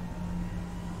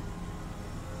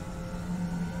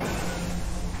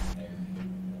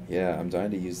 Yeah, I'm dying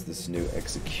to use this new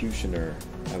executioner.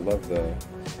 I love the...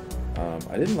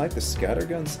 I didn't like the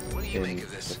scatterguns in the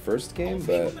first game,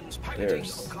 but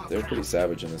they're pretty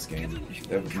savage in this game.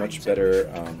 They have much better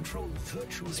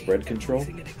spread control.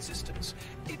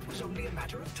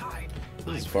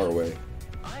 This is far away.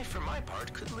 I, for my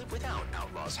part, could live without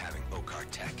outlaws having Okar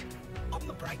tech. On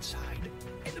the bright side,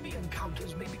 enemy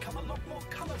encounters may become a lot more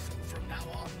colorful from now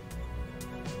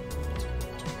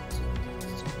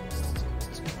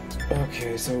on.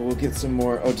 Okay, so we'll get some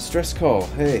more... Oh, distress call.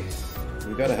 Hey,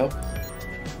 we gotta help.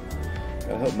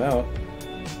 Gotta help him out.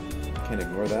 Can't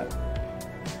ignore that.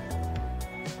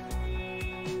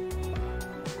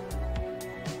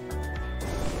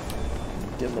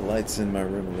 Dim the lights in my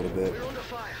room a little bit. We're under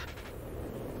fire.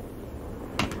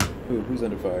 Who's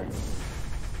under fire?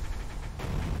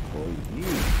 Well, you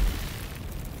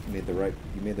made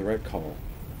the right call.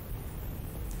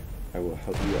 I will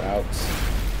help you out.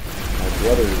 My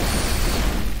brothers.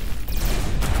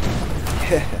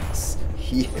 Yes.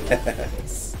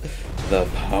 Yes. The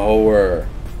power.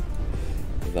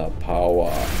 The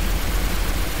power.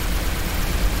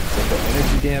 Simple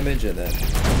energy damage and then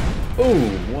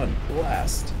boom! One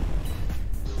blast.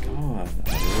 God,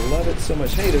 I love it so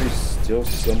much. Hey, there's still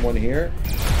someone here.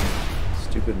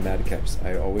 Stupid madcaps.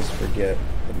 I always forget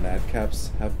the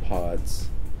madcaps have pods.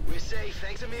 We're safe,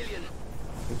 thanks a million.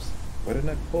 Oops. Why didn't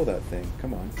I pull that thing?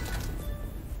 Come on.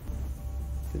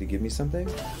 Did he give me something?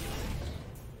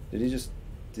 Did he just...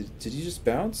 Did he just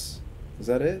bounce? Is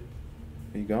that it?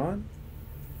 Are you gone?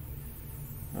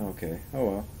 Oh, okay. Oh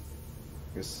well.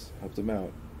 Guess helped him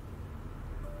out.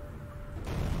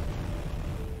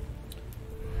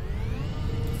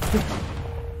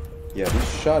 Yeah,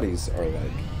 these shotties are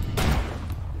like...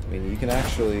 I mean, you can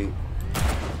actually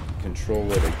control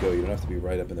where they go. You don't have to be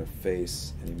right up in their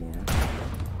face anymore.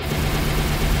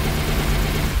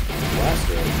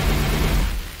 Blaster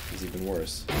is even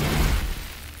worse.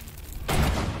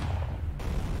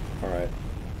 Alright.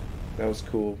 That was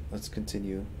cool. Let's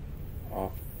continue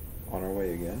off on our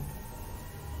way again.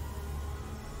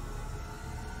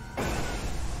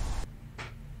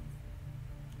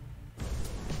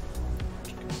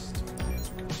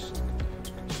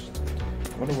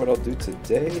 wonder what I'll do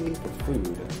today for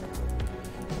food.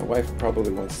 My wife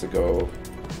probably wants to go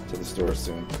to the store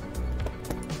soon.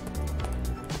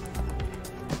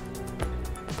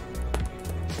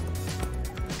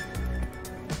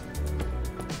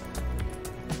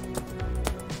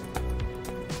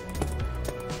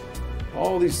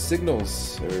 All these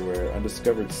signals everywhere,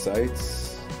 undiscovered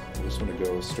sites. I just want to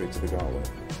go straight to the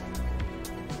gauntlet.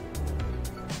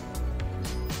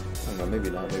 I don't know, maybe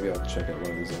not. Maybe I'll check out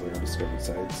one of these other undiscovered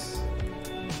sites.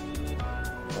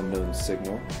 Unknown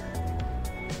signal.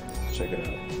 Let's check it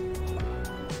out.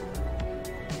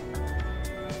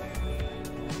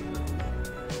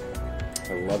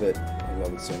 I love it. I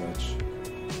love it so much.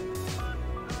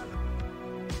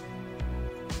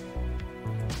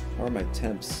 How are my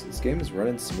temps? This game is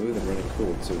running smooth and running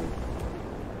cool too.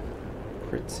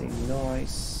 Pretty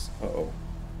nice. Uh-oh.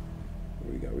 What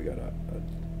do we got? We got a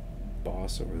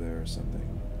boss over there or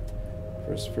something.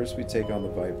 First we take on the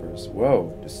Vipers.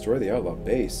 Whoa! Destroy the outlaw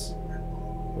base.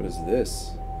 What is this?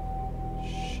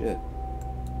 Shit.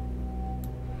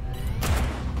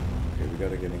 Okay, we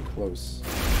gotta get in close.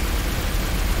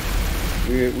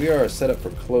 We are set up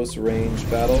for close range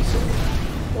battles.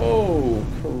 Oh,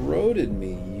 corroded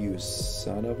me, you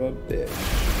son of a bitch.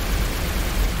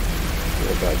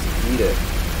 We're about to eat it.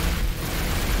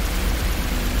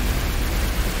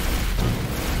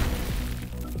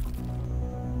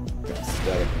 Got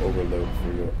static overload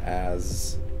for your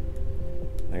ass.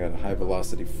 I got a high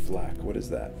velocity flak. What is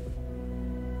that?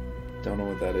 Don't know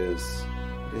what that is.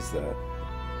 What is that?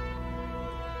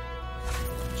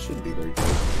 Shouldn't be very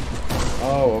good.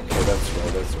 Oh, okay, that's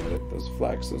right, that's right. Those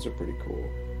flaks, those are pretty cool.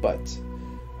 But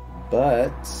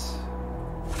I'm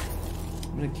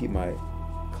gonna keep my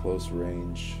close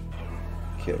range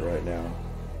kit right now.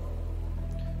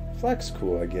 Flak's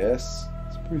cool, I guess.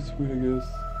 It's pretty sweet, I guess.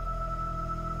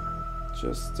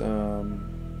 Just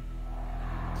can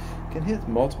hit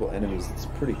multiple enemies. It's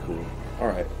pretty cool. All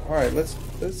right. Let's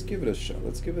give it a shot.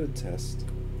 Let's give it a test.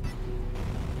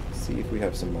 See if we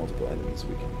have some multiple enemies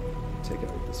we can take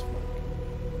out with this flak.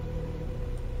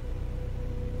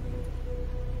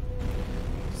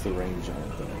 What's the range on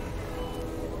it though?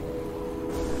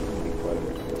 Be quite a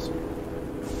bit closer.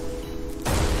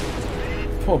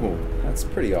 Whoa, that's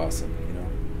pretty awesome, you know.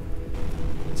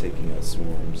 Taking out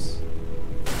swarms.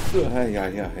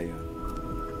 Hiya.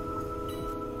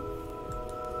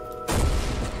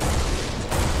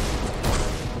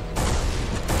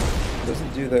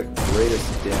 Doesn't do the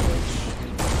greatest damage.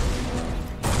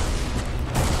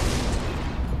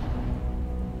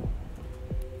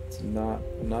 It's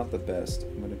not the best.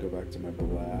 I'm gonna go back to my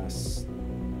blast.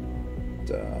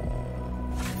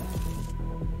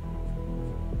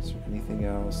 Is there anything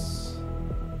else?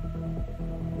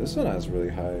 This one has really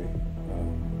high.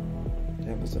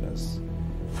 Damn, this one has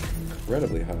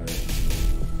incredibly high.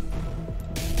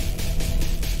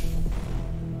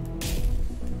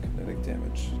 Kinetic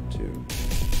damage too.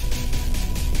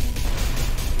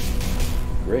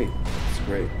 Great, it's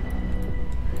great.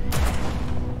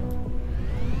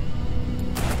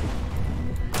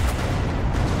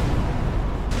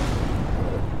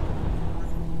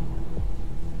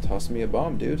 Toss me a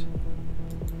bomb, dude.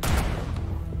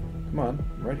 Come on,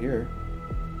 I'm right here.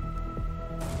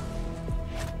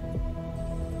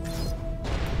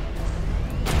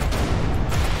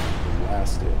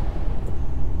 Blast it.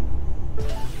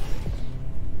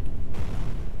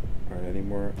 Alright, any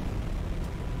more?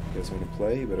 You guys want to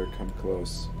play? You better come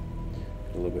close.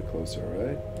 Get a little bit closer,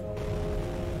 alright?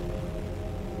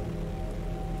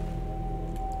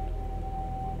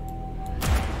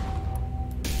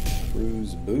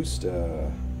 Cruise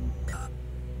booster.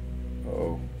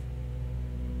 Uh-oh.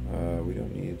 We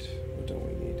don't need... What don't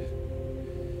we need?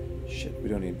 Shit, we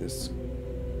don't need this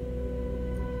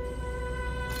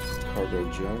cargo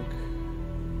junk.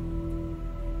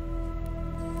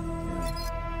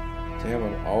 Yeah. Damn,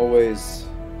 I'm always...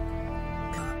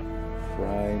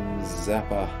 Prime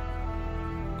Zappa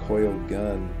coil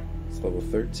gun. It's level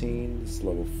 13. It's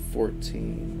level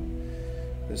 14.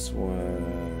 This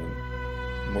one...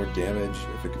 More damage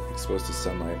if it's exposed to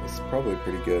sunlight. It's probably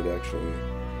pretty good, actually.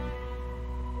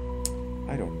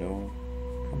 I don't know.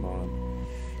 Come on.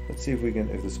 Let's see if we can.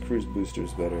 If this cruise booster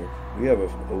is better. We have a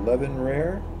 11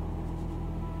 rare.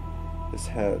 This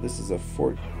is a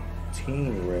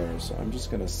 14 rare, so I'm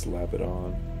just gonna slap it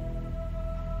on.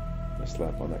 I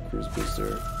slap on that cruise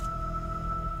booster,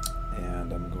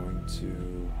 and I'm going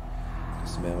to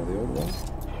dismantle the old one.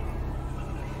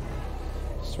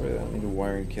 Sorry, I need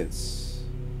wiring kits.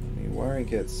 Wiring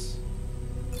kits.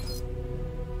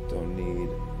 Don't need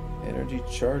energy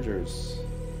chargers.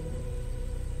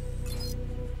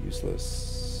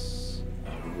 Useless.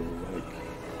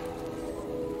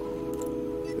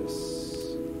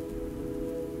 this.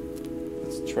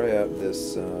 Let's try out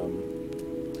this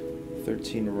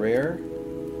 13 rare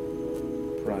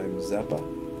Prime Zappa.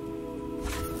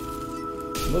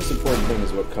 The most important thing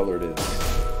is what color it is.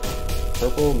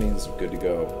 Purple means good to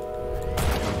go.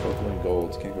 Purple and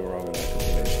gold, can't go wrong with that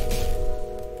combination.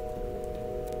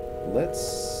 Let's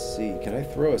see, can I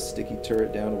throw a sticky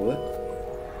turret down? Will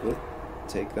it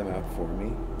take them out for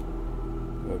me?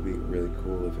 That would be really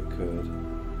cool if it could.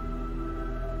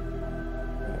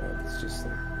 It's just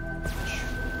like,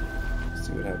 let's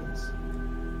see what happens.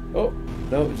 Oh,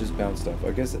 no, it just bounced off.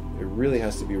 I guess it really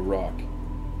has to be rock.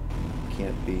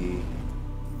 Can't be...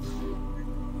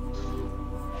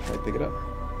 Can I pick it up?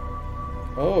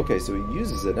 Oh, okay, so he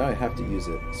uses it. Now I have to use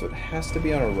it. So it has to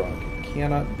be on a rock. It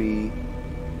cannot be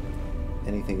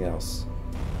anything else.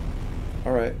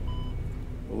 Alright.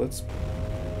 Well, let's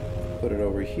put it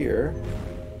over here.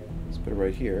 Let's put it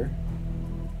right here.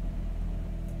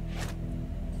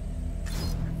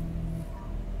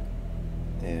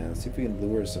 And let's see if we can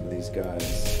lure some of these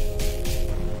guys.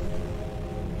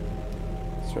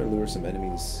 Let's try to lure some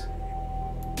enemies.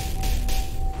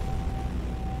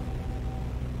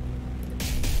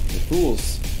 You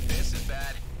fools. This is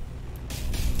bad.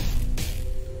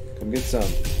 Come get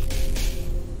some.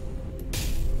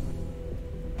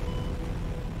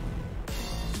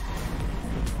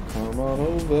 Come on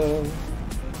over.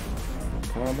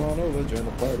 Come on over, join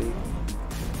the party.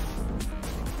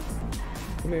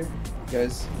 Come here.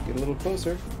 Guys, get a little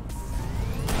closer.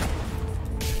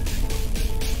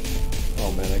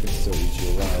 Oh man, I can still reach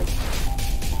you alive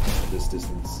at this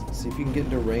distance. See if you can get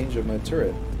into range of my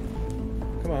turret.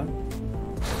 Come on.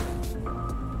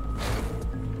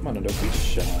 Come on, and don't be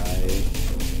shy.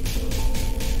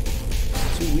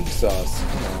 Too weak sauce.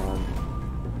 Come on.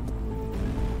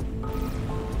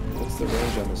 What's the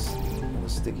range on the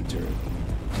sticky turret?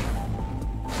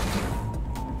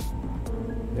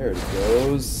 There it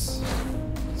goes.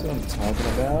 That's what I'm talking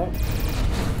about.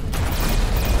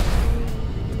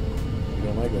 You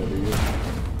don't like that, do you?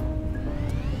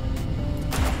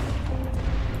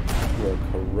 You are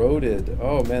corroded.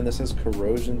 Oh man, this has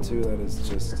corrosion too. That is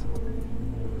just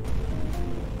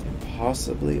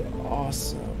impossibly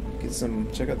awesome. Get some,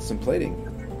 check out some plating.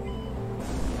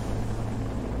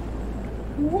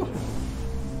 Woo.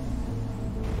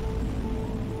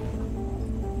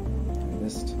 I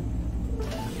missed.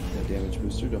 Damage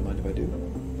booster, don't mind if I do.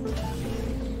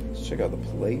 Let's check out the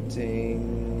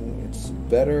plating. It's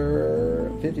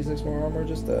better. 56 more armor,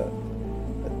 just a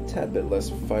tad bit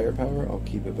less firepower. I'll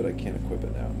keep it, but I can't equip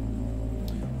it now.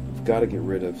 I've got to get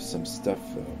rid of some stuff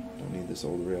though. Don't need this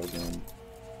old railgun.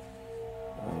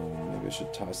 Maybe I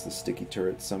should toss the sticky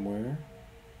turret somewhere.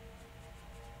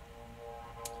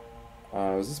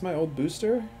 Is this my old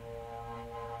booster?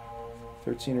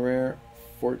 13 rare,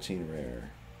 14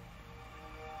 rare.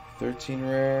 13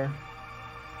 rare,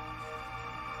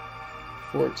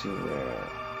 14 rare.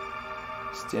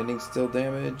 Standing still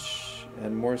damage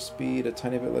and more speed, a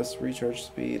tiny bit less recharge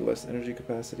speed, less energy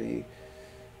capacity,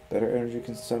 better energy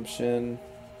consumption,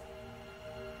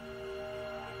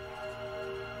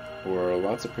 or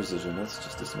lots of precision. Let's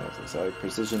just dismantle this. I have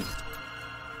precision.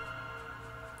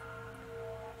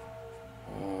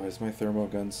 Is my thermal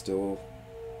gun still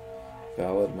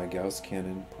valid? My Gauss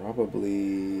cannon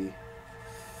probably.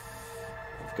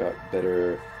 I've got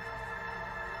better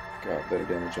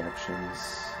damage options.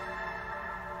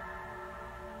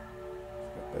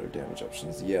 Got better damage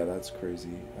options. Yeah, that's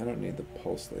crazy. I don't need the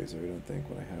pulse laser, I don't think,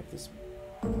 when I have this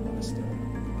messed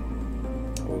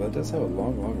up. Oh, that does have a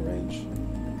long range.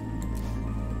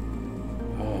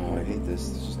 Oh, I hate this.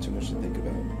 There's just too much to think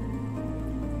about.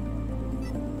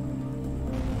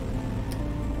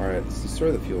 Alright, let's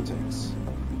destroy the fuel tanks.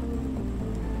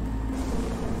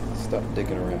 Stop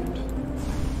digging around.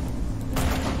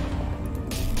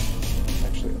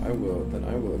 Actually, I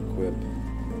will equip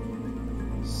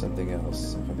something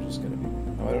else if I'm just gonna be...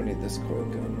 Oh, I don't need this coil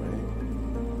gun, right?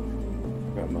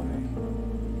 I've got my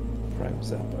Prime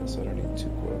Zappa, so I don't need 2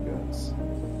 coil guns.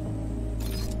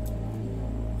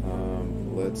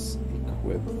 Let's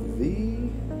equip the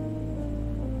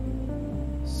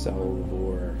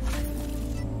Salvor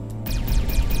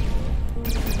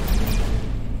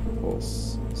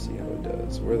Pulse. See how it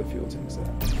does. Where are the fuel tanks at?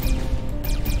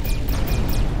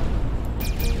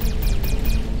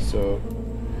 So,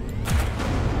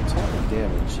 top of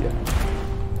damage, yeah.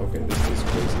 Okay, this is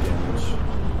crazy damage.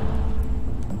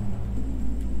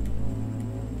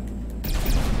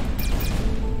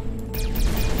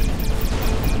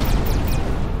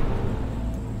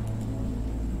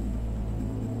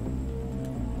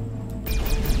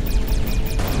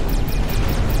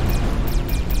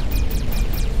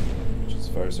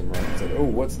 fire some rockets. Oh,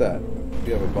 what's that?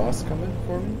 Do you have a boss coming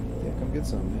for me? Yeah, come get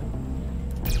some, man.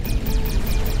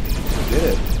 Get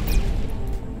it.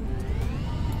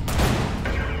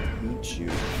 Eat you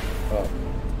up.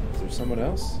 Is there someone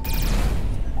else?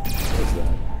 What is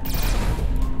that?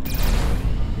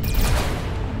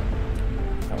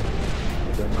 Oh,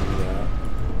 I don't need that.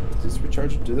 Does this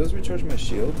recharge? Do those recharge my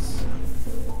shields?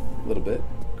 A little bit.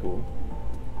 Cool.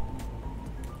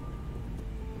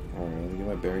 Alright, let me get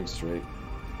my bearings straight.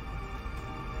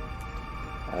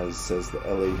 As says the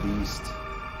LA Beast.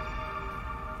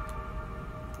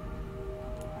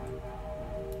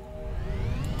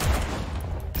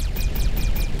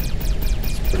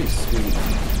 It's pretty sweet.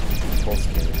 Pulse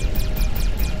cannon.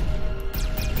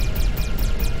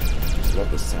 Just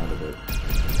love the sound of it.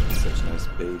 It's such a nice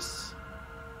bass.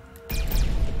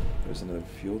 There's another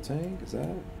fuel tank. Is that?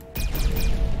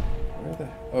 Where the?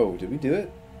 Oh, did we do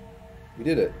it? We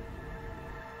did it.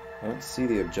 I don't see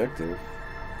the objective.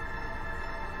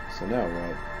 So now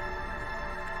what?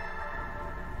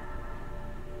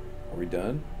 Are we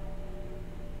done?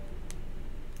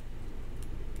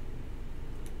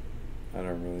 I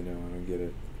don't really know. I don't get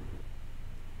it.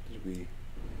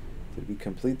 Did we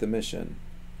complete the mission?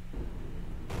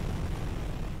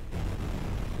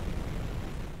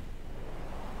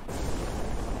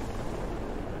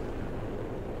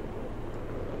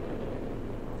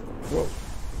 Whoa.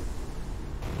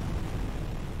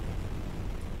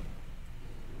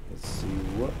 Let's see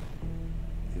what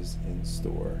is in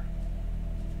store.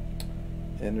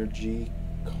 Energy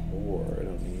core. I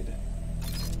don't need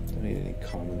any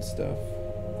common stuff.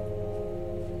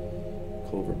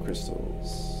 Clover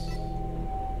crystals.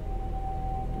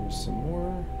 There's some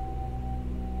more.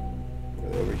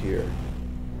 Over here.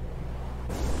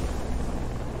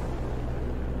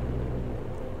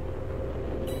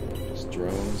 Just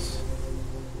drones.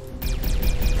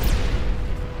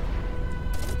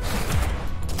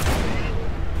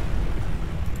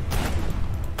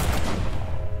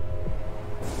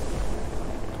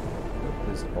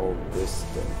 All this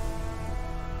stuff.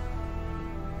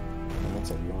 And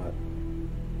that's a lot.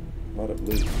 A lot of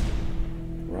loot.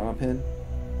 Ramen.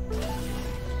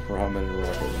 Ramen and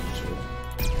rocket launcher.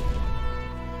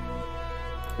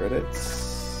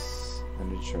 Credits.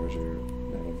 Energy charger.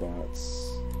 Nanobots.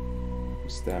 We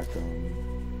stack them.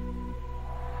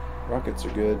 Rockets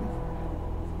are good.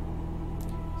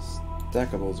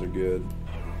 Stackables are good.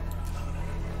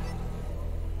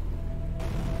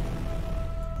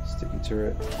 Sticky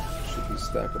turret should be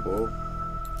stackable.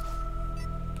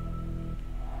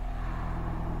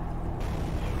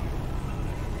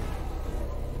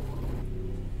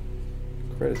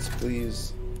 Credits,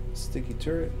 please. Sticky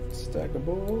turret,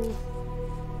 stackable.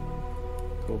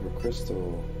 Clover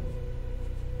crystal.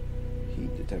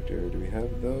 Heat detector. Do we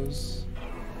have those?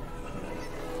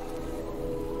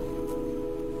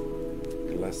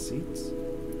 Glass seats? I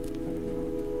don't know.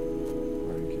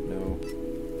 Alright, no.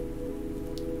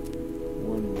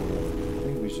 One more. I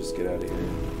think we should just get out of here.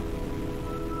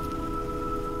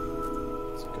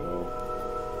 Let's go.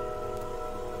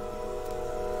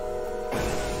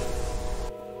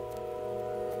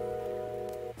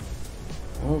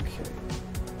 Okay.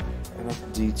 Enough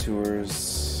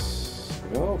detours.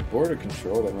 Well, border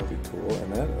control, that might be cool.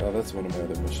 And that, oh, that's one of my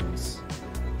other missions.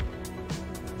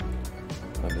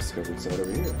 Undiscovered site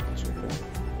over here. Check it out.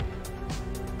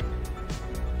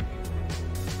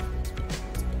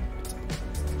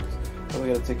 I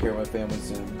gotta take care of my family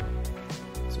soon.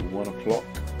 It's 1 o'clock.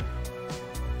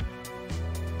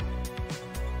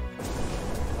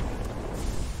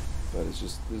 But this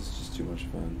is just too much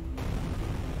fun.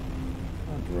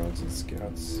 Drones and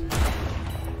scouts.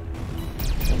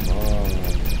 Come on.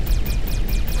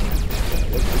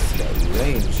 Look at this guy,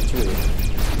 range too.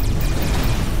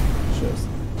 Just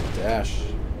dash.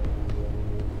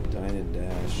 Dine and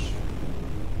dash.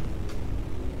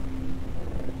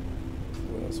 Alright.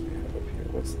 What else we have up here?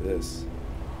 What's this?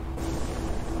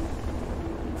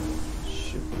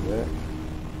 Shipwreck.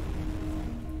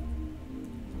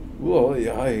 Whoa,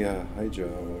 yeah, hi Joe,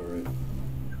 alright.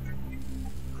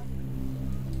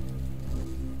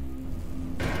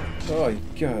 Oh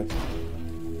god.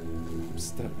 I'm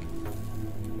stuck.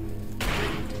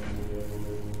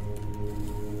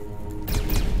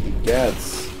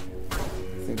 Gads.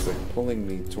 Things like pulling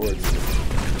me towards it.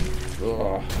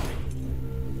 Ugh.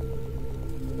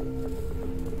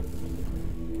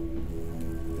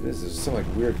 There's some like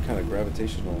weird kind of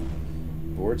gravitational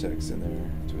vortex in there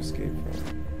to escape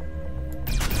from.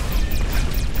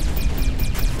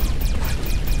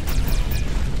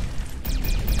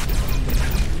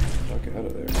 Out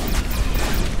of there.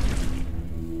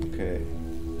 Okay.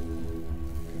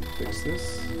 fix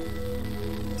this.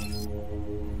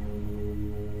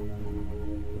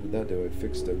 What did that do? I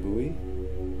fixed a buoy.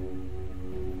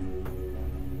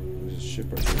 There's a ship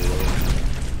right there.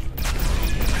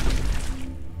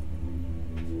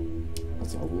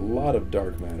 That's a lot of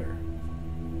dark matter.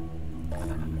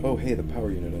 Oh, hey, the power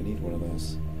unit. I need one of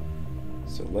those.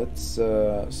 So let's,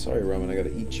 sorry, Roman, I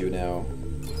gotta eat you now.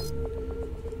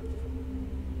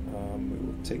 We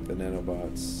will take the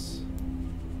nanobots,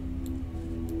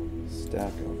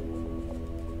 stack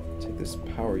them, take this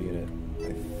power unit.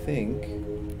 I think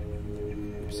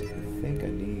I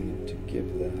need to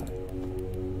give that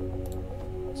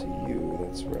to you,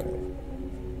 that's right.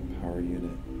 Power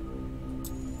unit.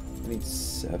 I need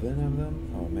 7 of them?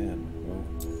 Oh man, well,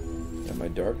 got my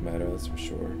dark matter, that's for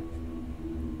sure.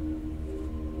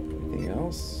 Anything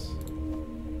else?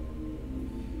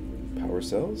 Power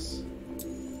cells?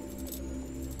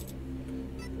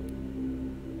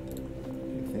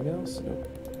 Anything else? Nope.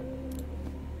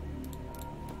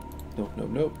 Nope, nope,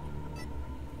 nope.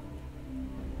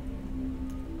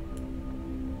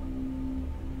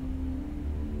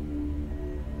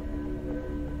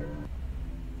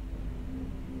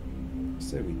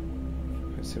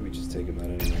 I say we just take him out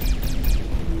anyway.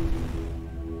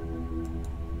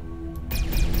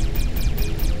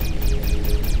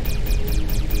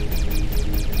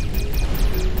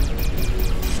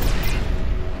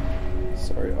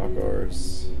 Sorry,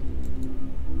 Akars.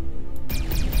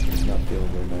 He's not feeling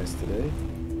very nice today.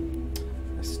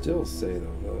 I still say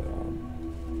though,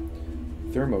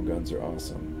 the thermo guns are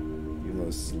awesome, even though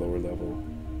this is lower level.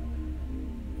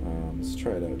 Let's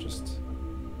try it out just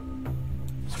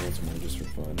once more, just for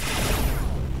fun.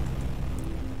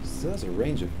 This has a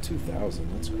range of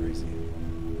 2,000. That's crazy.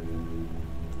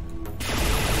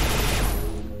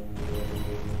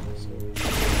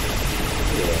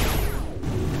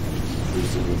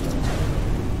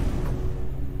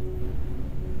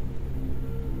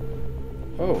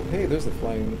 Oh, hey, there's the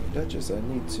Flying Duchess. I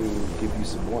need to give you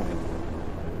some wine.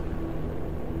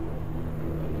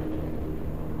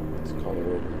 Let's call her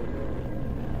over.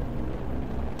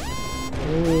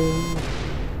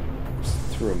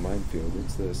 Through a minefield.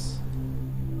 What's this?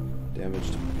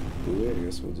 Damaged buoy? I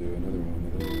guess we'll do another one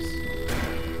of those.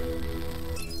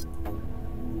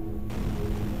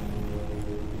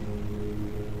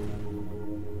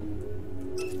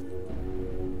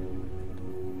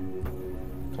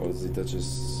 Calls the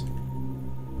Duchess.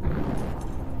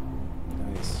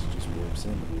 Nice. Just warps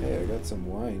in. Hey, I got some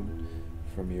wine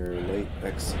from your late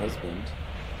ex-husband.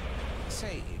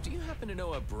 Say, do you happen to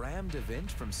know a Bram DeVint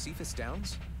from Cephas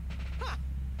Downs? Huh.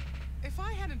 If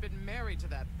I hadn't been married to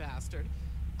that bastard,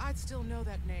 I'd still know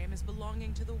that name as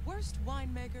belonging to the worst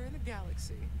winemaker in the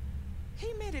galaxy.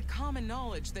 He made it common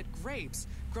knowledge that grapes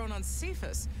grown on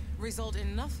Cephas result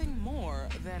in nothing more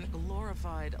than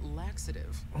glorified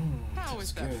laxative. How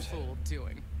is that fool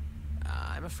doing?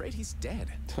 I'm afraid he's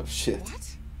dead. Oh, shit.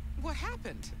 What? What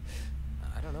happened?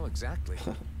 I don't know exactly.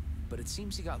 But it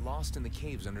seems he got lost in the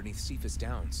caves underneath Cephas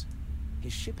Downs.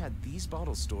 His ship had these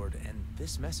bottles stored and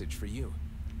this message for you.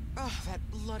 Oh, that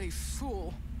bloody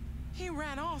fool. He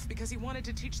ran off because he wanted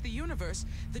to teach the universe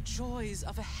the joys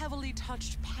of a heavily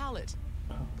touched palate,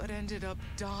 but ended up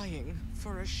dying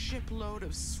for a shipload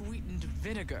of sweetened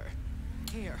vinegar.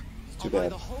 Here, I'll buy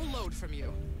the whole load from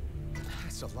you.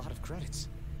 That's a lot of credits.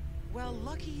 Well,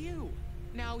 lucky you.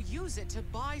 Now use it to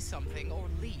buy something or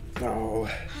leave. Oh.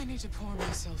 I need to pour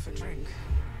myself a drink.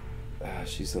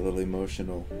 She's a little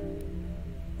emotional.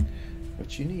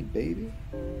 What you need, baby?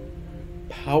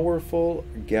 Powerful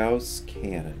Gauss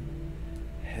cannon.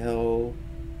 Hell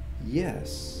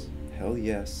yes. Hell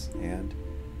yes and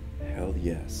hell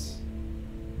yes.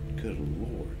 Good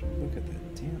lord. Look at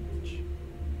that damage.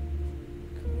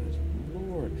 Good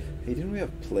lord. Hey, didn't we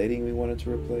have plating we wanted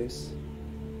to replace?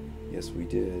 Yes, we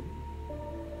did.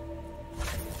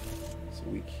 So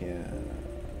we can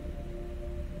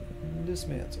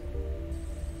dismantle.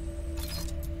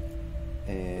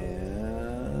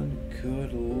 And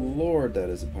good lord, that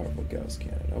is a powerful Gauss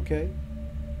cannon. Okay.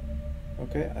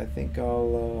 Okay, I think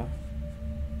I'll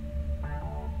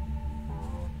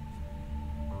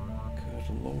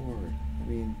good lord. I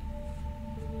mean,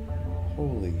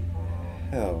 holy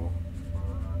hell.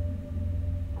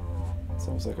 It's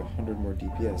almost like 100 more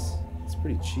DPS. It's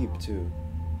pretty cheap too.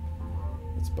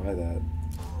 Let's buy that.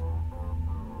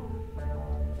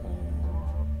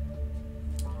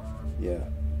 Yeah.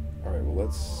 Alright, well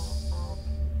let's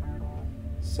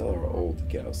sell our old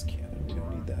Gauss cannon. We don't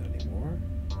need that anymore.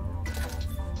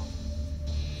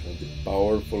 The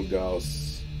powerful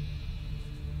Gauss.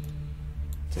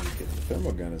 Take it. The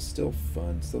thermal gun is still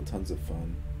fun. Still tons of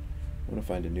fun. I want to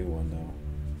find a new one though.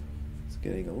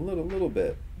 getting a little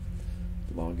bit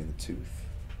long in the tooth.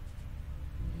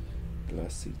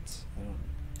 Glass seats.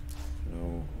 I don't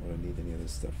know what I need any of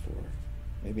this stuff for.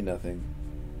 Maybe nothing.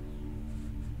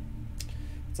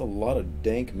 It's a lot of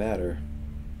dank matter.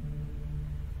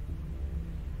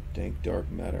 Dank dark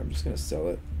matter. I'm just gonna sell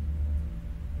it.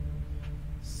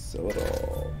 Sell it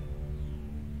all.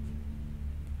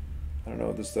 I don't know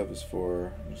what this stuff is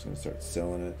for. I'm just gonna start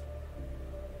selling it.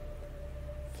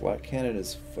 Flat cannon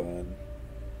is fun,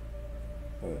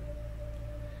 but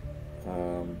I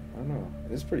don't know.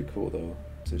 It is pretty cool though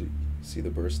to see the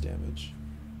burst damage.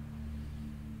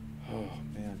 Oh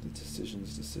man, the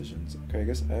decisions. Okay, I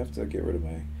guess I have to get rid of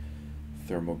my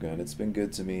thermal gun. It's been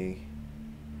good to me.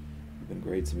 You've been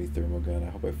great to me, thermal gun. I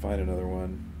hope I find another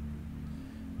one.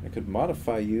 I could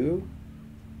modify you.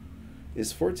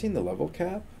 Is 14 the level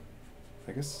cap?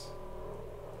 I guess.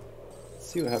 Let's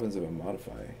see what happens if I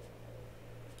modify.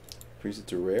 Increase it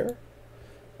to rare.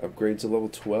 Upgrade to level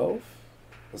 12.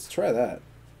 Let's try that.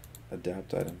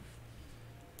 Adapt item.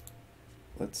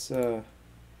 Let's see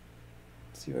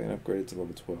if I can upgrade it to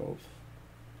level 12.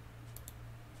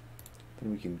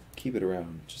 Then we can keep it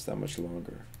around just that much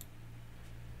longer.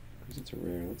 Increase it to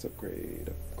rare. Let's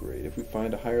upgrade. If we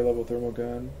find a higher level thermal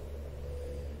gun.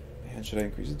 Man, should I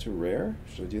increase it to rare?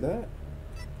 Should I do that?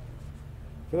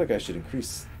 I feel like I should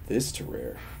increase this to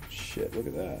rare. Shit, look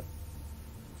at that.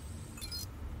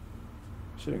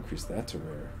 Should increase that to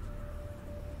rare.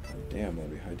 Oh, damn,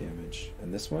 that'd be high damage.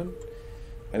 And this one?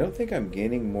 I don't think I'm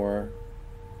gaining more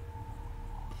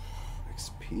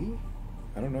XP?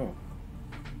 I don't know.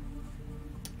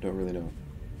 Don't really know.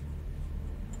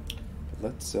 But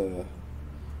let's,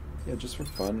 yeah, just for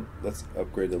fun, let's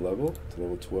upgrade the level to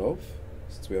level 12,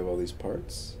 since we have all these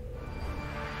parts.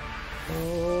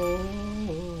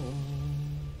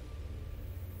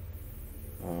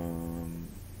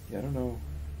 Yeah, I don't know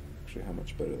actually how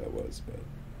much better that was, but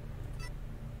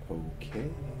okay.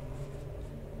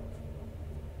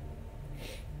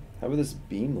 How about this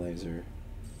beam laser?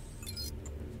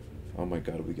 Oh my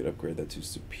god, we could upgrade that to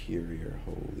superior.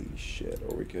 Holy shit.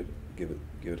 Or we could give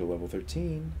it a level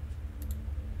 13.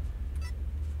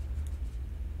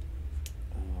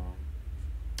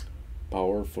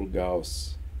 Powerful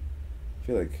Gauss. I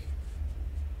feel like,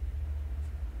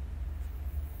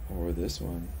 or this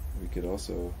one, we could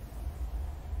also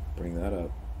bring that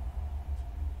up.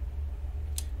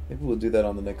 Maybe we'll do that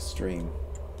on the next stream.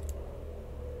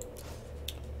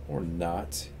 Or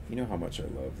not. You know how much I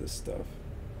love this stuff.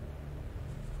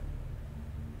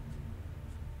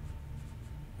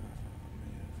 Oh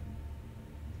man.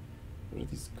 What do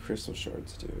these crystal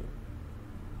shards do?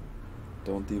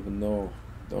 Don't even know.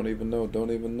 Don't even know.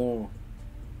 Don't even know.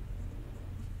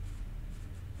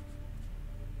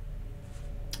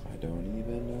 I don't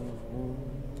even know.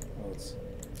 Well, let's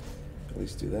at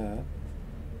least do that.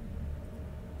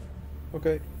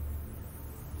 Okay.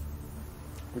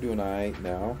 We're doing alright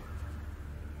now.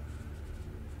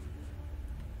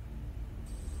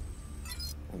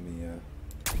 Let me,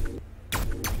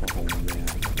 oh man.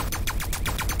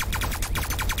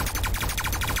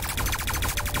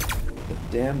 The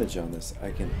damage on this,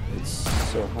 it's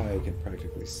so high I can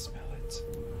practically smell it.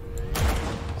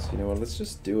 So you know what, let's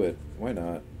just do it. Why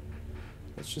not?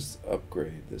 Let's just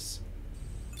upgrade this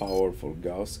powerful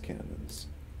Gauss cannons.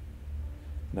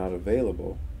 Not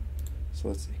available. So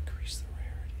let's increase the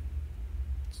rarity.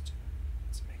 Let's do it.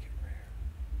 Let's make it rare.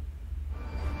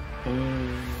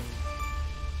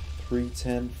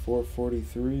 310,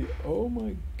 443. Oh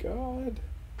my god.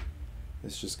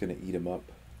 It's just gonna eat him up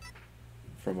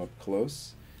from up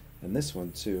close. And this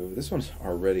one too. This one's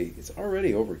already, it's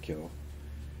already overkill.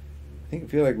 I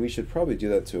feel like we should probably do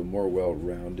that to a more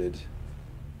well-rounded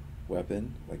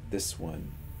weapon. Like this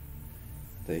one.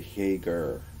 The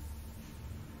Hager.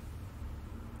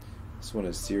 This one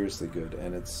is seriously good,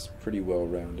 and it's pretty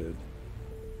well-rounded.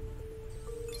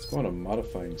 Let's go on a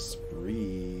modifying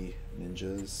spree,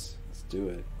 ninjas. Let's do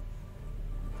it.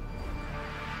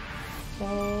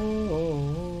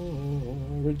 Oh,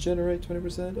 regenerate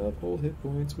 20% of whole hit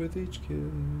points with each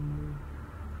kill.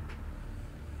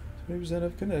 20%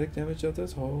 of kinetic damage of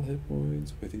those whole hit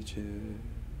points with each hit.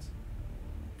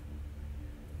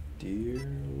 Dear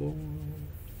Lord.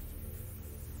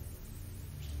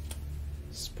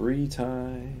 Spree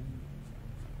time.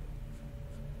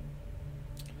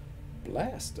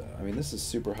 Blast. I mean, this is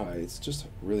super high. It's just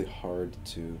really hard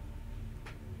to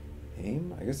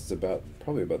aim. I guess it's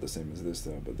probably about the same as this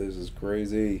though, but this is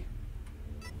crazy.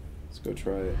 Let's go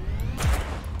try it.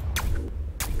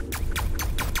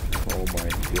 Oh my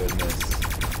goodness.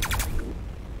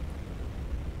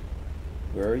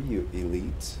 Where are you,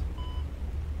 elite?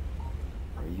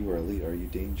 Are You are elite. Are you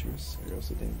dangerous? Are you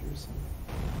also dangerous? Huh?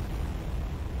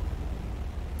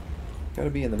 Gotta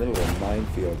be in the middle of a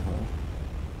minefield, huh?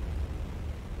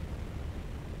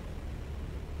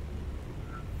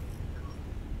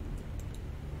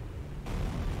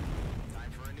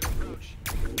 Time for a new approach.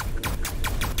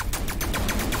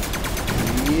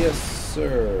 Yes,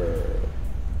 sir.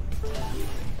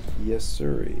 Yes,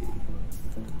 sirree.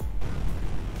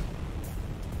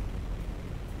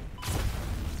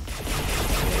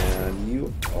 And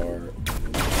you are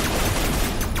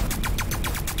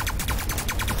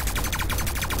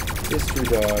history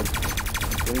dog.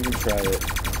 Don't even try it.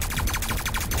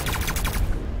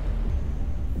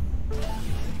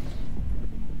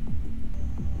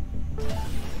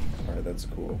 Alright, that's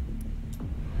cool.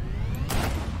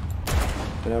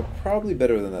 But now, probably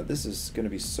better than that. This is going to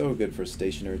be so good for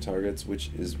stationary targets,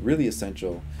 which is really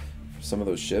essential for some of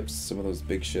those ships, some of those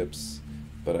big ships.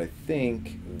 But I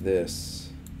think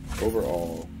this,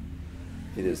 overall,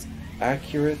 it is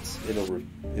accurate.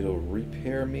 It'll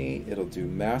repair me. It'll do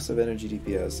massive energy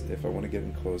DPS. If I want to get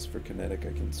in close for kinetic,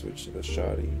 I can switch to the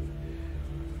shoddy.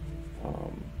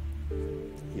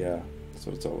 Yeah, that's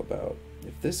what it's all about.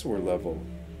 If this were level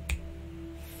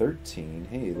 13,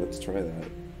 hey, let's try that.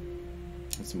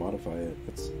 Let's modify it.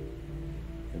 Let's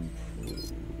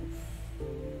improve.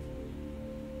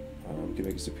 We can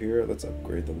make it superior. Let's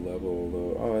upgrade the level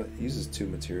though. Oh, it uses 2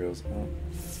 materials. Oh,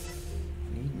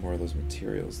 I need more of those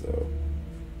materials though.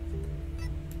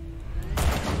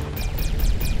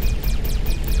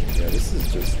 Yeah, this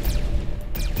is just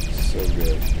so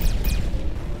good.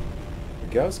 The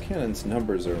Gauss Cannon's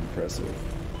numbers are impressive.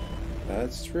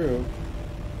 That's true.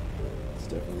 It's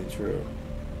definitely true.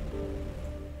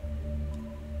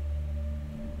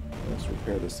 Let's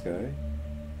repair this guy.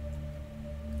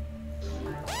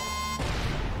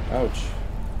 Ouch.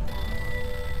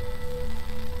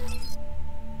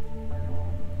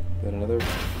 Is that another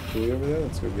buoy over there?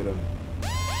 Let's go get him.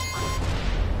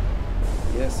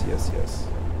 Yes, yes, yes.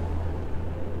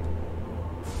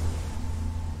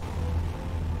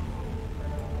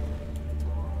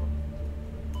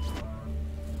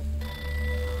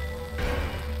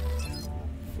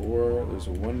 Four. There's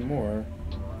one more.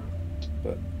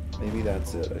 But maybe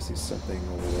that's it. I see something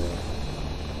over there.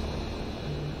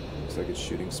 Looks like it's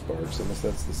shooting sparks. Unless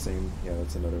that's the same. Yeah,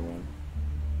 that's another one.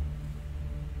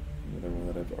 Another one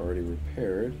that I've already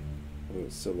repaired. Although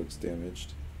it still looks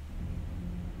damaged.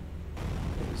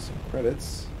 There's some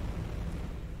credits.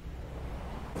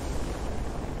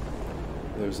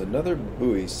 There's another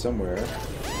buoy somewhere. I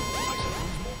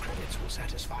suppose more credits will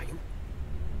satisfy you.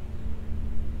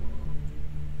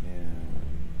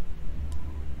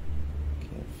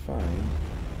 Find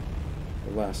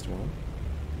the last one.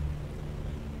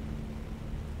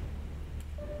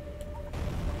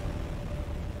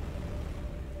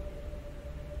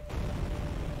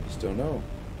 Just don't know.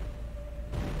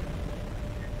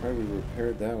 Probably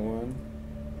repaired that one.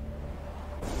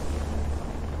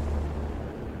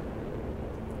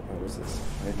 Oh, what's this?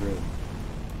 Hydra.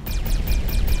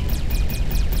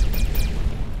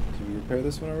 Did we repair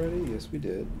this one already? Yes, we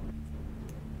did.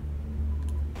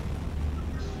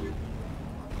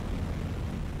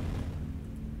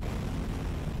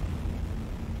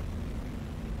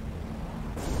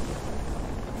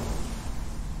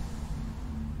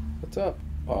 What's up,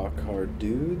 card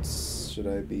dudes? Should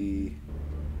I be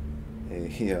a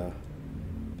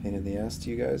pain in the ass to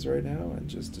you guys right now and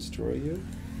just destroy you?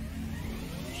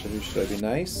 Should I be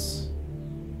nice?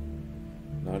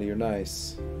 Naughty or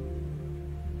nice?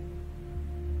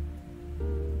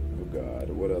 Oh god,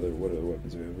 what other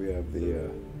weapons do we have? We have the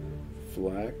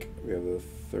flak, we have the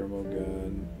thermal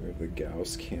gun, we have the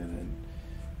Gauss cannon.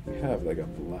 We have like a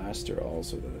blaster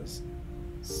also that has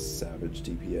savage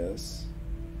DPS.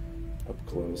 Up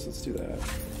close, let's do that.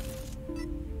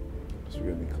 Because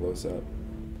we're gonna be close up.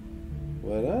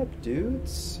 What up,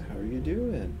 dudes? How are you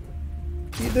doing?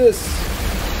 Eat this!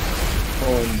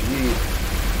 OMG.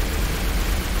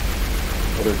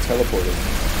 Oh, they're teleporting.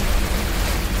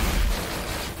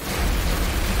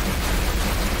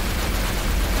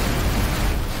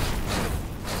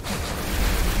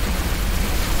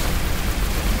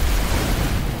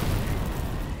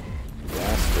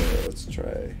 Blaster, let's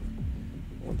try.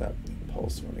 I want that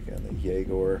pulse one again, the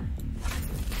Jaeger.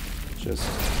 Just.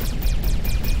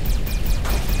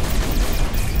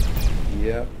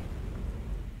 Yep.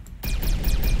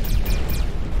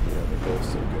 Yeah, they're both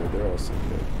so good. They're all so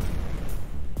good.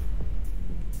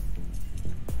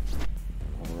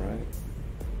 Alright.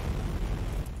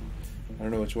 I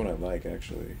don't know which one I like,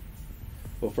 actually.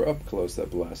 Well, for up close, that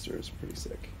blaster is pretty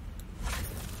sick.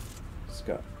 It's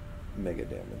got mega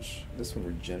damage. This one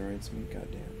regenerates me.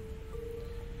 Goddamn.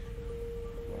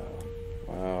 Wow.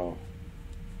 Wow.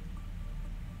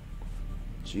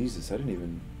 Jesus, I didn't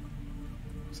even.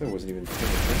 I wasn't even paying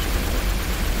attention to that.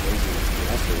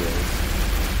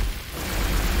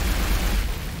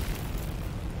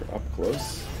 For up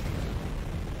close.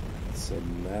 That's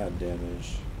some mad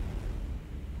damage.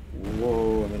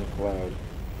 Whoa, I'm in a cloud.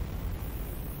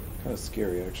 Kind of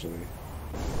scary, actually.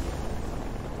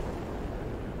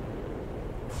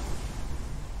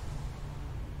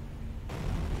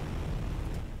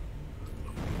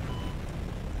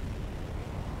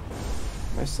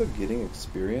 Am I still getting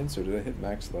experience, or did I hit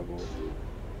max level?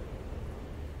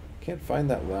 Can't find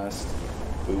that last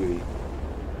buoy.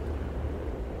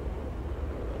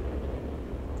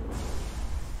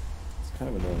 It's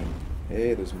kind of annoying.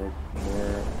 Hey, there's more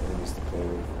enemies to play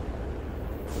with.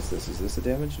 What's this? Is this a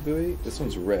damaged buoy? This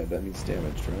one's red. That means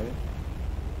damaged, right?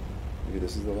 Maybe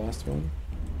this is the last one?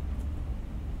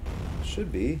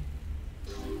 Should be.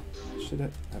 Should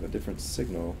have a different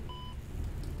signal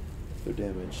if they're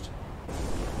damaged.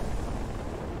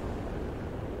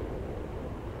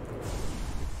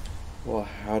 Well,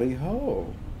 howdy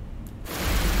ho.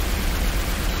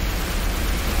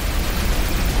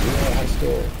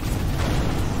 Hostile.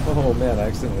 Oh man, I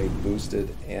accidentally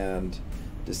boosted and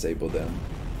disabled them.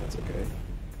 That's okay.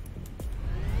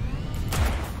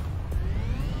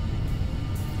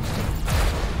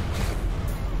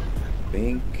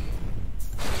 Bink.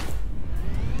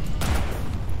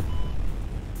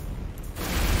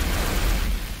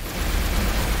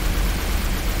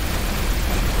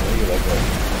 I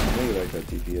know you like that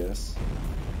DPS.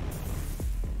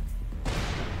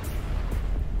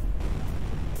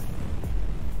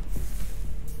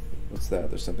 What's that?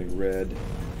 There's something red.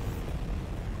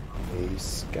 A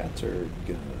scatter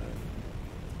gun.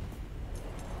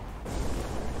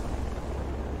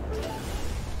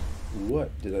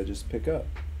 What did I just pick up?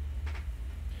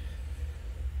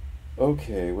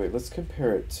 Okay, wait, let's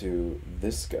compare it to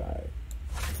this guy.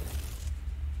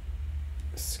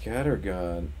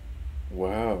 Scattergun.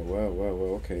 Wow, wow, wow,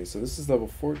 wow. Okay, so this is level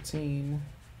 14.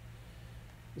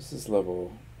 This is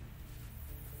level...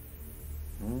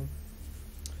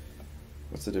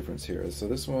 What's the difference here? So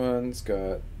this one's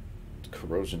got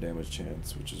corrosion damage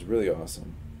chance, which is really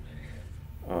awesome.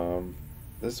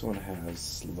 This one has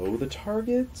slow the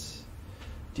target,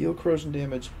 deal corrosion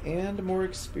damage, and more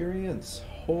experience.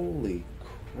 Holy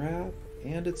crap.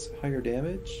 And it's higher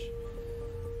damage?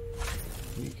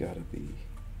 You gotta be...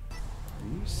 Are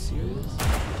you serious?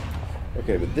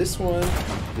 Okay, but this one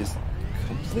is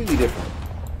completely different.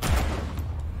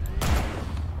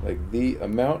 Like, the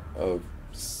amount of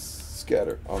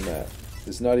scatter on that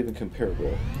is not even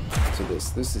comparable to this.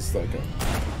 This is like a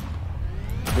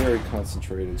very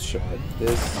concentrated shot.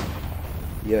 This,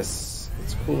 yes,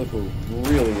 it's cool if we're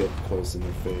really up close in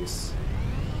their face.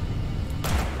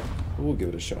 We'll give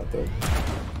it a shot though.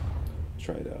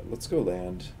 Try it out. Let's go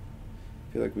land.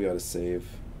 I feel like we ought to save.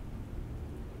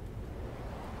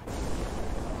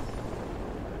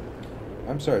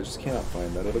 I'm sorry, I just cannot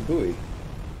find that other buoy. I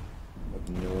have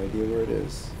no idea where it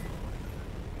is.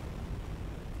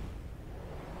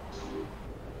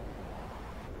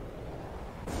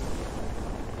 It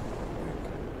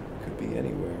could be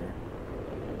anywhere.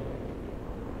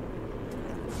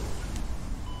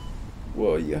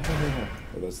 Whoa, yeah.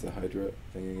 Oh, that's the Hydra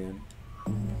thing again.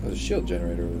 Oh, there's a shield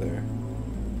generator over there.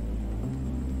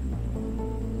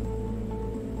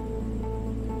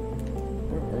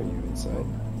 Where are you? Inside?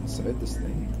 Inside this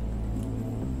thing?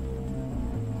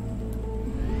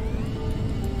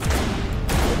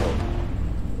 Oh.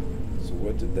 So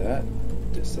what did that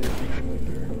disable?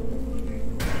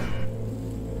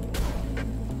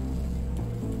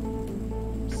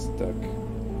 Stuck.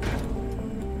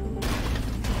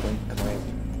 Clamp.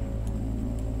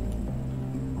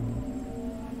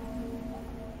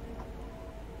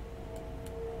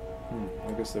 I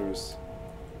guess there was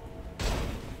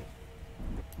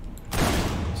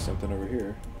something over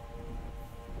here.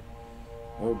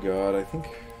 Oh god, I think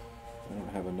I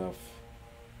don't have enough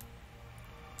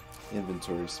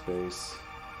inventory space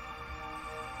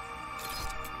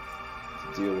to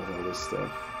deal with all this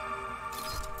stuff.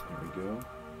 There we go.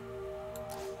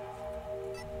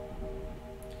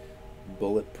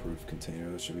 Bulletproof container,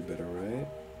 that should be better, right?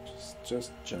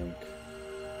 Just junk.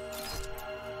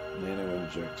 Nano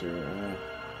injector,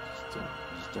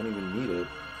 just don't even need it.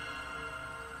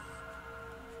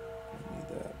 Don't need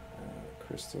that.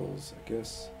 Crystals, I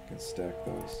guess I can stack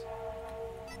those.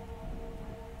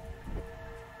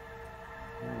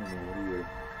 I don't know, what are you?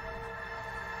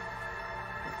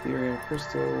 Ethereum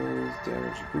crystals,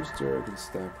 damage booster, I can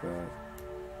stack that.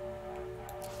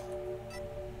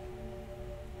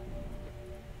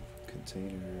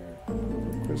 container,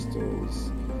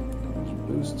 crystals,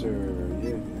 booster,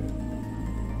 yeah.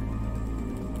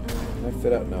 Can I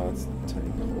fit out? No, it's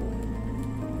tiny hole.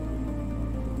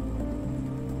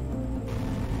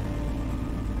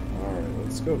 Alright,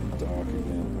 let's go dock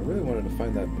again. I really wanted to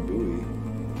find that buoy.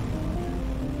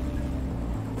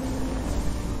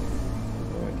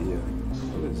 No idea.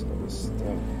 What is all this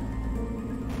stuff?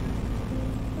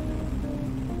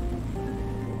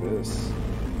 Look at this.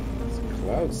 These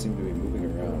clouds seem to be moving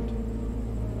around.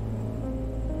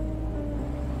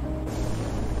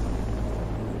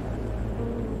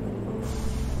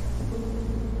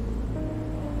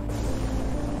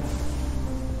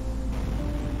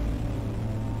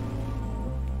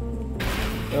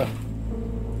 Ah.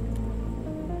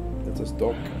 That's us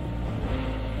dock.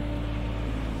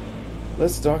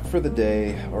 Let's dock for the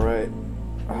day. Alright.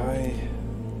 I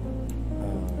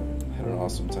had an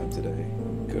awesome time today.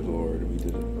 Good lord, we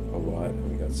did a lot.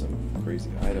 We got some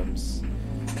crazy items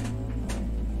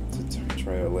to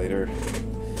try out later.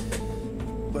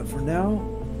 But for now,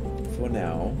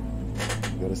 I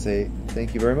gotta say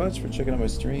thank you very much for checking out my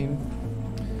stream.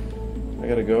 I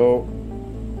gotta go.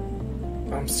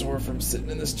 I'm sore from sitting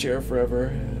in this chair forever.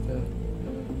 And,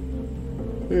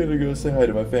 I gotta go say hi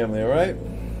to my family, alright?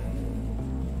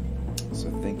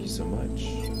 So thank you so much.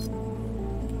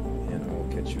 And I'll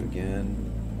catch you again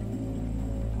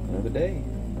another day.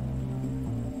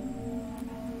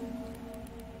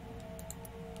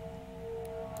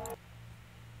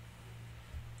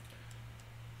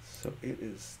 So it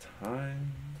is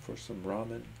time for some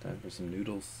ramen, time for some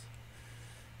noodles,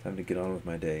 time to get on with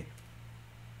my day.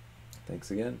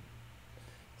 Thanks again.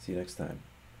 See you next time.